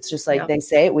easily. It's just like Yeah. they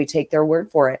say it, we take their word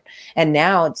for it. And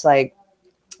now it's like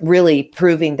really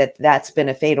proving that that's been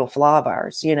a fatal flaw of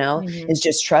ours, Mhm. is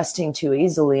just trusting too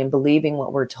easily and believing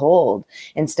what we're told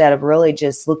instead of really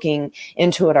just looking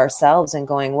into it ourselves and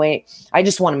going, wait, I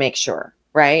just want to make sure.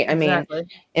 Right. I mean, Exactly.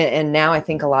 and now I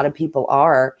think a lot of people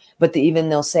are, but even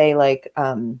they'll say like,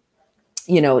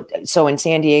 so in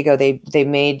San Diego, they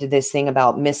made this thing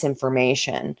about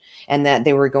misinformation and that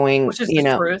they were going, Which is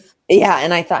the truth. yeah.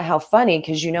 And I thought how funny,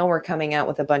 because, we're coming out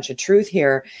with a bunch of truth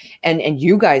here and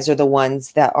you guys are the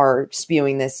ones that are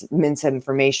spewing this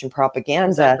misinformation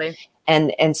propaganda. Exactly.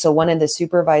 And so one of the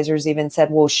supervisors even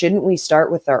said, well, shouldn't we start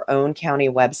with our own county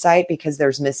website because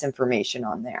there's misinformation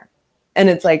on there? And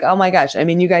it's like, oh my gosh, I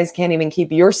mean, you guys can't even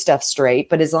keep your stuff straight,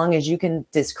 but as long as you can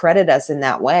discredit us in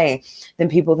that way, then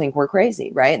people think we're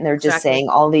crazy, right? And they're just saying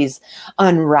all these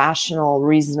unrational,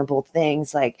 reasonable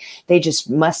things, like they just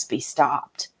must be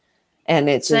stopped. And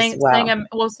it's saying, just,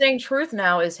 wow. saying truth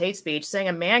now is hate speech. Saying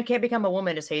a man can't become a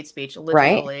woman is hate speech,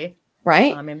 literally.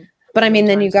 Right. I mean, but I mean,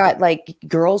 then you got like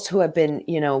girls who have been,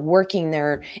 working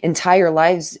their entire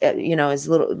lives, as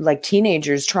little like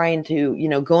teenagers trying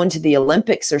to, go into the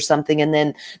Olympics or something. And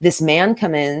then this man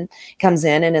comes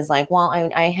in and is like, well,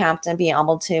 I have to be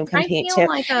able to compete.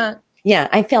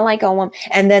 I feel like a woman.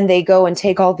 And then they go and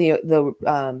take all the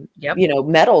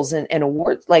medals and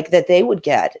awards like that they would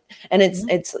get. And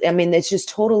it's just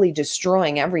totally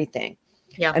destroying everything.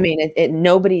 Yeah. I mean,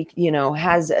 nobody,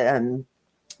 has,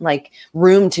 like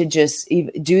room to just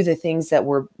do the things that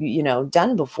were,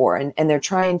 done before. And they're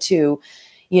trying to,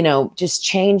 just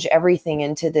change everything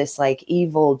into this like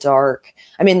evil, dark.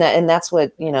 I mean, that's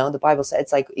what, the Bible says.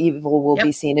 It's like evil will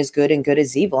be seen as good and good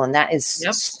as evil. And that is,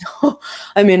 so,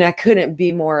 I mean, I couldn't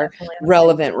be more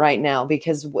relevant right now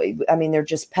because I mean, they're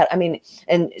just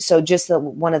and so just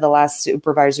one of the last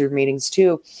supervisor meetings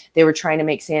too, they were trying to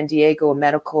make San Diego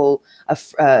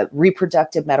a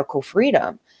reproductive medical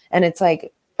freedom. And it's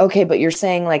like, okay, but you're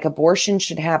saying like abortion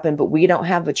should happen, but we don't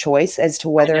have a choice as to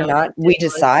whether or not we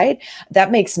decide. That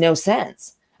makes no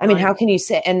sense. I mean, how can you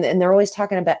say, and they're always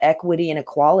talking about equity and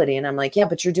equality. And I'm like, yeah,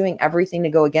 but you're doing everything to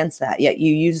go against that. Yet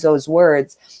you use those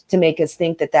words to make us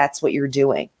think that that's what you're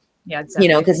doing. Yeah,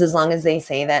 exactly. Because as long as they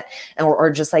say that,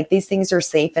 or just like these things are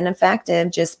safe and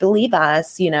effective, just believe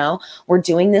us, we're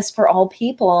doing this for all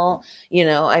people,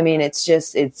 I mean, it's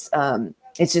just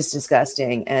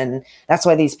disgusting. And that's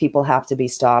why these people have to be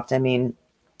stopped. I mean,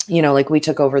 like we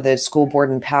took over the school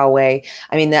board in Poway.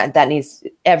 I mean, that needs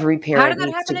every parent. How did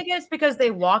that happen again? It's because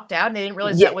they walked out and they didn't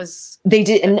realize they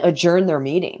didn't adjourn their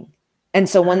meeting. And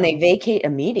so when they vacate a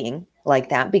meeting like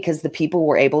that, because the people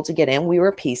were able to get in, we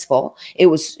were peaceful.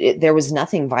 There was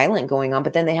nothing violent going on,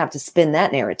 but then they have to spin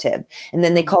that narrative. And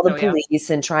then they call the police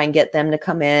and try and get them to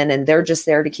come in, and they're just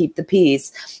there to keep the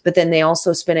peace. But then they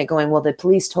also spin it going, well, the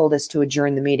police told us to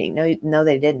adjourn the meeting. No,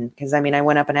 they didn't. Because I mean, I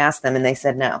went up and asked them and they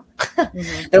said no.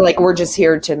 They're like, we're just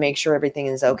here to make sure everything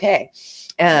is okay.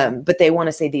 But they want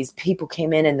to say these people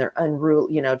came in and they're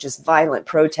unruly, just violent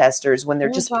protesters when they're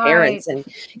just parents and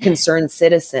concerned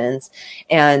citizens.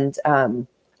 And,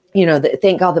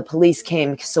 thank God the police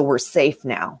came, so we're safe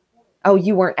now. Oh,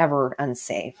 you weren't ever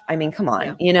unsafe. I mean, come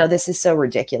on, this is so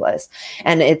ridiculous.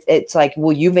 And it's like,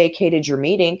 well, you vacated your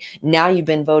meeting. Now you've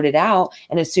been voted out.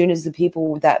 And as soon as the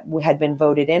people that had been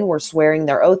voted in were swearing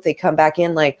their oath, they come back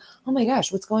in like, oh my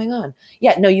gosh, what's going on?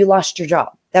 Yeah, no, you lost your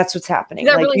job. That's what's happening.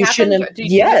 Does that like really you happen? shouldn't have.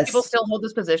 Do people still hold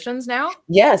those positions now?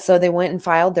 Yeah. So they went and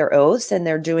filed their oaths, and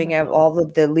they're doing all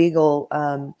of the legal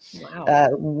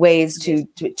ways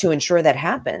to ensure that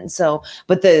happens. So,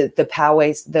 but the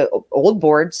Poway, the old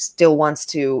board still wants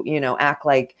to, act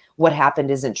like what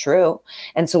happened isn't true.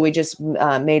 And so we just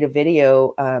made a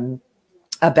video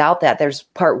about that. There's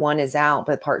part 1 is out,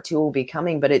 but part 2 will be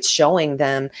coming, but it's showing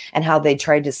them and how they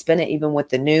tried to spin it, even with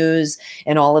the news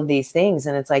and all of these things.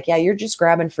 And it's like, yeah, you're just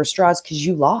grabbing for straws because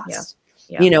you lost,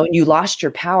 and you lost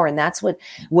your power. And that's why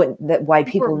people need to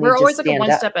stand up. We're always like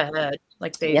one step ahead.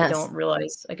 Like they don't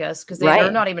realize, I guess, because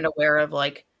they're not even aware of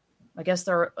like, I guess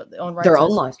their own rights. Their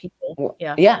own laws. People.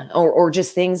 Yeah. Yeah. Or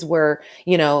just things where,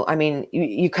 I mean,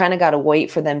 you kind of got to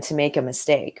wait for them to make a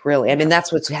mistake, really. I mean,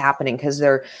 that's what's happening because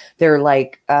they're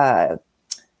like,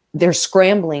 they're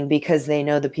scrambling because they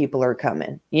know the people are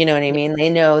coming. You know what I mean? They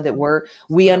know that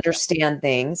we understand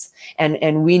things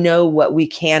and we know what we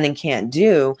can and can't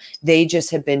do. They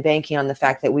just have been banking on the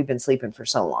fact that we've been sleeping for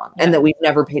so long and that we've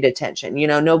never paid attention.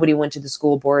 Nobody went to the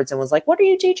school boards and was like, what are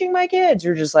you teaching my kids?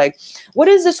 You're just like, what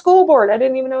is the school board? I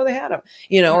didn't even know they had them,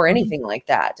 or anything like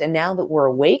that. And now that we're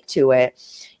awake to it,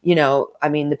 I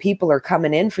mean, the people are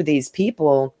coming in for these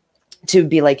people to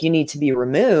be like, you need to be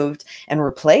removed and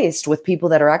replaced with people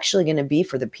that are actually going to be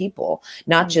for the people,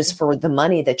 not just for the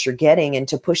money that you're getting and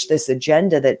to push this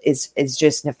agenda that is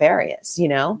just nefarious,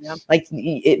 like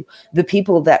the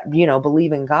people that,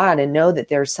 believe in God and know that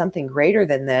there's something greater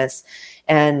than this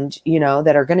and,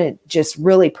 that are going to just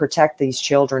really protect these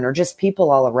children or just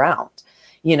people all around,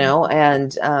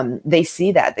 and they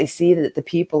see that the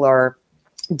people are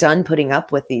done putting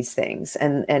up with these things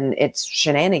and it's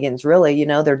shenanigans, really.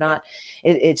 They're not,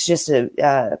 it's just and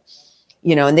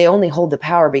they only hold the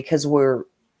power because we're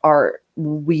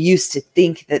we used to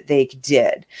think that they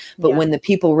did. But when the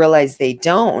people realize they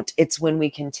don't, it's when we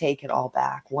can take it all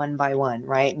back one by one,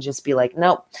 right? And just be like,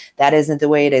 nope, that isn't the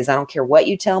way it is. I don't care what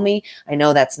you tell me. I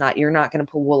know you're not going to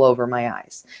pull wool over my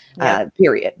eyes,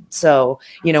 period. So,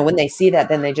 when they see that,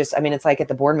 then they just, it's like at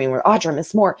the board meeting where Audra,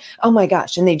 Miss Moore, oh my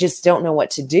gosh. And they just don't know what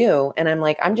to do. And I'm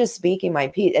like, I'm just speaking my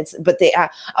piece. But they,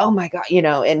 oh my God,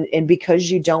 and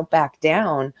because you don't back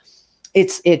down,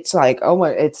 it's like, oh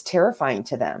my, it's terrifying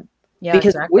to them. Yeah,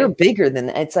 because we're bigger than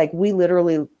that. It's like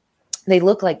they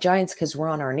look like giants because we're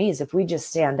on our knees. If we just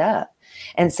stand up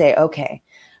and say, okay,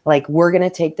 like we're going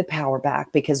to take the power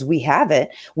back because we have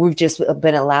it. We've just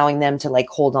been allowing them to like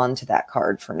hold on to that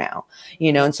card for now,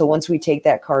 and so once we take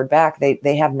that card back,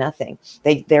 they have nothing.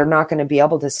 They're not going to be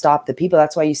able to stop the people.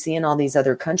 That's why you see in all these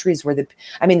other countries where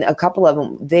a couple of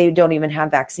them, they don't even have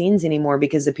vaccines anymore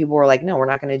because the people were like, no, we're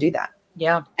not going to do that.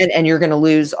 Yeah. And you're going to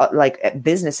lose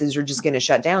businesses are just going to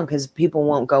shut down because people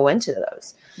won't go into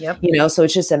those. Yep. So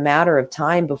it's just a matter of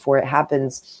time before it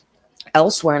happens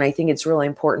elsewhere. And I think it's really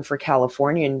important for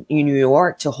California and New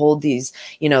York to hold these,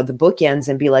 the bookends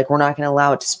and be like, we're not going to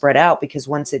allow it to spread out because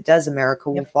once it does,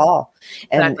 America will fall.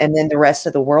 And then the rest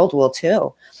of the world will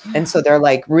too. And so they're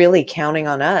like really counting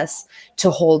on us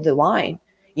to hold the line,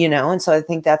 and so I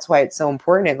think that's why it's so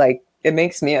important. It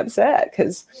makes me upset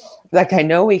because I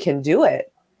know we can do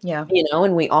it,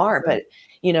 and we are, but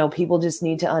people just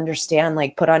need to understand,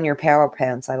 put on your power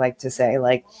pants, I like to say,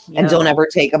 and don't ever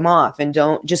take them off and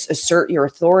don't just assert your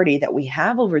authority that we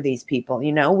have over these people.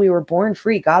 We were born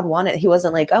free. God wanted, he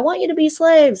wasn't like, I want you to be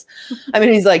slaves.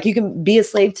 He's like, you can be a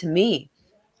slave to me.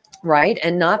 Right.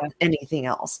 And not anything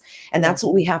else. And that's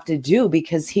what we have to do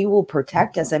because he will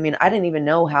protect us. I didn't even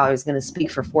know how I was going to speak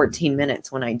for 14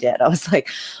 minutes when I did. I was like,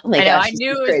 oh my gosh. I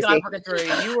knew it was God working through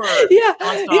you. You were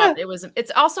nonstop. It's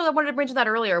also, I wanted to mention that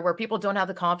earlier where people don't have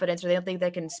the confidence or they don't think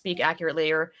they can speak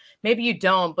accurately, or maybe you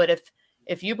don't. But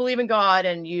if you believe in God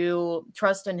and you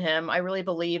trust in him, I really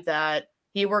believe that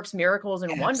he works miracles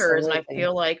and wonders. And I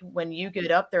feel like when you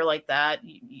get up there like that,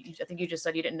 I think you just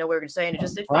said you didn't know what you were going to say. And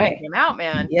it fucking came out,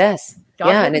 man. Yes.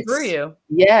 God through you.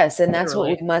 Yes. And that's what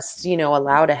we must,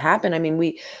 allow to happen.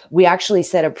 We actually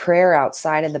said a prayer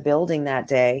outside of the building that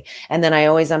day. And then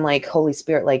I'm like, Holy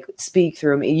Spirit, speak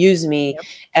through me, use me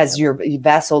as your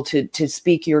vessel to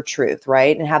speak your truth.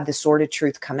 Right. And have the sword of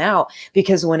truth come out,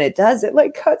 because when it does, it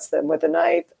cuts them with a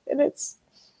knife. And it's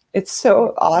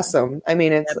so awesome.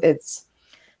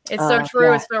 It's so true.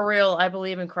 Yeah. It's so real. I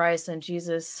believe in Christ and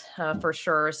Jesus for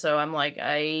sure. So I'm like,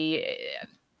 all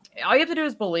you have to do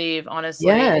is believe, honestly.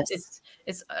 Yes.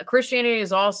 It's Christianity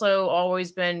has also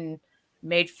always been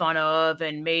made fun of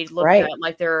and made looked at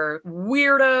like they're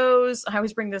weirdos. I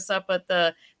always bring this up, but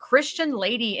the Christian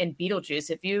lady in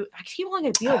Beetlejuice, I keep calling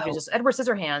it Beetlejuice, it's Edward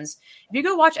Scissorhands. If you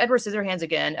go watch Edward Scissorhands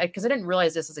again, because I didn't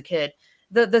realize this as a kid,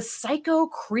 the psycho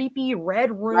creepy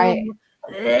red room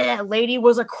lady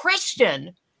was a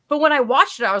Christian. But when I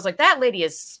watched it, I was like, that lady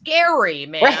is scary,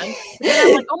 man. And then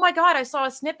I'm like, oh my God, I saw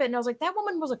a snippet and I was like, that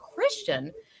woman was a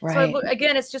Christian. Right. So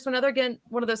again, it's just one of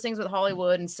those things with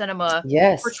Hollywood and cinema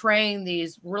portraying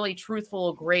these really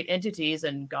truthful, great entities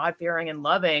and God-fearing and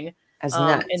loving. As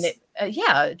nuts.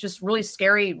 And just really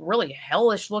scary, really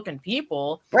hellish looking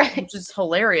people, which is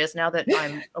hilarious now that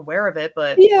I'm aware of it.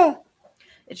 But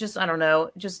it's just, I don't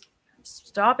know, just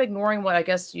stop ignoring what I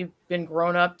guess you've been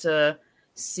grown up to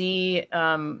see.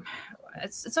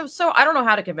 It's so I don't know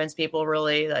how to convince people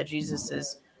really that Jesus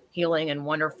is healing and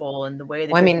wonderful and the way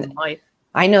that life.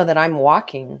 I know that I'm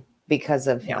walking because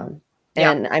of him.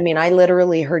 And I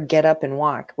literally heard get up and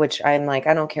walk, which I'm like,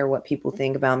 I don't care what people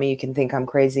think about me. You can think I'm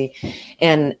crazy.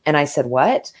 And I said,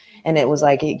 what? And it was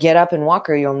like, get up and walk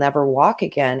or you'll never walk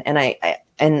again.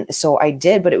 And so I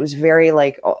did, but it was very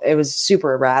it was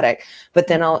super erratic. But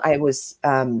then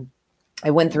I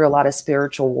went through a lot of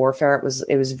spiritual warfare.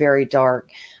 It was very dark,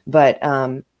 but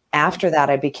after that,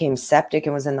 I became septic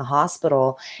and was in the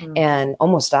hospital and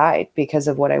almost died because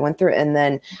of what I went through. And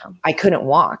then I couldn't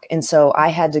walk. And so I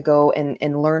had to go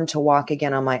and learn to walk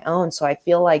again on my own. So I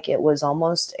feel like it was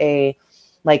almost I'm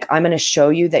going to show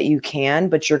you that you can,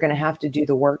 but you're going to have to do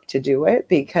the work to do it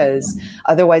because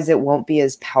otherwise it won't be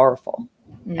as powerful.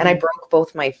 And I broke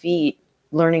both my feet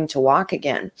learning to walk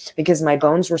again because my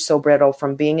bones were so brittle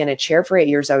from being in a chair for 8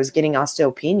 years. I was getting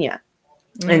osteopenia.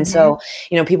 And so,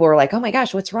 people were like, oh my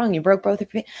gosh, what's wrong? You broke both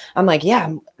of your feet. I'm like,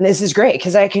 yeah, this is great.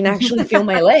 Cause I can actually feel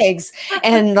my legs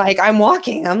and I'm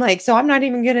walking. I'm like, so I'm not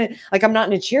even gonna, I'm not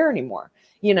in a chair anymore,?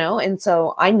 And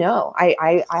so I know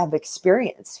I have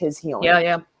experienced his healing.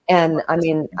 Yeah. And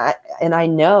I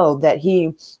know that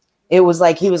he was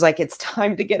like, it's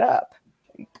time to get up.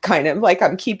 kind of like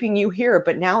I'm keeping you here,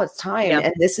 but now it's time,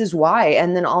 and this is why.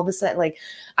 And then all of a sudden, like,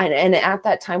 and at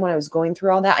that time when I was going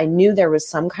through all that, I knew there was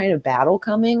some kind of battle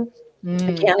coming.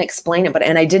 I can't explain it,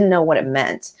 and I didn't know what it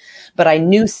meant, but I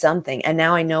knew something, and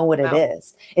now I know what it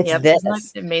is. It's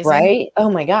this, amazing? Right? Oh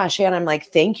my gosh. And I'm like,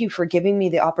 thank you for giving me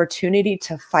the opportunity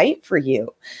to fight for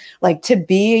you, like to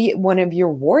be one of your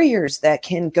warriors that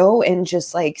can go and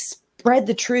just like spread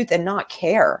the truth and not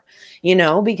care,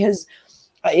 because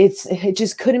it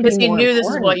just couldn't be more because he knew important.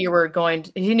 this is what you were going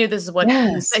to, he knew this is what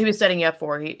he was setting you up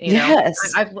for.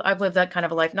 I've lived that kind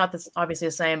of a life, not this obviously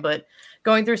the same, but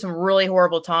going through some really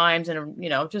horrible times and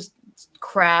just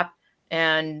crap.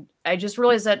 And I just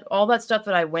realized that all that stuff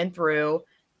that I went through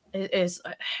is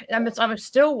I'm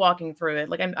still walking through it.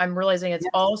 Like I'm realizing it's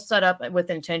all set up with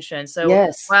intention.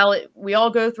 So while we all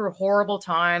go through horrible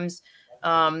times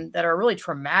that are really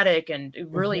traumatic and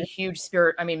really huge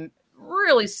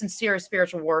really sincere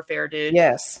spiritual warfare, dude.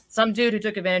 Yes. Some dude who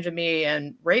took advantage of me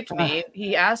and raped me,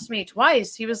 he asked me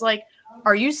twice. He was like,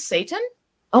 "Are you Satan?"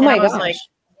 Oh my gosh.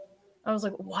 I was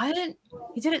like, "What?"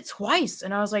 He did it twice.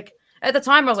 And I was like, at the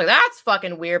time I was like, that's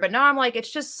fucking weird. But now I'm like,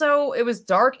 it's just so, it was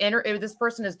dark. This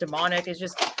person is demonic. It's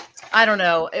just, I don't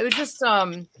know. It was just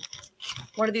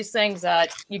one of these things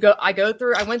that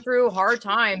I went through hard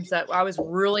times that I was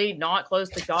really not close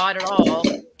to God at all,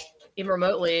 even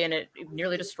remotely, and it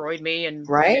nearly destroyed me and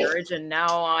my marriage. And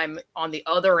now I'm on the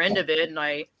other end of it, and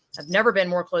I have never been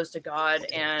more close to God.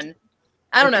 And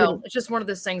I don't know. It's just one of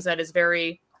those things that is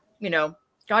very,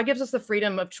 God gives us the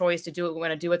freedom of choice to do what we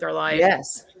want to do with our life.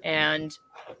 Yes. And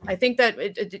I think that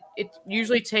it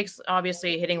usually takes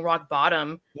obviously hitting rock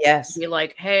bottom. Yes. To be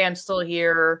like, hey, I'm still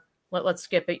here. Let's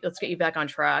skip it. Let's get you back on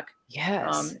track.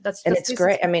 Yes. And it's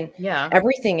great. I mean,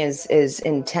 everything is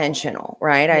intentional,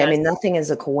 right? Yes. I mean, nothing is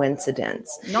a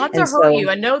coincidence. Not to hurt you.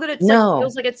 I know that it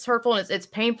feels like it's hurtful and it's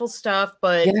painful stuff,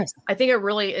 but I think it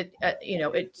really,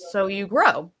 it's so you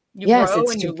grow.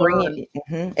 It's to bring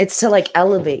it. It's to like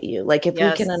elevate you. Like if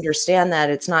we can understand that,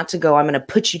 it's not to go, I'm going to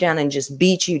put you down and just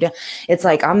beat you down. It's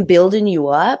like, I'm building you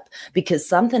up because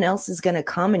something else is going to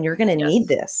come and you're going to need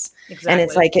this. Exactly. And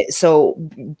it's like, so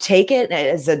take it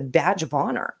as a badge of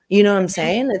honor. You know what I'm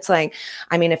saying? It's like,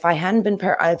 I mean, if I hadn't been,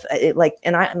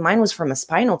 mine was from a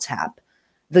spinal tap.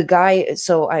 The guy,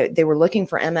 they were looking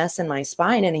for MS in my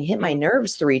spine and he hit my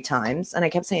nerves 3 times. And I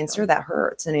kept saying, sir, that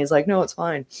hurts. And he's like, no, it's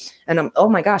fine. And I'm, oh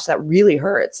my gosh, that really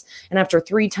hurts. And after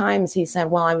 3 times, he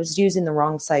said, well, I was using the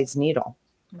wrong size needle.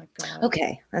 Oh my God.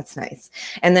 Okay, that's nice.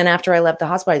 And then after I left the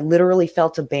hospital, I literally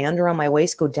felt a band around my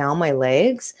waist go down my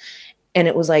legs. And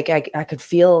it was like, I could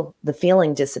feel the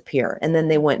feeling disappear. And then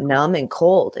they went numb and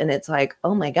cold. And it's like,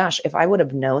 oh my gosh, if I would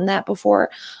have known that before,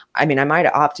 I mean, I might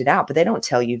have opted out, but they don't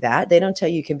tell you that. They don't tell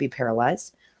you can be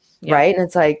paralyzed. Yeah. Right. And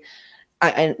it's like,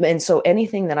 and so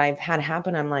anything that I've had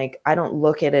happen, I'm like, I don't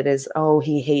look at it as, oh,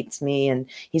 he hates me and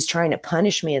he's trying to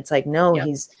punish me. It's like, no,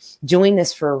 he's doing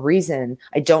this for a reason.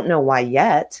 I don't know why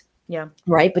yet. Yeah.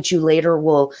 Right. But you later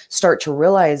will start to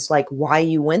realize like why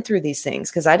you went through these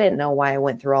things. Cause I didn't know why I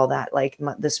went through all that, like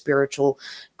the spiritual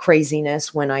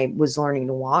craziness when I was learning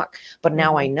to walk. But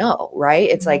now I know, right?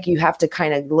 It's like you have to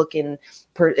kind of look and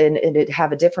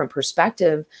have a different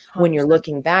perspective 100%. When you're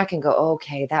looking back and go, oh,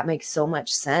 okay, that makes so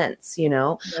much sense.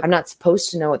 Yep. I'm not supposed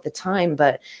to know at the time,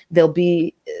 but there'll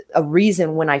be a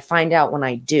reason when I find out when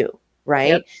I do. Right.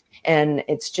 Yep. And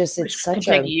it's such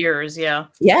take years. Yeah.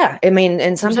 Yeah. I mean,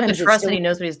 and sometimes you have to trust that he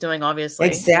knows what he's doing, obviously.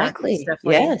 Exactly.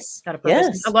 Yes.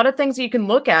 Yes. A lot of things you can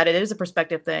look at, it is a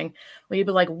perspective thing where you'd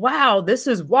be like, wow,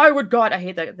 why would God, I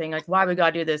hate that thing. Like, why would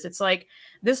God do this? It's like,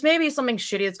 this may be something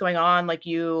shitty that's going on. Like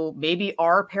you maybe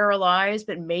are paralyzed,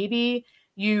 but maybe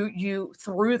you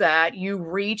through that, you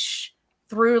reach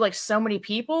through like so many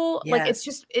people. Yes. Like it's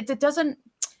just, it doesn't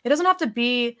have to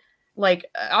be like,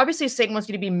 obviously Satan wants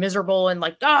you to be miserable and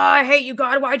like, I hate you,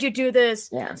 God, why'd you do this?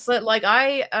 Yes. But like,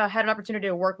 I had an opportunity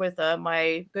to work with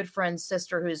my good friend's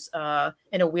sister who's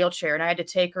in a wheelchair, and I had to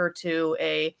take her to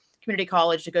a community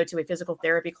college to go to a physical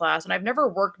therapy class. And I've never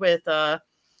worked with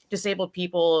disabled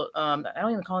people. I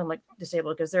don't even call them like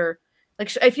disabled because they're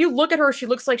like, if you look at her, she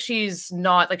looks like she's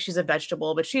not like she's a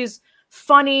vegetable, but she's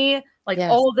funny, like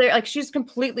all there, like she's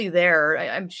completely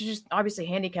there. She's just obviously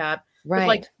handicapped, right? But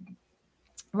like,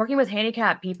 working with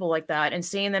handicapped people like that and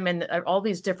seeing them in all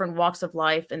these different walks of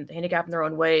life and handicapped in their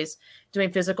own ways, doing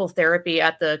physical therapy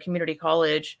at the community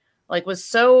college, like was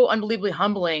so unbelievably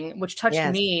humbling, which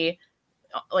touched me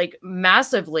like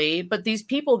massively. But these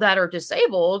people that are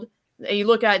disabled, you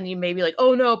look at and you may be like,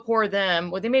 oh no, poor them.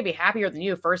 Well, they may be happier than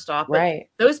you first off, but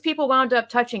those people wound up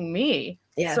touching me.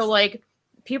 Yes. So like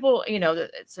people,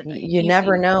 it's you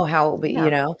never know how it'll be,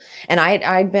 and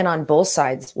I'd been on both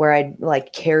sides where I'd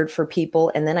like cared for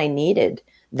people and then I needed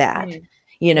that,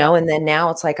 and then now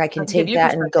it's like I can take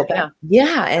that and go back.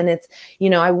 Yeah. And it's,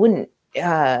 I wouldn't,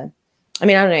 I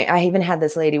mean, I don't know. I even had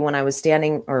this lady when I was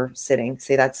standing or sitting.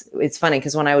 See, it's funny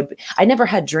because I never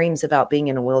had dreams about being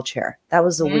in a wheelchair. That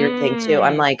was a weird thing too.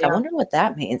 I'm like, I wonder what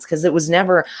that means. Cause it was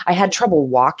never, I had trouble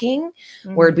walking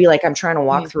where it'd be like, I'm trying to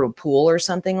walk through a pool or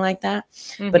something like that,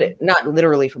 but not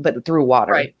literally, but through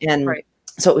water. Right. And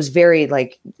so it was very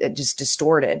like just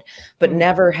distorted, but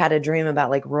never had a dream about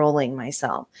like rolling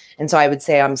myself. And so I would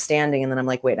say I'm standing and then I'm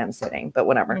like, wait, I'm sitting, but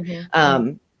whatever.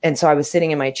 And so I was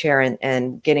sitting in my chair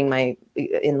and getting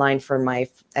in line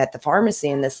at the pharmacy.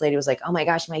 And this lady was like, oh my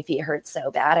gosh, my feet hurt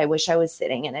so bad. I wish I was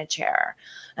sitting in a chair.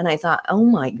 And I thought, oh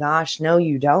my gosh, no,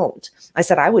 you don't. I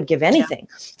said, I would give anything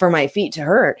for my feet to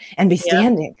hurt and be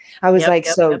standing. I was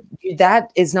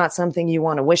that is not something you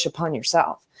want to wish upon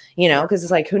yourself, because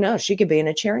it's like, who knows? She could be in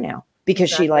a chair now because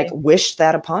she like wished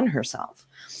that upon herself.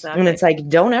 And it's like,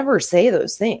 don't ever say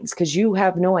those things because you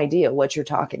have no idea what you're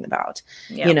talking about,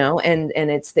 and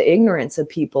it's the ignorance of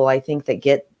people, I think, that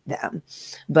get them.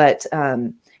 But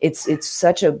it's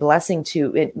such a blessing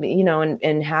to it,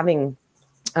 and having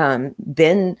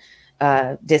been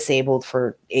disabled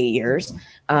for 8 years,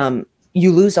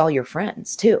 you lose all your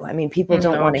friends too. I mean, people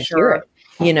don't want to hear it.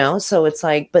 So it's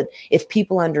like, but if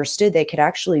people understood, they could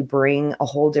actually bring a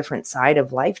whole different side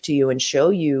of life to you and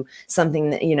show you something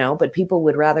that, but people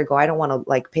would rather go, I don't want to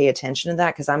like pay attention to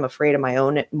that because I'm afraid of my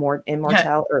own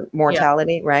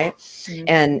mortality. Right.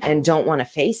 And don't want to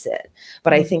face it.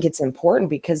 But I think it's important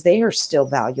because they are still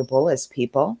valuable as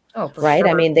people. Oh, right. Sure.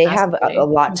 I mean, they have a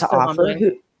lot to offer.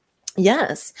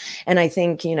 Yes. And I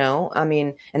think, I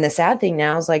mean, and the sad thing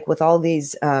now is like with all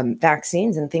these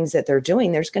vaccines and things that they're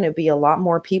doing, there's going to be a lot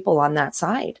more people on that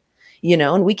side,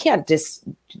 and we can't just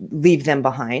leave them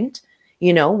behind.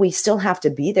 We still have to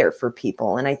be there for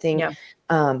people. And I think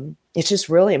it's just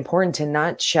really important to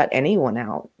not shut anyone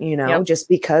out, just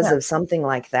because of something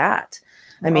like that.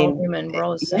 We're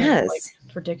all the same. Yes. Like,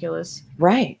 it's ridiculous.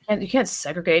 Right. And you can't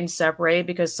segregate and separate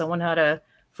because someone had a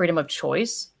freedom of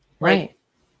choice. Right.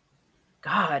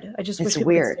 God, I just wish it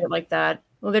weird could say it like that.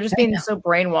 Well, they're just being so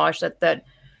brainwashed that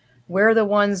we're the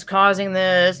ones causing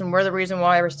this and we're the reason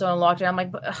why we're still in lockdown. I'm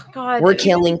like, but, God, we're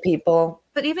killing people.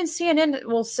 But even CNN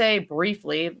will say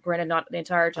briefly, granted not the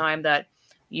entire time, that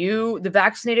the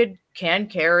vaccinated can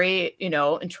carry,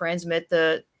 and transmit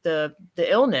the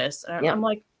illness. And I'm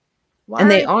like, why?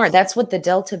 And they are. That's what the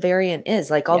Delta variant is.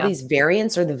 Like all these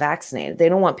variants are the vaccinated. They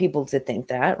don't want people to think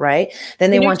that, right?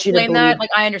 Then they want you to believe that. Like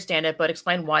I understand it, but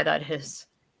explain why that is.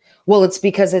 Well, it's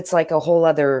because it's like a whole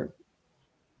other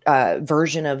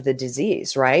version of the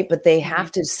disease, right? But they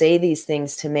have to say these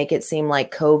things to make it seem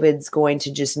like COVID's going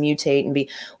to just mutate and be,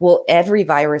 well, every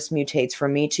virus mutates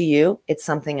from me to you. It's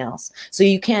something else. So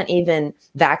you can't even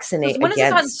vaccinate against. When has it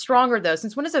gotten stronger though?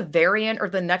 Since when is a variant or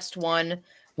the next one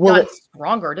gotten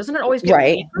stronger? Doesn't it always get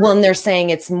right? Well, and they're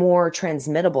saying it's more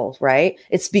transmittable, right?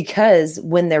 It's because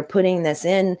when they're putting this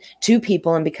in to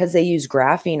people and because they use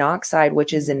graphene oxide,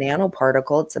 which is a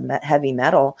nanoparticle, it's a heavy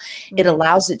metal, it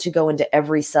allows it to go into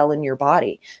every cell in your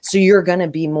body. So you're going to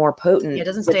be more potent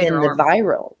within the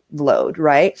viral load,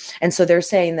 right? And so they're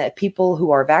saying that people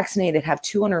who are vaccinated have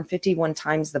 251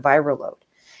 times the viral load.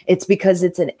 It's because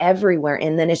it's in everywhere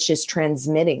and then it's just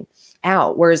transmitting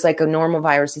out. Whereas like a normal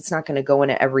virus, it's not going to go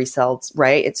into every cell,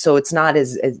 right? It's not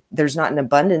as there's not an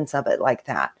abundance of it like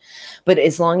that. But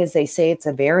as long as they say it's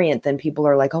a variant, then people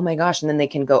are like, oh my gosh. And then they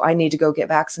can go, I need to go get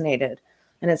vaccinated.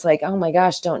 And it's like, oh my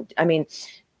gosh,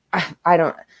 I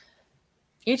don't.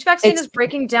 Each vaccine is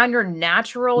breaking down your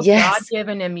natural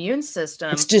God-given immune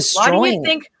system. It's destroying. Why do you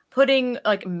think putting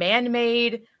like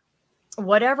man-made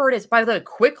whatever it is, by the way,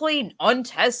 quickly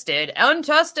untested.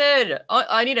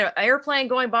 I need an airplane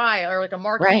going by or like a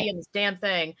marquee in this damn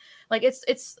thing. Like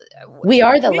we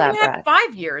are the lab rat.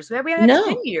 5 years. We haven't had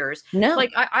 10 years. No.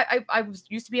 Like I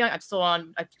used to be on, I'm still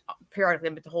on, I periodically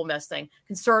with the whole mess thing,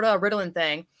 Concerta, Ritalin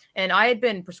thing. And I had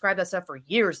been prescribed that stuff for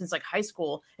years, since like high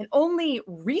school. And only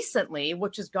recently,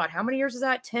 which is God, how many years is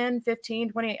that? 10,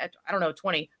 15, 20? I don't know,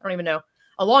 20. I don't even know.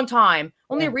 A long time.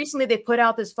 Only recently they put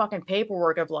out this fucking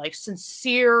paperwork of like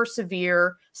severe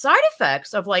side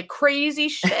effects of like crazy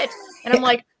shit. And I'm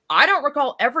like, I don't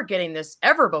recall ever getting this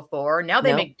ever before. Now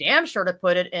they make damn sure to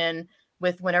put it in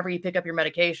with whenever you pick up your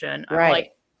medication. I'm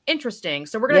like, interesting.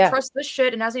 So we're going to trust this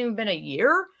shit. And it hasn't even been a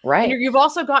year. Right. And you've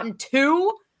also gotten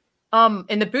 2.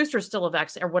 And the booster is still a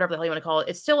vaccine or whatever the hell you want to call it.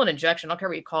 It's still an injection. I don't care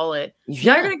what you call it.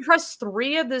 Now you're going to trust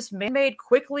 3 of this man-made,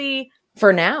 quickly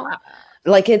for now.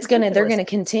 Like they're ridiculous. going to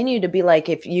continue to be like,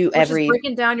 if you Which is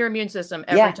breaking down your immune system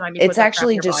every time you put it's that crap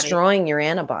actually in your body. destroying your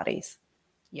antibodies.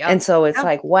 Yep. And so it's Yep.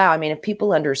 like, wow. I mean, if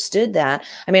people understood that,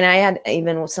 I mean, I had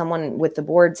even someone with the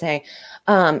board saying,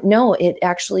 no, it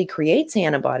actually creates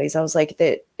antibodies. I was like,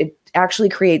 that it actually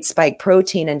creates spike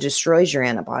protein and destroys your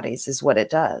antibodies is what it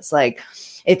does. Like,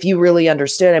 if you really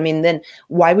understood, I mean, then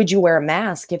why would you wear a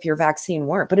mask if your vaccine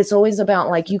weren't? But it's always about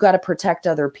like, you got to protect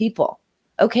other people.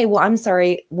 Okay, well, I'm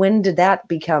sorry. When did that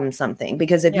become something?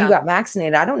 Because if you got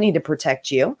vaccinated, I don't need to protect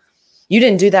you. You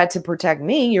didn't do that to protect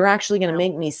me. You're actually going to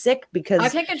make me sick because I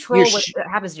can't control what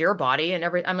happens to your body and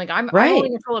every. I'm like, I'm only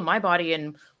controlling my body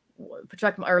and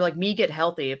protect or like me get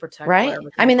healthy and protect. Right.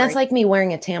 I mean, that's like me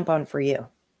wearing a tampon for you.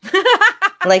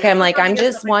 Like, I'm like, I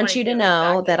just want you to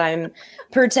know that I'm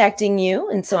protecting you.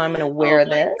 And so I'm going to wear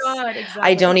this. God, exactly.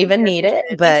 I don't even need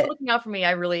it, but looking out for me.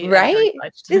 I really, right.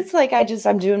 It's like,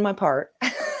 I'm doing my part.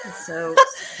 So,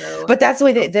 but that's the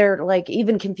way they're like,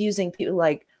 even confusing people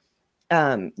like,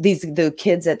 the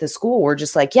kids at the school were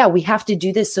just like, yeah, we have to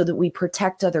do this so that we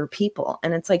protect other people.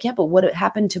 And it's like, yeah, but what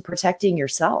happened to protecting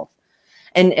yourself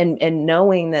and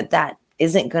knowing that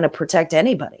isn't going to protect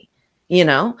anybody, you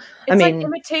know? It's like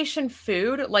imitation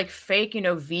food, like fake,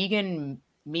 vegan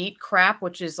meat crap,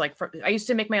 which is like, I used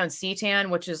to make my own seitan,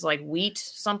 which is like wheat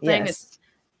something. Yes.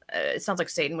 It sounds like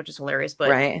Satan, which is hilarious, but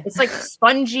right. It's like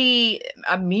spongy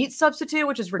meat substitute,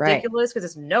 which is ridiculous because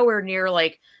it's nowhere near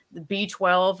like the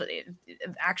B12,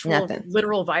 actual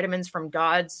literal vitamins from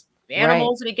God's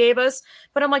animals that he gave us.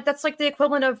 But I'm like, that's like the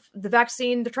equivalent of the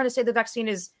vaccine. They're trying to say the vaccine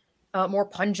is more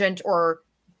pungent or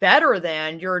better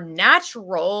than your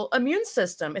natural immune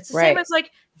system. It's the same as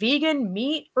like vegan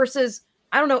meat versus,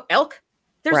 I don't know, elk.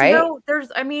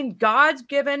 There's God's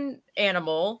given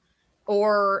animal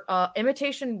or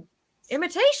imitation.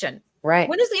 Right.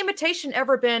 When has the imitation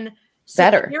ever been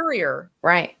superior?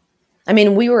 Right. I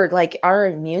mean, we were like, our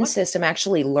immune system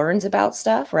actually learns about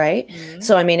stuff, right? Mm-hmm.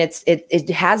 So, I mean, it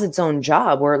has its own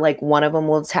job where like one of them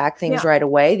will attack things right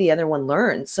away. The other one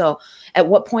learns. So at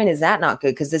what point is that not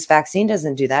good? Because this vaccine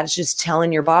doesn't do that. It's just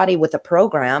telling your body with a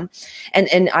program.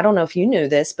 And I don't know if you knew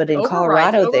this, but in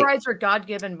Colorado, overrides your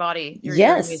God-given body.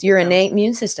 Your innate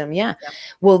immune system. Yeah.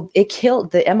 Well, it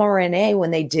killed the mRNA when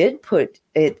they did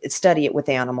study it with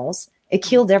animals. It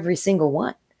killed every single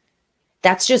one.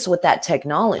 That's just with that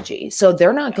technology. So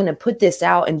they're not going to put this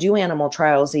out and do animal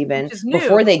trials even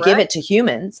before they give it to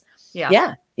humans.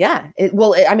 Yeah.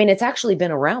 It's actually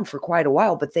been around for quite a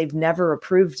while, but they've never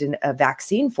approved a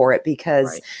vaccine for it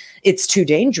because it's too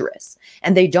dangerous.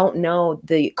 And they don't know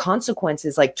the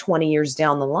consequences like 20 years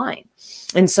down the line.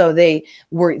 And so they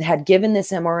had given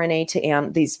this mRNA to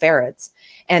these ferrets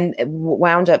and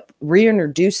wound up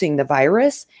reintroducing the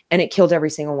virus, and it killed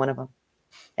every single one of them.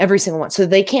 Every single one. So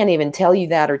they can't even tell you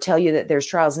that or tell you that there's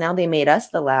trials. Now they made us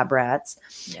the lab rats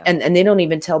and they don't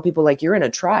even tell people like you're in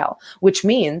a trial, which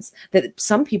means that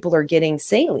some people are getting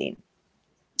saline,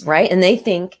 right? And they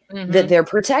think that they're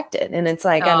protected. And it's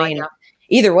like,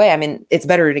 either way, it's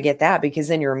better to get that because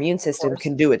then your immune system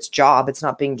can do its job. It's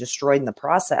not being destroyed in the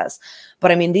process.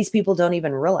 But these people don't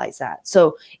even realize that.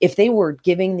 So if they were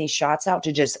giving these shots out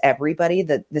to just everybody,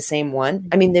 the same one,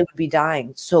 they would be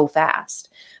dying so fast.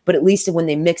 But at least when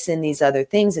they mix in these other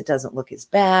things, it doesn't look as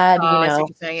bad, I see what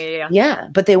you're saying. Yeah,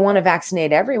 but they want to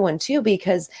vaccinate everyone too,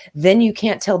 because then you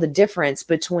can't tell the difference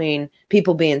between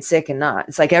people being sick and not.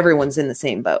 It's like everyone's in the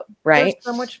same boat, right? There's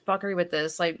so much fuckery with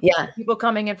this. Like people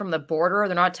coming in from the border,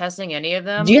 they're not testing any of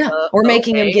them. Yeah, or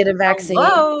making them get a vaccine.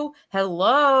 Hello.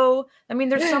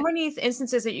 There's so many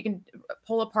instances that you can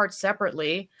pull apart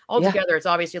separately. Altogether, it's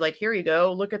obviously like, here you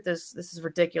go. Look at this. This is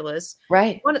ridiculous.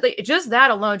 Right. Just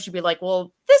that alone should be like,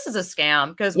 well, this is a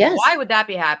scam because why would that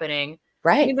be happening?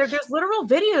 Right. There's literal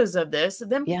videos of this, of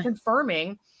them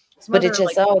confirming. But it's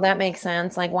just, that makes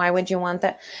sense. Like, why would you want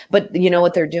that? But you know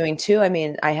what they're doing too?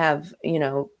 I have,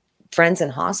 friends in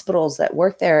hospitals that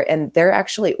work there, and they're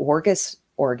actually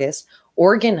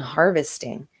organ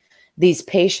harvesting these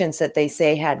patients that they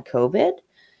say had COVID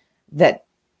that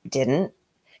didn't.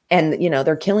 And,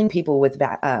 they're killing people with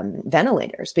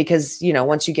ventilators because,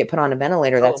 once you get put on a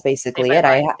ventilator, that's basically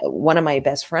it. One of my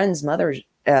best friend's mother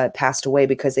passed away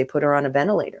because they put her on a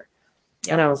ventilator.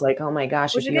 Yep. And I was like, oh my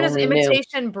gosh. Which again is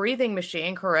imitation breathing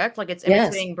machine, correct? Like it's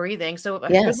imitating breathing. So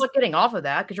good luck getting off of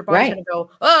that because your body's going to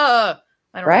go,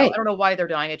 I don't know. I don't know why they're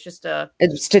dying. It's just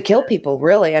it's to kill people,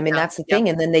 really. I mean, that's the thing.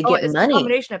 And then they get it's money. A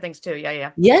combination of things too.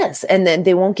 Yeah. Yes. And then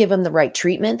they won't give them the right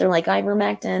treatment. They're like,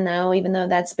 ivermectin, no, even though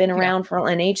that's been around for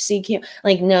an HCQ.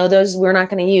 Like, no, those, we're not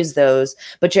going to use those.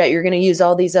 But yet you're going to use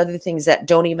all these other things that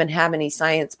don't even have any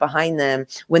science behind them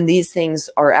when these things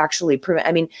are actually proven.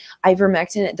 I mean,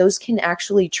 ivermectin, those can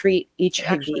actually treat HIV.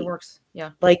 It actually works.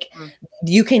 Yeah. Like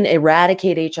you can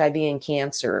eradicate HIV and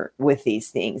cancer with these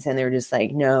things. And they're just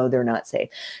like, no, they're not safe.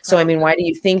 So, I mean, why do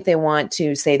you think they want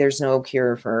to say there's no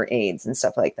cure for AIDS and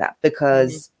stuff like that?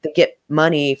 Because they get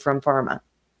money from pharma.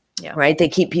 Yeah. Right. They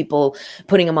keep people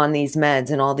putting them on these meds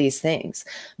and all these things.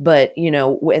 But, you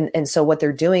know, and so what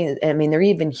they're doing, I mean, they're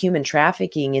even human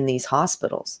trafficking in these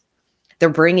hospitals. They're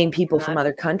bringing people from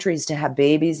other countries to have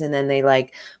babies, and then they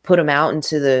like put them out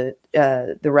into the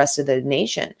rest of the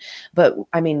nation. But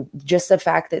I mean, just the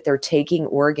fact that they're taking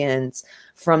organs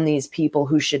from these people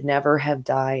who should never have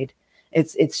died.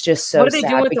 It's just so. What are they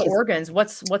doing with the organs?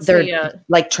 What's the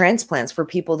like transplants for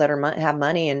people that are have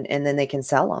money, and then they can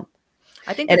sell them.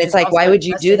 I think, and it's like, why would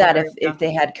you do that if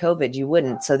they had COVID? You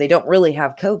wouldn't. So they don't really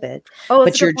have COVID,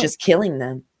 but you're just killing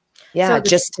them. Yeah, so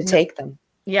just to take them.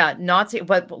 Yeah, Nazi.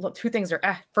 But two things are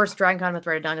first, DragonCon. I'm write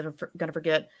it down. I'm gonna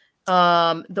forget.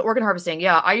 The organ harvesting.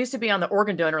 Yeah, I used to be on the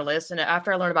organ donor list, and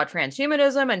after I learned about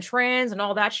transhumanism and trans and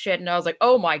all that shit, and I was like,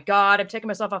 oh my god, I'm taking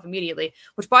myself off immediately.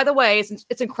 Which, by the way,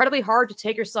 it's incredibly hard to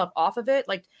take yourself off of it.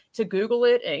 Like to Google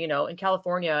it, you know, in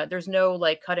California, there's no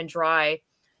like cut and dry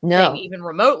thing even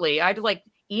remotely. I had to like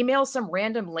email some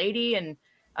random lady, and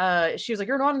she was like,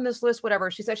 "You're not on this list."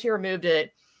 Whatever. She said she removed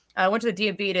it. I went to the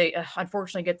DMV to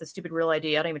unfortunately get the stupid Real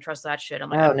ID. I don't even trust that shit. I'm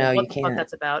like, oh no, what you the can't. Fuck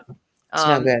that's about. It's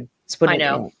no good. I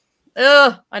know.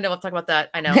 I know. Let's talk about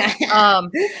that. I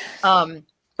know.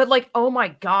 But like, oh my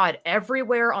god,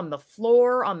 everywhere on the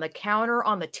floor, on the counter,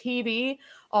 on the TV,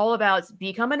 all about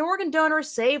become an organ donor,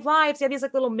 save lives. Yeah, these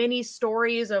like little mini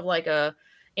stories of like a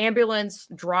ambulance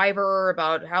driver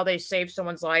about how they saved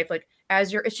someone's life. Like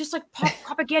it's just like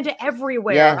propaganda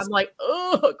everywhere. Yes. I'm like,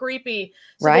 oh, creepy.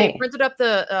 So they printed up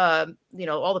the, you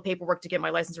know, all the paperwork to get my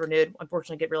license renewed.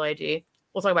 Unfortunately, get Real ID.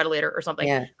 We'll talk about it later or something.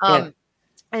 Yeah.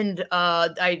 And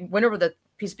I went over the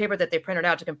piece of paper that they printed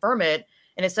out to confirm it,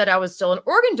 and it said I was still an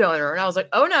organ donor. And I was like,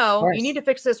 oh no, you need to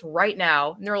fix this right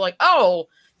now. And they were like, oh.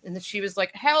 And then she was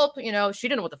like, help, you know, she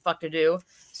didn't know what the fuck to do.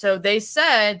 So they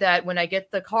said that when I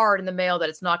get the card in the mail that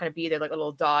it's not going to be there, like a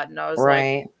little dot. And I was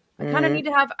like, I kind of need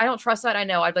to have, I don't trust that. I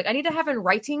know. I'd like, I need to have in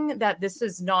writing that this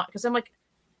is not, because I'm like,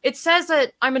 it says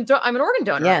that I'm an organ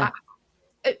donor. Yeah.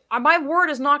 My word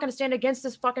is not going to stand against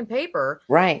this fucking paper.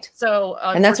 Right. So,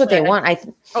 and that's what they want.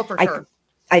 For sure.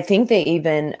 I think they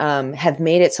even have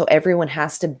made it so everyone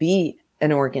has to be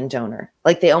an organ donor.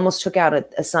 Like they almost took out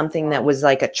something that was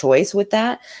like a choice with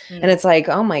that. And it's like,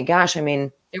 oh my gosh. I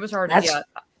mean, it was hard.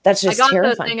 That's just I got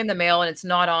terrifying. the thing in the mail and it's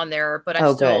not on there, but I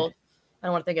don't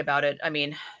want to think about it. I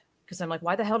mean, because I'm like,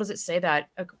 why the hell does it say that?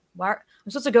 Why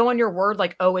I'm supposed to go on your word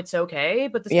like, oh, it's okay,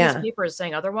 but this piece of paper is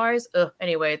saying otherwise.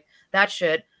 Anyway, that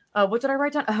shit. What did I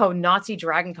write down? Oh, Nazi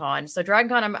DragonCon. So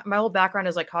DragonCon, my whole background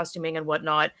is like costuming and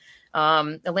whatnot.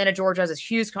 Atlanta, Georgia has this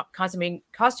huge costuming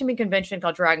convention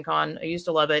called DragonCon. I used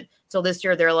to love it. So this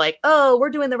year they're like, oh, we're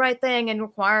doing the right thing and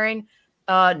requiring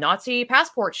Nazi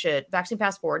passport shit, vaccine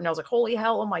passport. And I was like, holy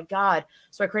hell, oh my God.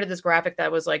 So I created this graphic that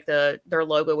was like their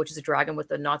logo, which is a dragon with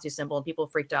the Nazi symbol, and people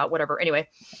freaked out, whatever. Anyway,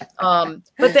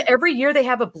 but every year they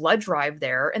have a blood drive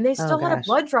there, and they still had a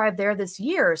blood drive there this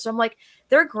year. So I'm like,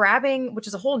 they're grabbing, which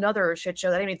is a whole nother shit show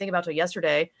that I didn't even think about till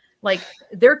yesterday. Like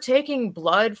they're taking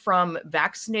blood from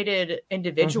vaccinated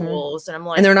individuals, and I'm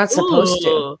like, and they're not supposed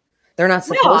to. They're not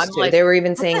supposed to. Like, they were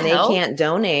even saying they can't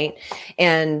donate,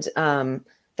 and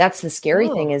that's the scary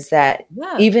thing is that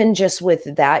even just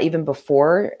with that, even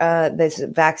before this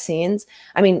vaccines,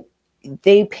 I mean,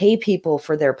 they pay people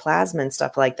for their plasma and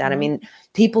stuff like that. I mean,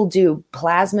 people do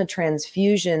plasma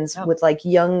transfusions with like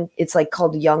it's like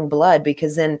called young blood,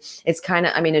 because then it's kind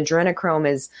of, I mean, adrenochrome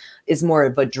is more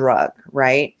of a drug,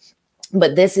 right?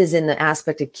 But this is in the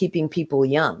aspect of keeping people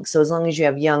young. So as long as you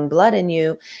have young blood in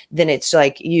you, then it's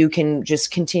like you can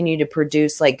just continue to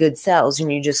produce like good cells, and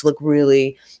you just look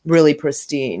really, really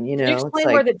pristine. You know, can you explain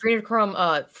where the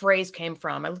adrenochrome phrase came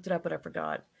from? I looked it up, but I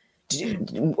forgot.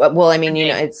 Well, I mean, you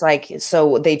know, it's like,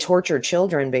 so they torture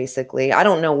children, basically. I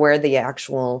don't know where the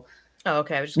actual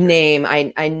name.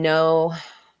 I know.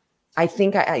 I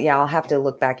think I'll have to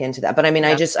look back into that. But I mean,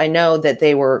 I know that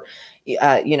they were,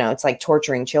 you know, it's like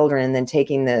torturing children and then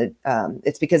taking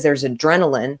it's because there's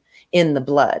adrenaline in the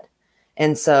blood.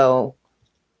 And so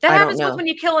that happens when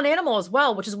you kill an animal as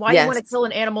well, which is why you want to kill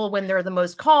an animal when they're the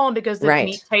most calm, because the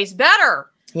meat tastes better.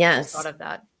 Yes. I thought of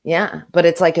that. Yeah, but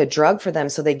it's like a drug for them,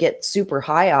 so they get super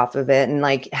high off of it and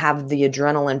like have the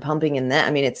adrenaline pumping in that.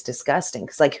 I mean, it's disgusting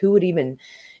because like who would even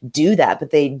do that?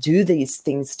 But they do these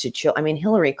things to children. I mean,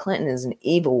 Hillary Clinton is an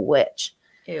evil witch.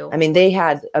 Ew. I mean, they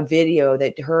had a video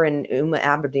that her and Uma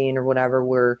Abedin or whatever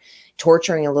were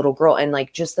torturing a little girl, and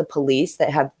like just the police that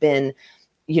have been,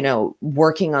 you know,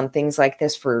 working on things like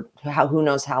this for who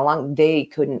knows how long, they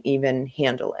couldn't even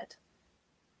handle it.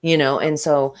 You know, and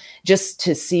so just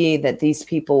to see that these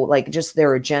people, like just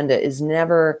their agenda is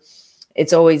never,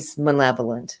 it's always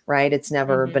malevolent, right? It's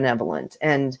never benevolent.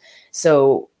 And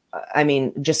so, I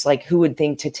mean, just like who would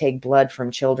think to take blood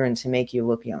from children to make you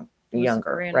look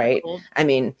younger, right? I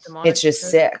mean, it's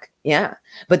just sick. Yeah.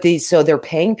 But so they're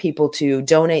paying people to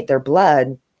donate their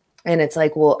blood. And it's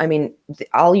like, well, I mean,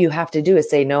 all you have to do is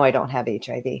say, no, I don't have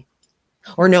HIV,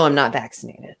 or no, I'm not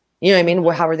vaccinated. You know what I mean?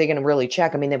 Well, how are they going to really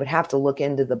check? I mean, they would have to look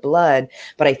into the blood,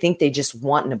 but I think they just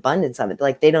want an abundance of it.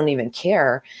 Like they don't even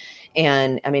care.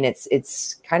 And I mean,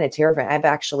 it's kind of terrifying. I've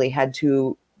actually had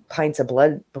 2 pints of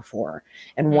blood before,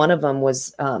 and one of them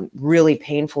was really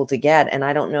painful to get. And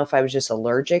I don't know if I was just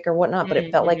allergic or whatnot, but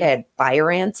it felt like I had fire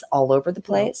ants all over the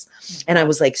place. And I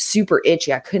was like super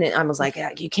itchy. I was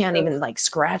like, you can't even like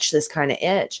scratch this kind of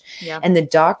itch. Yeah. And the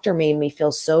doctor made me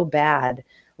feel so bad,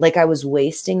 like I was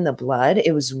wasting the blood.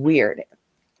 It was weird.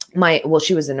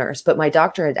 She was a nurse, but my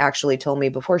doctor had actually told me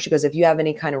before, she goes, if you have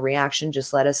any kind of reaction,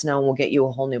 just let us know and we'll get you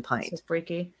a whole new pint. So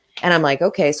freaky. And I'm like,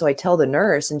 okay. So I tell the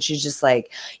nurse and she's just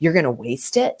like, you're going to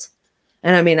waste it.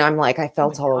 And I mean, I'm like, I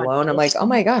felt all alone. I'm like, oh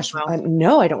my gosh,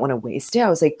 no, I don't want to waste it. I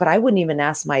was like, but I wouldn't even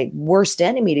ask my worst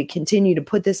enemy to continue to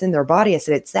put this in their body. I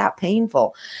said, it's that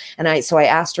painful. And so I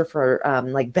asked her for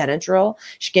like Benadryl.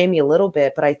 She gave me a little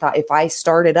bit, but I thought if I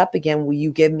start it up again, will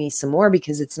you give me some more?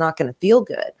 Because it's not going to feel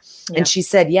good. Yeah. And she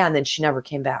said, yeah. And then she never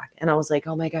came back. And I was like,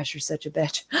 oh my gosh, you're such a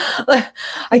bitch.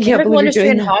 I can't believe you're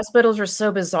doing that. Hospitals are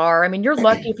so bizarre. I mean, you're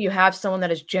lucky if you have someone that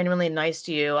is genuinely nice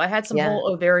to you. I had some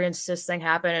whole ovarian cyst thing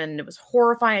happen, and it was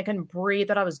horrifying. I couldn't breathe.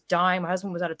 Thought I was dying. My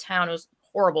husband was out of town. It was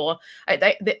horrible.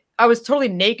 I was totally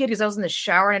naked because I was in the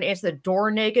shower and I answered the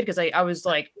door naked because I was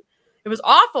like, it was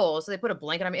awful. So they put a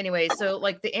blanket on me anyway. So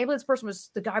like the ambulance person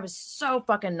the guy was so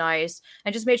fucking nice,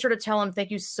 and just made sure to tell him,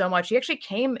 thank you so much. He actually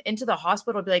came into the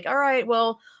hospital to be like, all right,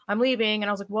 well, I'm leaving. And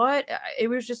I was like, what? It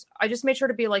was just, I just made sure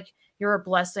to be like, you're a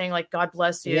blessing. Like, God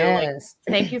bless you. Yes.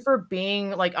 Like, thank you for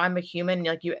being like, I'm a human.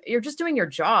 Like you're just doing your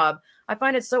job. I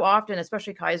find it so often,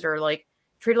 especially Kaiser, like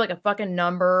treated like a fucking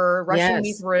number, rushing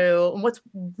me through. And what's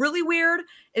really weird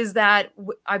is that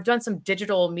I've done some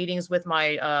digital meetings with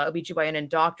my OBGYN and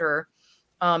doctor,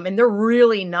 and they're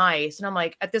really nice. And I'm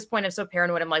like, at this point, I'm so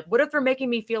paranoid. I'm like, what if they're making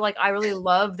me feel like I really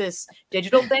love this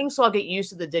digital thing? So I'll get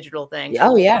used to the digital thing.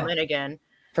 Oh yeah. And again,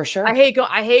 for sure. I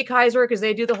hate Kaiser because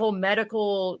they do the whole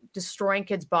medical destroying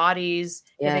kids' bodies,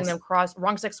 giving them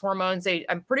wrong sex hormones.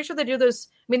 I'm pretty sure they do this.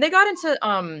 I mean, they got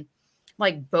into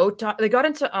like Botox, they got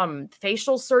into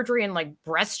facial surgery and like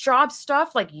breast job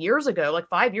stuff like years ago, like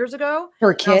 5 years ago.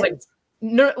 For kids?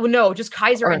 Like, no, just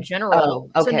Kaiser in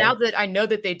general. Oh, okay. So now that I know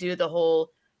that they do the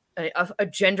whole a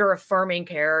gender affirming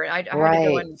care, I had to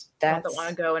go in not that long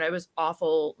ago, and it was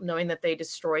awful knowing that they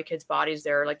destroy kids' bodies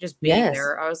there, like just being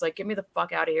there. I was like, get me the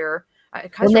fuck out of here.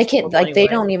 Well, they can't, like, they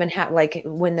don't even have, like,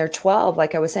 when they're 12,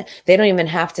 like I was saying, they don't even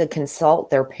have to consult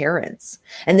their parents,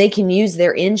 and they can use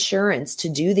their insurance to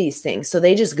do these things. So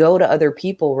they just go to other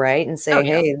people, right, and say,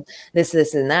 hey, this,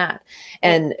 and that.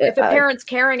 And if a parent's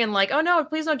caring and like, oh no,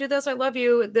 please don't do this, I love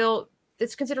you,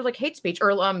 it's considered like hate speech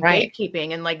or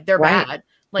gatekeeping, and like they're bad.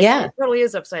 Like, it totally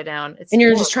is upside down. And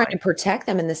you're just trying to protect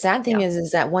them. And the sad thing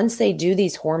is that once they do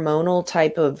these hormonal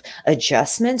type of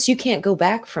adjustments, you can't go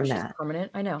back from that.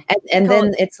 Permanent. I know. And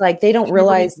then it's like, they don't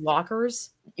realize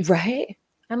blockers. Right.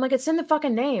 I'm like, it's in the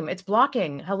fucking name. It's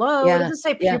blocking. Hello. It doesn't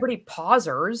say puberty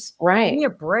pausers. Right. Give me a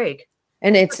break.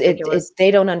 And it's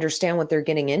they don't understand what they're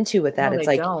getting into with that. It's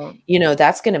like, you know,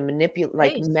 that's going to manipulate,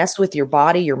 like mess with your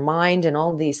body, your mind, and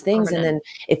all of these things. Permanent. And then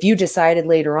if you decided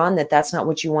later on that that's not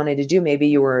what you wanted to do, maybe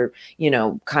you were, you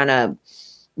know, kind of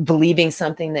believing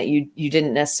something that you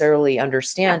didn't necessarily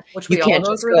understand. Which you can't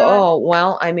just go, oh,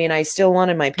 well, I mean, I still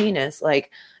wanted my penis, like,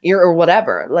 or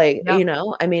whatever, like, you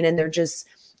know, I mean, and they're just,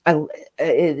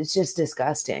 it's just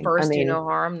disgusting. First, I mean, no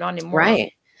harm, not anymore.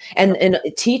 Right. And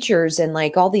teachers and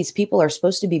like all these people are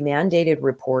supposed to be mandated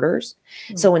reporters.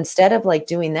 Mm-hmm. So instead of like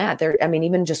doing that, I mean,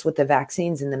 even just with the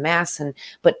vaccines and the masks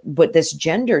but this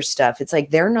gender stuff, it's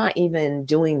like, they're not even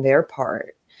doing their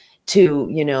part to,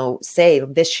 you know, say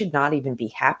this should not even be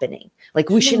happening. Like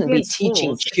we shouldn't be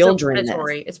teaching children it's so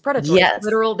predatory. this. It's predatory. Yes. It's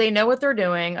literal. They know what they're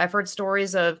doing. I've heard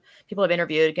stories of people I've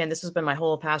interviewed. Again, this has been my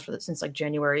whole past since like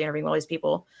January, interviewing all these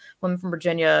people. Woman from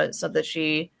Virginia said that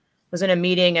she was in a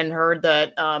meeting and heard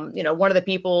that, you know, one of the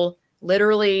people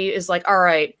literally is like, all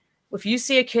right, if you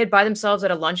see a kid by themselves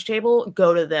at a lunch table,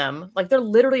 go to them. Like they're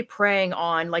literally preying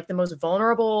on like the most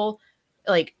vulnerable,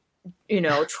 like, you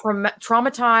know,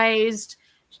 traumatized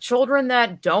children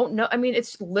that don't know. I mean,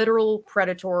 it's literal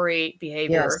predatory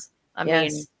behavior. Yes. I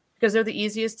Yes. mean, because they're the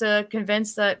easiest to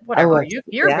convince that whatever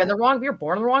you're yeah. in the wrong, you're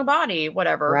born in the wrong body,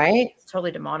 whatever. Right. It's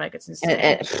totally demonic. It's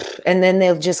insane. And then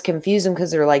they'll just confuse them because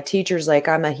they're like teachers, like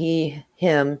I'm a he,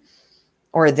 him,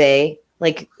 or they.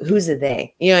 Like, who's a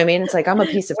they? You know what I mean? It's like, I'm a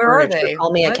piece of furniture.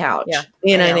 Call me a couch. Yeah,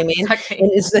 you know what I mean?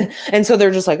 Exactly. And so they're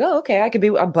just like, oh, okay, I could be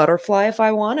a butterfly if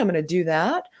I want. I'm going to do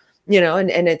that. You know, and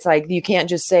it's like, you can't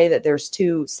just say that there's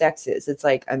two sexes. It's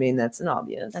like, I mean, that's an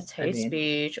obvious. That's hate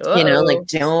speech. You know, like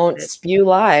don't spew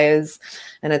lies.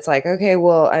 And it's like, okay,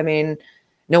 well, I mean,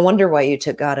 no wonder why you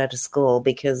took God out of school,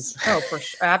 because for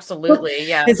sure. Absolutely.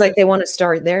 Yeah. It's like they want to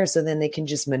start there so then they can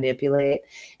just manipulate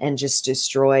and just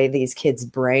destroy these kids'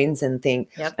 brains and think,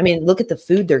 I mean, look at the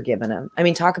food they're giving them. I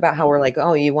mean, talk about how we're like,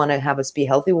 oh, you want to have us be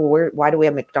healthy? Well, why do we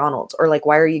have McDonald's? Or like,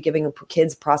 why are you giving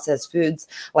kids processed foods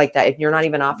like that if you're not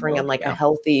even offering them like a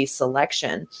healthy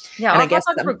selection? Yeah. And I guess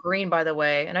they were green, by the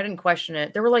way, and I didn't question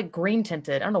it. They were like green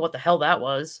tinted. I don't know what the hell that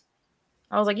was.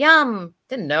 I was like, yum.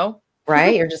 Didn't know.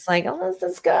 Right? You're just like, oh, this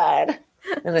is good.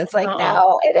 And it's like,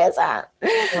 no, it isn't.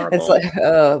 Horrible. It's like,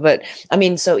 oh, but I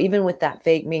mean, so even with that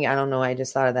fake meat, I don't know. I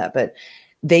just thought of that, but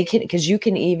they can, because you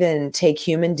can even take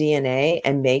human DNA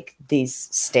and make these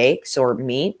steaks or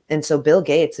meat. And so Bill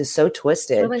Gates is so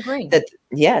twisted that,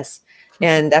 yes.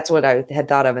 And that's what I had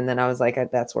thought of. And then I was like,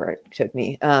 that's where it took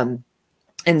me. And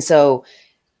so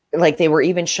like they were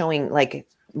even showing like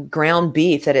ground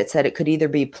beef that it said it could either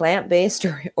be plant-based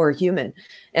or human.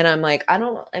 And I'm like, I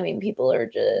mean, people are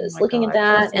just looking at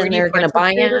that and they're going to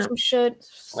buy it. Some shit.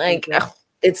 Like,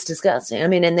 it's disgusting. I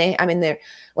mean, and they're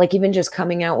like, even just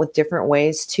coming out with different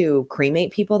ways to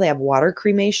cremate people. They have water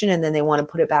cremation and then they want to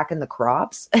put it back in the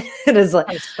crops. It is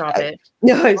like, stop it.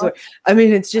 No, I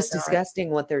mean, it's just disgusting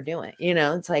what they're doing. You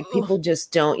know, it's like people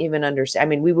just don't even understand. I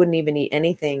mean, we wouldn't even eat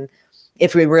anything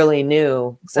if we really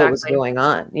knew what was going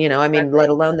on, you know, I mean, let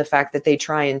alone the fact that they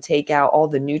try and take out all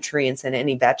the nutrients in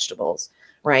any vegetables,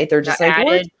 right? They're just like,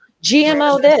 what?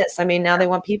 GMO this. I mean, now they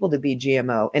want people to be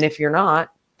GMO. And if you're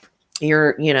not,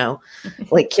 you're, you know,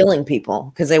 like killing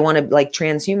people because they want to like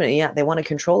transhuman. Yeah. They want to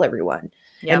control everyone.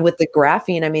 Yeah. And with the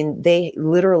graphene, I mean, they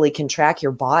literally can track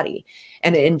your body.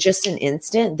 And in just an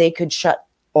instant, they could shut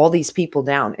all these people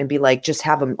down and be like, just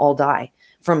have them all die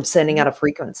from sending out a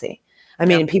frequency. I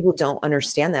mean, people don't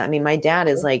understand that. I mean, my dad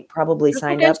is like probably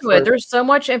signed up for it. There is so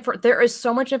much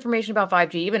information about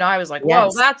 5G. Even I was like,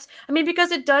 whoa, because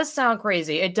it does sound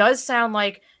crazy. It does sound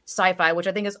like sci-fi, which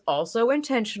I think is also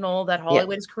intentional that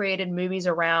Hollywood has created movies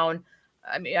around.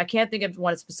 I mean, I can't think of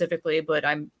one specifically, but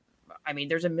I mean,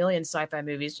 there's a million sci-fi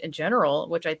movies in general,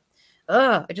 which I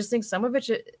just think so much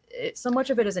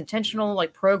of it is intentional,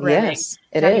 like programming. Yes,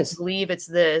 it is. You believe it's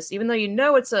this, even though you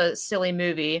know it's a silly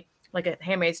movie. Like a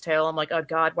Handmaid's Tale. I'm like, oh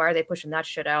God, why are they pushing that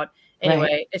shit out?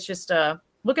 Anyway, It's just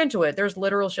look into it. There's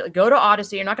literal shit. Go to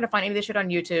Odyssey. You're not going to find any of this shit on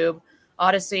YouTube.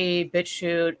 Odyssey,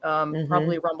 BitChute,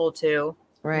 probably Rumble too.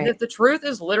 Right. The truth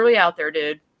is literally out there,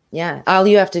 dude. Yeah. All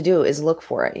you have to do is look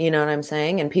for it. You know what I'm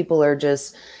saying? And people are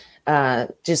just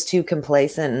too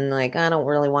complacent and like, I don't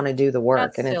really want to do the work.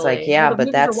 That's and it's silly. like, yeah,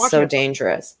 but that's so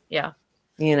dangerous. Yeah.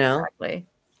 You know? Exactly.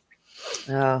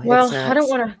 Oh, well, I don't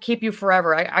want to keep you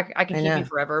forever. I can keep you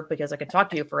forever because I can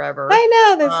talk to you forever.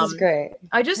 I know this is great.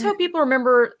 I just hope people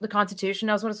remember the Constitution.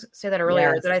 I was going to say that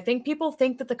earlier, that I think people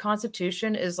think that the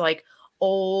Constitution is like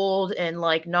old and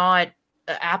like not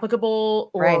applicable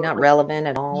or not relevant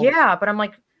at all. Yeah, but I'm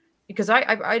like, because I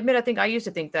admit I think I used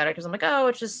to think that because I'm like, oh,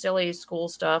 it's just silly school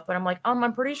stuff. But I'm like,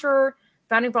 I'm pretty sure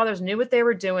founding fathers knew what they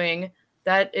were doing.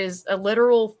 That is a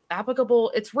literal applicable.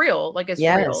 It's real. Like it's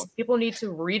real. People need to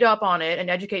read up on it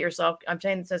and educate yourself. I'm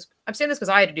saying this because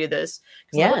I had to do this.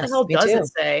 Yes, what the hell does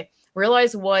it say?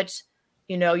 Realize what,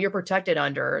 you're protected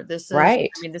under. This is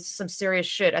right. I mean, this is some serious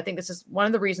shit. I think this is one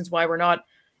of the reasons why we're not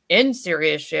in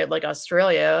serious shit like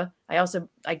Australia. I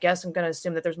guess I'm going to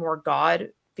assume that there's more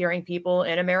God-fearing people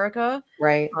in America.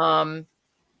 Right. I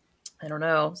don't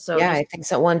know. So yeah, I think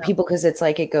so. People, because it's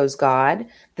like it goes God,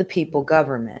 the people,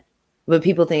 government. But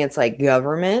people think it's like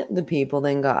government, the people,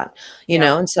 then God, you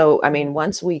know? And so, I mean,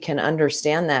 once we can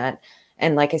understand that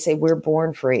And like I say, we're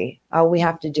born free. All we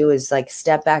have to do is like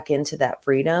step back into that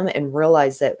freedom and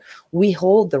realize that we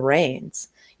hold the reins.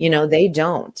 You know, they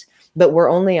don't, but we're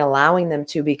only allowing them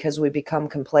to because we become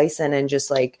complacent and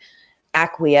just like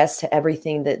acquiesce to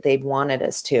everything that they've wanted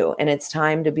us to. And it's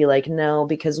time to be like, no,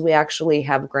 because we actually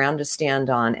have ground to stand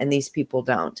on and these people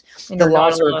don't. The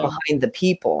laws are behind the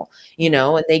people, you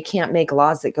know, and they can't make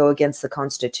laws that go against the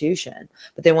Constitution,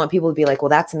 but they want people to be like, well,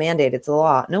 that's a mandate. It's a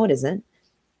law. No, it isn't.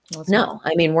 No,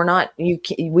 I mean,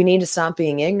 we need to stop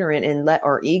being ignorant and let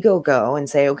our ego go and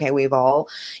say, okay, we've all,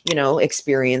 you know,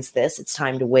 experienced this. It's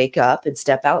time to wake up and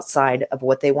step outside of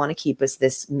what they want to keep us,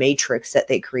 this matrix that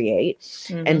they create,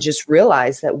 and just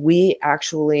realize that we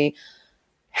actually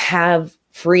have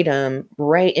freedom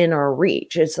right in our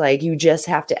reach. It's like, you just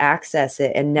have to access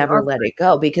it and never let it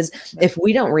go, because if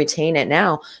we don't retain it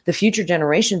now, the future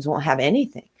generations won't have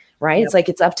anything. Right. It's like,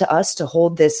 it's up to us to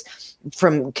hold this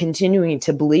from continuing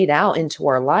to bleed out into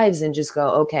our lives and just go,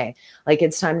 okay, like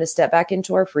it's time to step back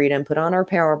into our freedom, put on our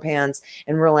power pants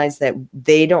and realize that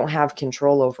they don't have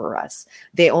control over us.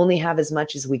 They only have as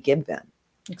much as we give them.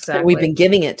 Exactly. And we've been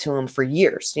giving it to them for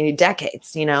years,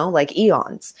 decades, like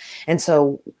eons. And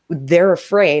so they're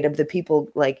afraid of the people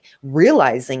like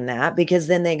realizing that, because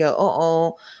then they go,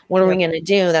 oh, what are we going to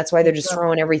do? That's why they're just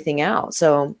throwing everything out.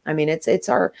 So, I mean, it's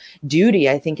our duty,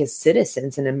 I think, as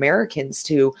citizens and Americans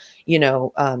to,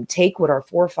 take what our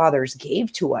forefathers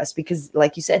gave to us, because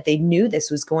like you said, they knew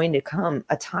this was going to come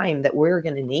a time that we're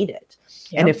going to need it.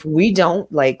 Yep. And if we don't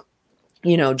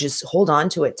just hold on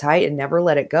to it tight and never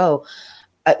let it go,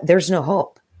 there's no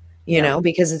hope,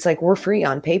 because it's like we're free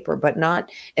on paper, but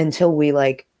not until we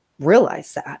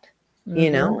realize that,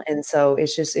 and so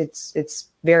it's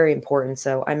very important.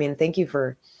 So, I mean, thank you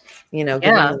for, giving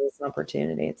me this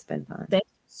opportunity. It's been fun. Thank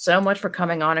you so much for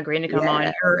coming on, agreeing to come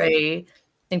on. You're a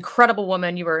incredible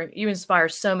woman. You inspire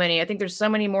so many. I think there's so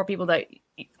many more people that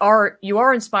you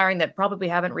are inspiring that probably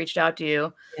haven't reached out to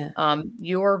you. Yeah.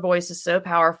 Your voice is so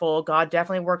powerful. God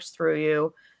definitely works through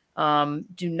you.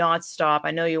 Do not stop.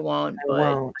 I know you won't,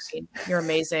 but you're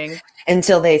amazing.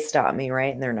 Until they stop me,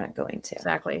 right? And they're not going to.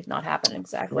 Exactly. Not happen.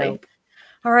 Exactly. Nope.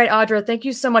 All right, Audra, thank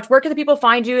you so much. Where can the people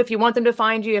find you? If you want them to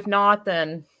find you, if not,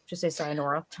 then just say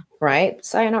sayonara. Right.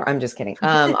 Sayonara. I'm just kidding.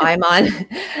 I'm on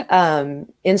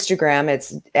Instagram.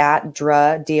 It's at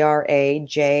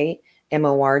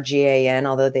DRAJMORGAN,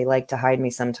 although they like to hide me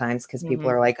sometimes because people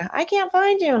are like, I can't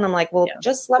find you. And I'm like, well,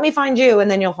 just let me find you and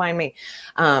then you'll find me.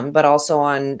 But also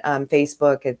on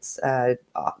Facebook, it's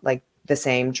like the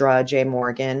same, Dra J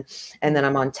Morgan. And then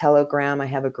I'm on Telegram. I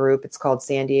have a group. It's called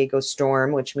San Diego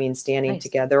Storm, which means standing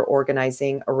together,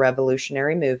 organizing a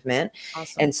revolutionary movement.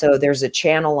 Awesome. And so there's a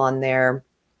channel on there,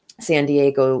 San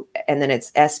Diego, and then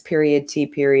it's S.T.O.R.M.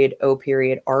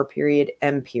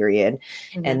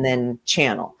 And then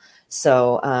channel.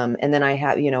 So, and then I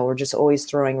have, we're just always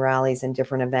throwing rallies and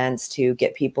different events to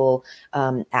get people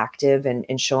active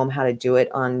and show them how to do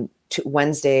it. On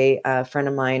Wednesday, a friend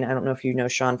of mine, I don't know if you know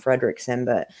Sean Fredrickson,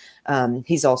 but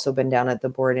he's also been down at the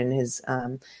board and has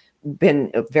been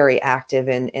very active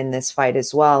in this fight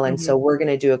as well. And so we're going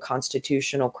to do a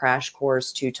constitutional crash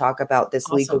course to talk about this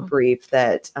legal brief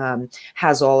that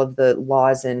has all of the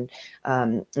laws, and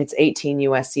it's 18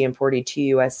 USC and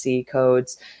 42 USC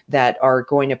codes that are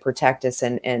going to protect us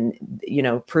and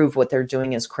prove what they're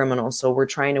doing as criminals. So we're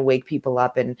trying to wake people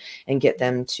up and get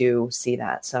them to see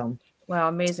that. So wow,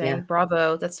 amazing. Yeah.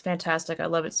 Bravo. That's fantastic. I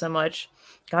love it so much.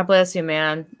 God bless you,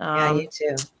 man. Yeah, you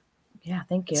too. Yeah,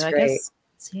 thank you. That's I great. guess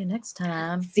see you next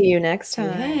time. See you next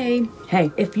time. Hey,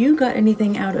 if you got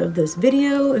anything out of this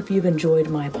video, if you've enjoyed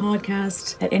my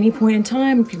podcast at any point in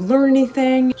time, if you learn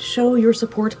anything, show your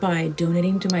support by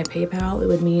donating to my PayPal. It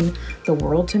would mean the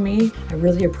world to me. I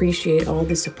really appreciate all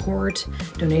the support,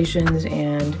 donations,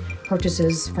 and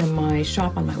purchases from my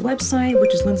shop on my website,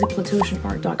 which is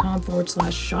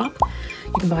lindsayplatoshinart.com/shop.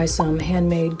 You can buy some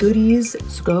handmade goodies.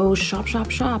 So go shop,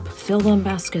 shop, shop. Fill them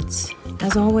baskets.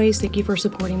 As always, thank you for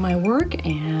supporting my work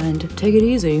and take it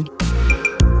easy.